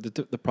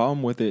The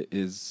problem with it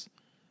is,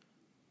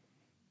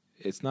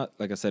 it's not,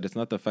 like I said, it's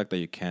not the fact that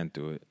you can't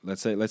do it.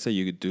 Let's say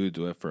you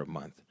do it for a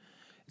month.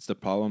 It's the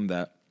problem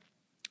that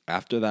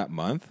after that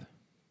month,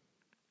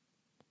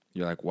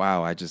 you're like,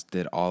 wow, I just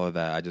did all of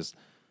that. I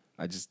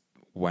just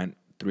went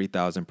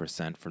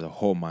 3,000% for the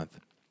whole month.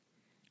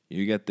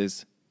 You get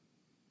this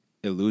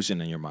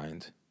illusion in your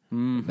mind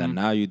that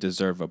now you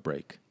deserve a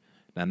break.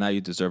 Now you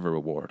deserve a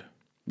reward.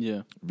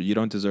 Yeah. But you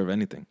don't deserve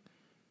anything.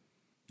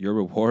 Your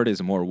reward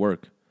is more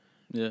work.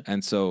 Yeah.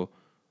 And so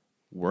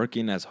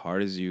working as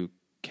hard as you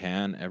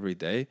can every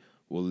day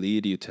will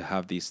lead you to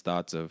have these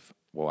thoughts of,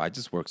 well, I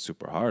just worked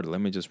super hard. Let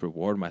me just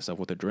reward myself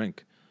with a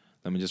drink.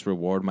 Let me just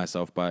reward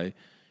myself by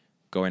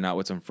going out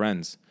with some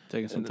friends.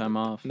 Taking some time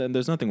off. And then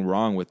there's nothing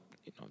wrong with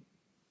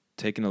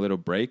taking a little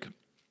break.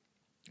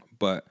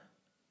 But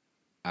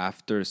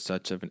after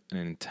such an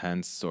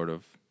intense sort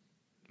of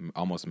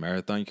almost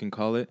marathon, you can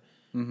call it,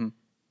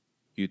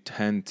 you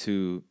tend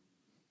to,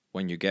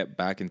 when you get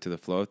back into the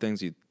flow of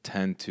things, you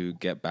tend to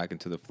get back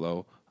into the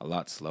flow a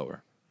lot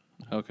slower.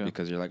 Okay.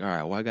 Because you're like, all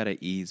right, well, I got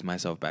to ease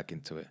myself back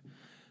into it.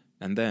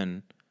 And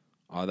then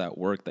all that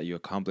work that you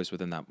accomplished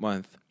within that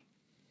month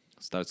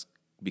starts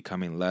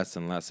becoming less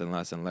and less and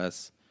less and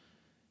less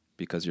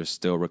because you're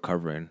still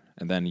recovering.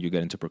 And then you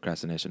get into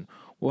procrastination.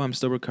 Well, I'm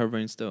still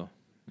recovering still.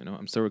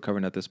 I'm still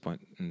recovering at this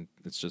point. And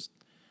it's just,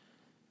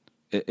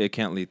 it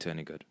can't lead to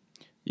any good.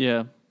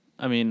 Yeah.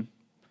 I mean,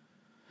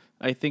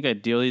 I think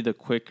ideally the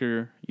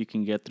quicker you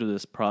can get through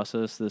this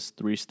process, this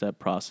 3-step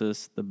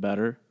process, the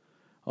better.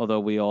 Although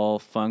we all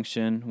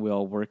function, we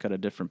all work at a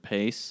different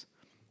pace,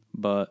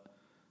 but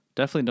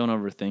definitely don't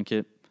overthink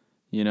it.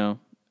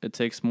 It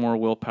takes more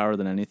willpower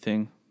than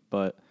anything,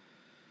 but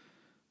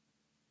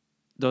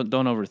don't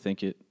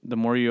overthink it. The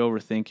more you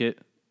overthink it,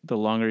 the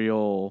longer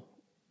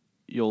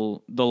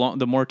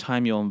the more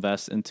time you'll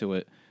invest into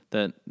it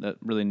that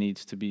really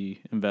needs to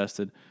be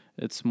invested.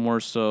 It's more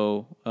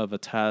so of a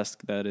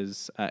task that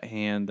is at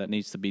hand that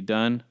needs to be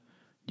done.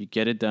 You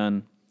get it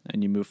done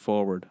and you move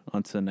forward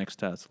onto the next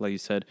task. Like you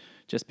said,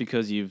 just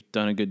because you've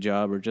done a good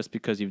job or just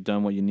because you've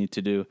done what you need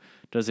to do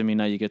doesn't mean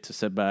now you get to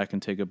sit back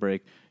and take a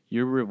break.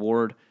 Your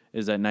reward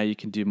is that now you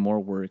can do more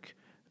work.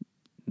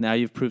 Now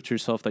you've proved to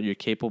yourself that you're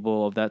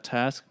capable of that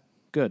task.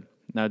 Good.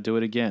 Now do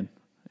it again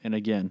and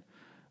again.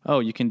 Oh,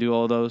 you can do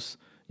all those,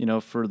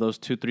 for those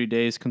 2-3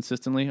 days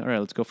consistently. All right,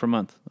 let's go for a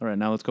month. All right,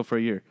 now let's go for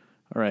a year.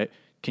 All right,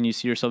 can you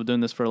see yourself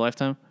doing this for a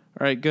lifetime?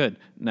 All right, good.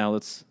 Now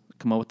let's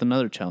come up with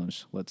another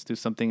challenge. Let's do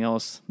something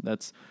else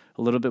that's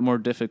a little bit more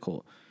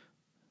difficult.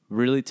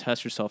 Really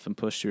test yourself and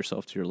push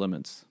yourself to your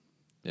limits.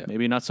 Yeah.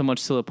 Maybe not so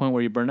much to the point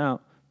where you burn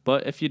out,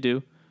 but if you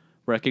do,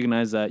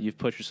 recognize that you've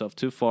pushed yourself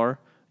too far.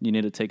 You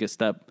need to take a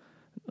step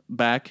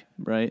back,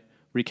 right?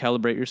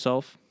 Recalibrate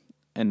yourself,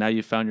 and now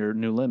you found your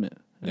new limit.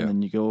 And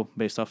then you go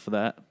based off of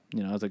that,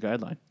 as a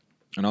guideline.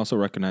 And also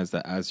recognize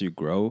that as you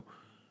grow,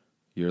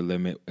 your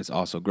limit is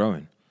also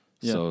growing.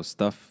 Yeah. So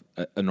stuff,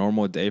 a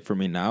normal day for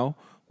me now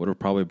would have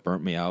probably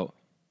burnt me out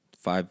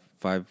five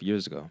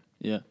years ago.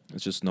 Yeah.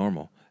 It's just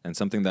normal. And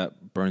something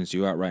that burns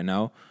you out right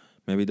now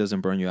maybe doesn't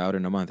burn you out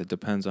in a month. It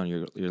depends on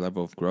your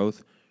level of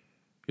growth,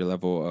 your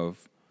level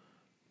of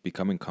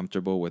becoming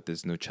comfortable with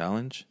this new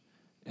challenge,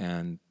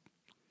 and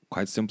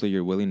quite simply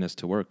your willingness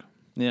to work.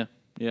 Yeah.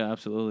 Yeah,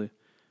 absolutely.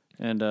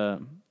 And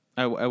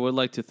I would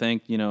like to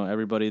thank,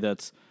 everybody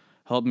that's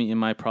helped me in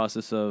my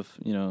process of,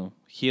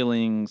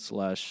 healing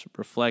 /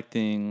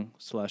 reflecting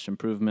 /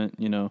 improvement.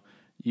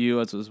 You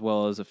as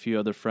well as a few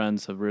other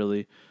friends have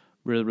really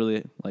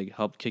like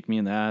helped kick me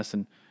in the ass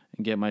and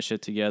get my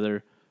shit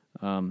together.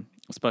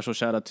 Special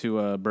shout out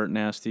to Bert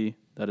Nasty.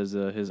 That is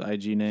his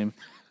IG name.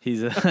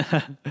 He's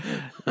a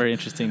very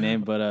interesting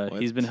name, but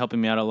he's been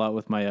helping me out a lot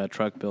with my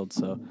truck build.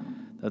 So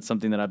that's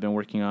something that I've been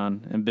working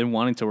on and been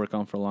wanting to work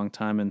on for a long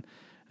time, and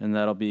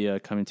that'll be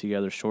coming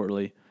together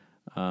shortly,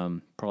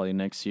 probably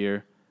next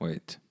year.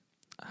 Wait,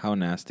 how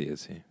nasty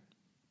is he?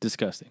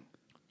 Disgusting.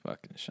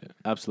 Fucking shit.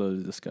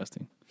 Absolutely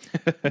disgusting.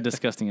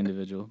 Disgusting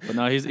individual. But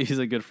no, he's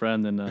a good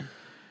friend, and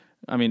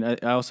I mean, I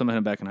also met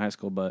him back in high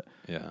school, but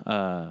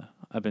Yeah.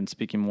 I've been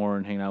speaking more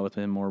and hanging out with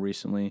him more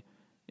recently,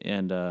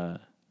 and I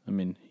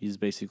mean, he's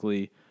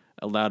basically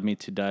allowed me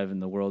to dive in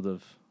the world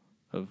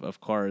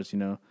of cars, you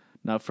know,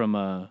 not from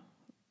a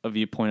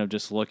viewpoint of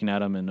just looking at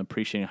them and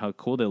appreciating how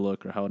cool they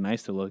look or how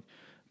nice they look,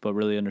 but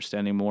really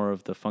understanding more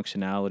of the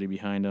functionality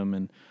behind them.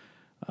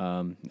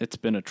 And it's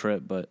been a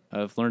trip, but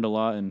I've learned a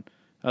lot, and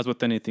as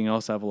with anything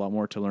else, I have a lot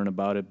more to learn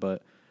about it,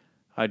 but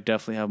I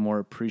definitely have more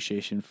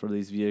appreciation for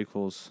these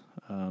vehicles,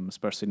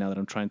 especially now that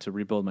I'm trying to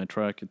rebuild my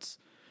truck. It's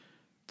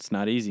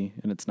not easy,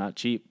 and it's not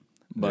cheap.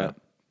 But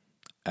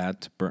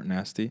At Burnt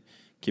Nasty,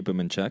 keep him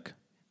in check.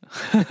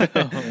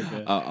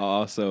 Oh,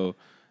 I'll also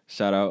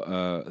shout out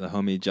the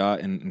homie Ja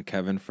and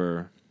Kevin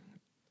for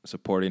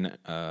supporting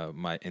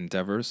my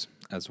endeavors,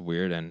 as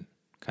weird and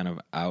kind of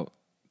out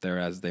there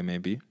as they may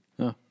be,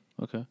 oh,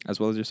 okay. as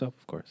well as yourself,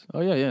 of course.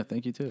 Oh yeah.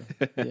 Thank you too.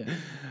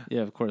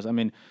 Yeah, of course. I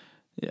mean,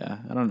 yeah,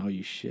 I don't know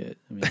you shit.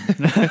 I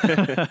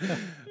mean,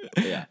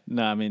 Yeah.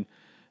 no, I mean,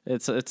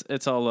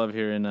 it's all love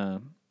here,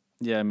 and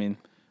yeah, I mean,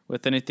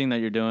 with anything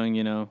that you're doing,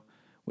 you know,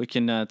 we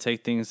can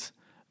take things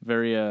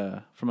very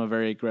from a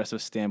very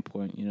aggressive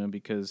standpoint, you know,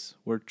 because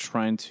we're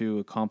trying to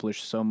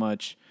accomplish so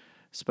much,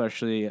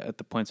 especially at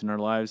the points in our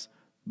lives.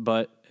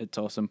 But it's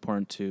also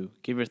important to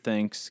give your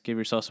thanks, give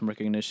yourself some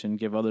recognition,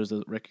 give others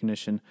the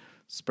recognition,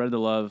 spread the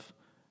love,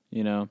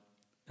 you know,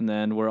 and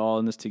then we're all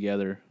in this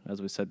together,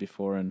 as we said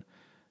before, and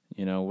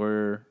you know,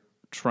 we're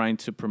trying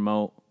to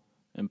promote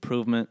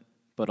improvement,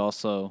 but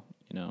also,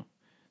 you know,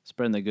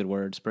 spreading the good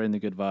word, spreading the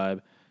good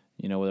vibe,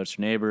 you know, whether it's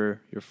your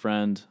neighbor, your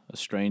friend, a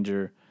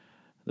stranger,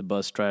 the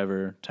bus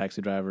driver,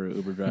 taxi driver,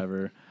 Uber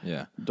driver,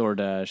 Yeah.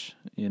 DoorDash,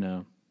 you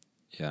know.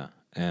 Yeah.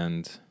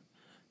 And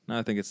now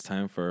I think it's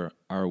time for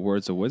our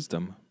words of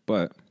wisdom.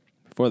 But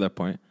before that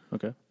point,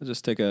 Okay. let's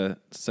just take a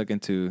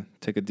second to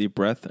take a deep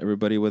breath,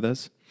 everybody with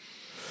us.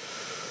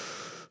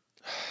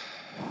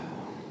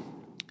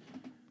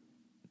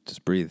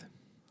 Just breathe.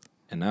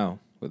 And now,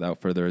 without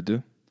further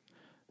ado.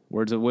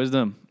 Words of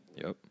wisdom.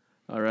 Yep.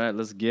 All right,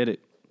 let's get it.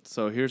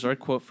 So here's our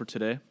quote for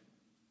today.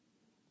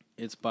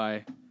 It's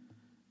by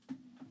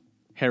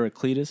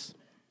Heraclitus.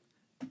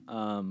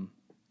 And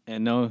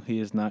no, he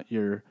is not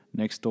your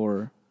next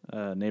door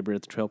neighbor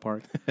at the trail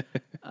park.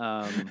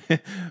 I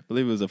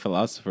believe it was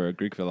a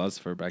Greek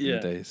philosopher back in the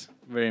days.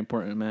 Very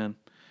important man.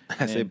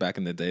 I say back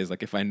in the days,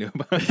 like if I knew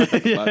about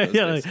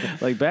those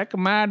days. like back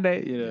in my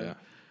day. Yeah.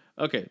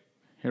 Okay,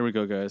 here we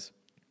go, guys.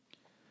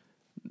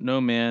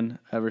 No man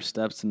ever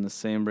steps in the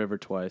same river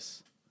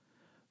twice,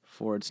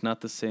 for it's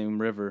not the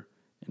same river,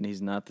 and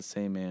he's not the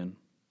same man.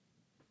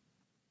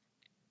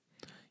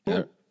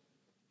 Yeah.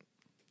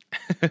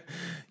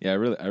 Yeah, I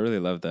really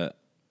love that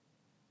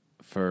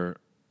for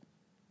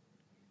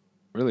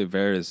really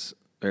various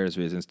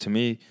reasons. To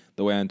me,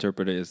 the way I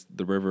interpret it is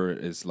the river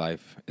is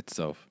life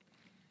itself.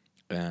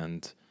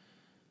 And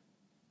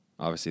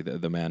obviously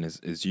the man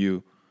is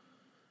you.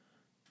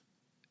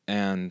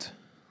 And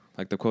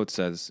like the quote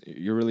says,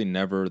 you're really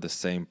never the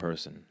same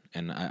person.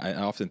 And I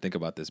often think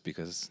about this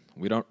because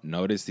we don't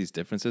notice these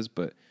differences,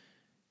 but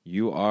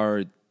you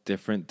are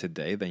different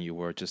today than you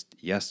were just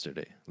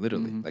yesterday,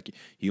 literally. Mm-hmm. Like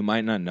you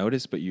might not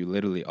notice, but you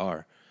literally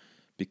are,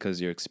 because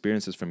your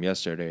experiences from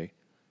yesterday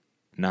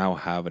now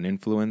have an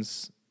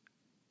influence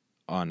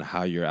on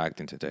how you're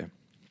acting today.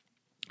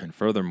 And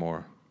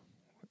furthermore,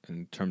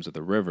 in terms of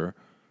the river,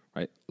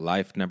 right,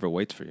 life never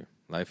waits for you.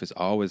 Life is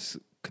always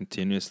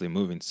continuously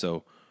moving.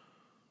 So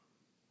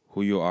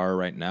who you are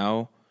right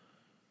now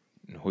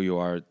and who you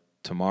are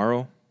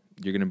tomorrow,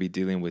 you're going to be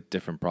dealing with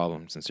different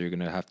problems. And so you're going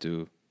to have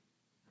to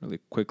really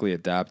quickly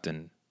adapt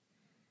and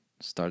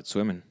start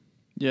swimming.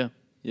 Yeah,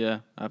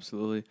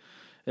 absolutely.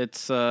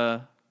 It's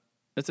a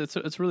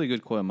really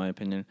good quote in my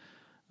opinion,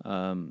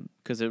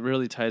 because it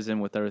really ties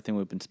in with everything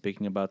we've been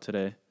speaking about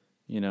today.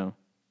 You know,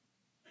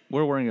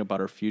 we're worrying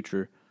about our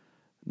future,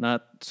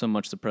 not so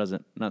much the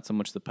present, not so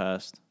much the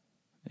past.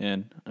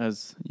 And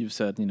as you've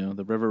said, you know,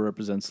 the river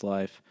represents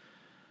life.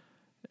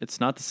 It's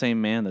not the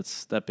same man that's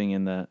stepping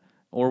in that,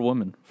 or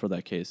woman for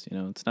that case. You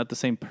know, it's not the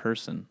same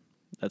person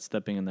that's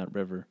stepping in that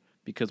river,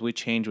 because we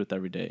change with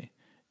every day,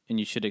 and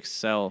you should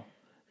excel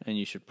and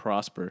you should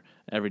prosper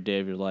every day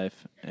of your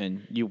life,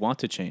 and you want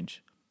to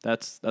change.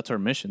 That's our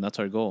mission. That's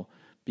our goal.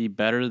 Be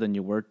better than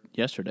you were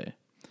yesterday,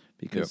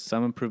 because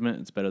some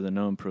improvement is better than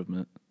no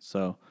improvement.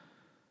 So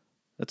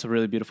that's a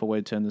really beautiful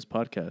way to end this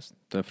podcast.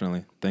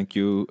 Definitely. Thank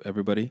you,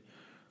 everybody,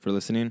 for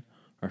listening,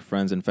 our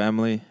friends and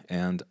family,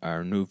 and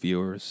our new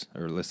viewers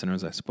or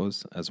listeners, I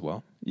suppose, as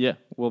well. Yeah,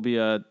 we'll be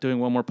doing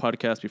one more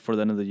podcast before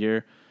the end of the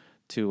year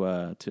to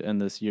end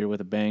this year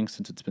with a bang,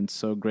 since it's been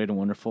so great and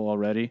wonderful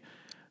already.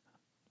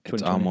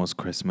 It's almost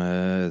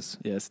Christmas.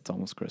 Yes, it's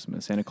almost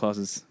Christmas. Santa Claus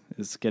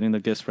is getting the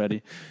gifts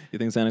ready. You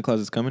think Santa Claus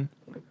is coming?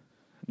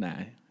 Nah,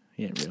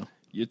 he ain't real.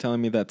 You're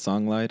telling me that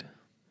song lied?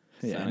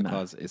 Yeah, Santa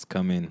Claus is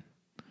coming.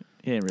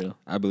 He ain't real.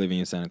 I believe in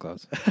you, Santa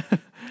Claus.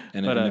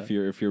 And if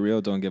you're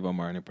real, don't give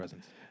Omar any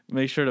presents.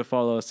 Make sure to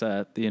follow us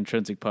at The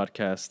Intrinsic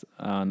Podcast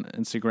on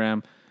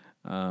Instagram.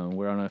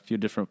 We're on a few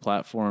different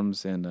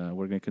platforms, and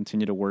we're going to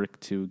continue to work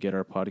to get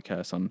our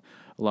podcast on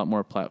a lot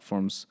more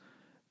platforms.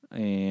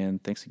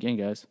 And thanks again,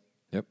 guys.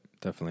 Yep,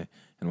 definitely.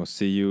 And we'll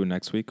see you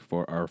next week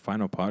for our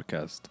final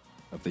podcast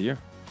of the year.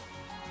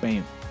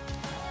 Bam.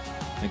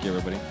 Thank you,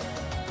 everybody.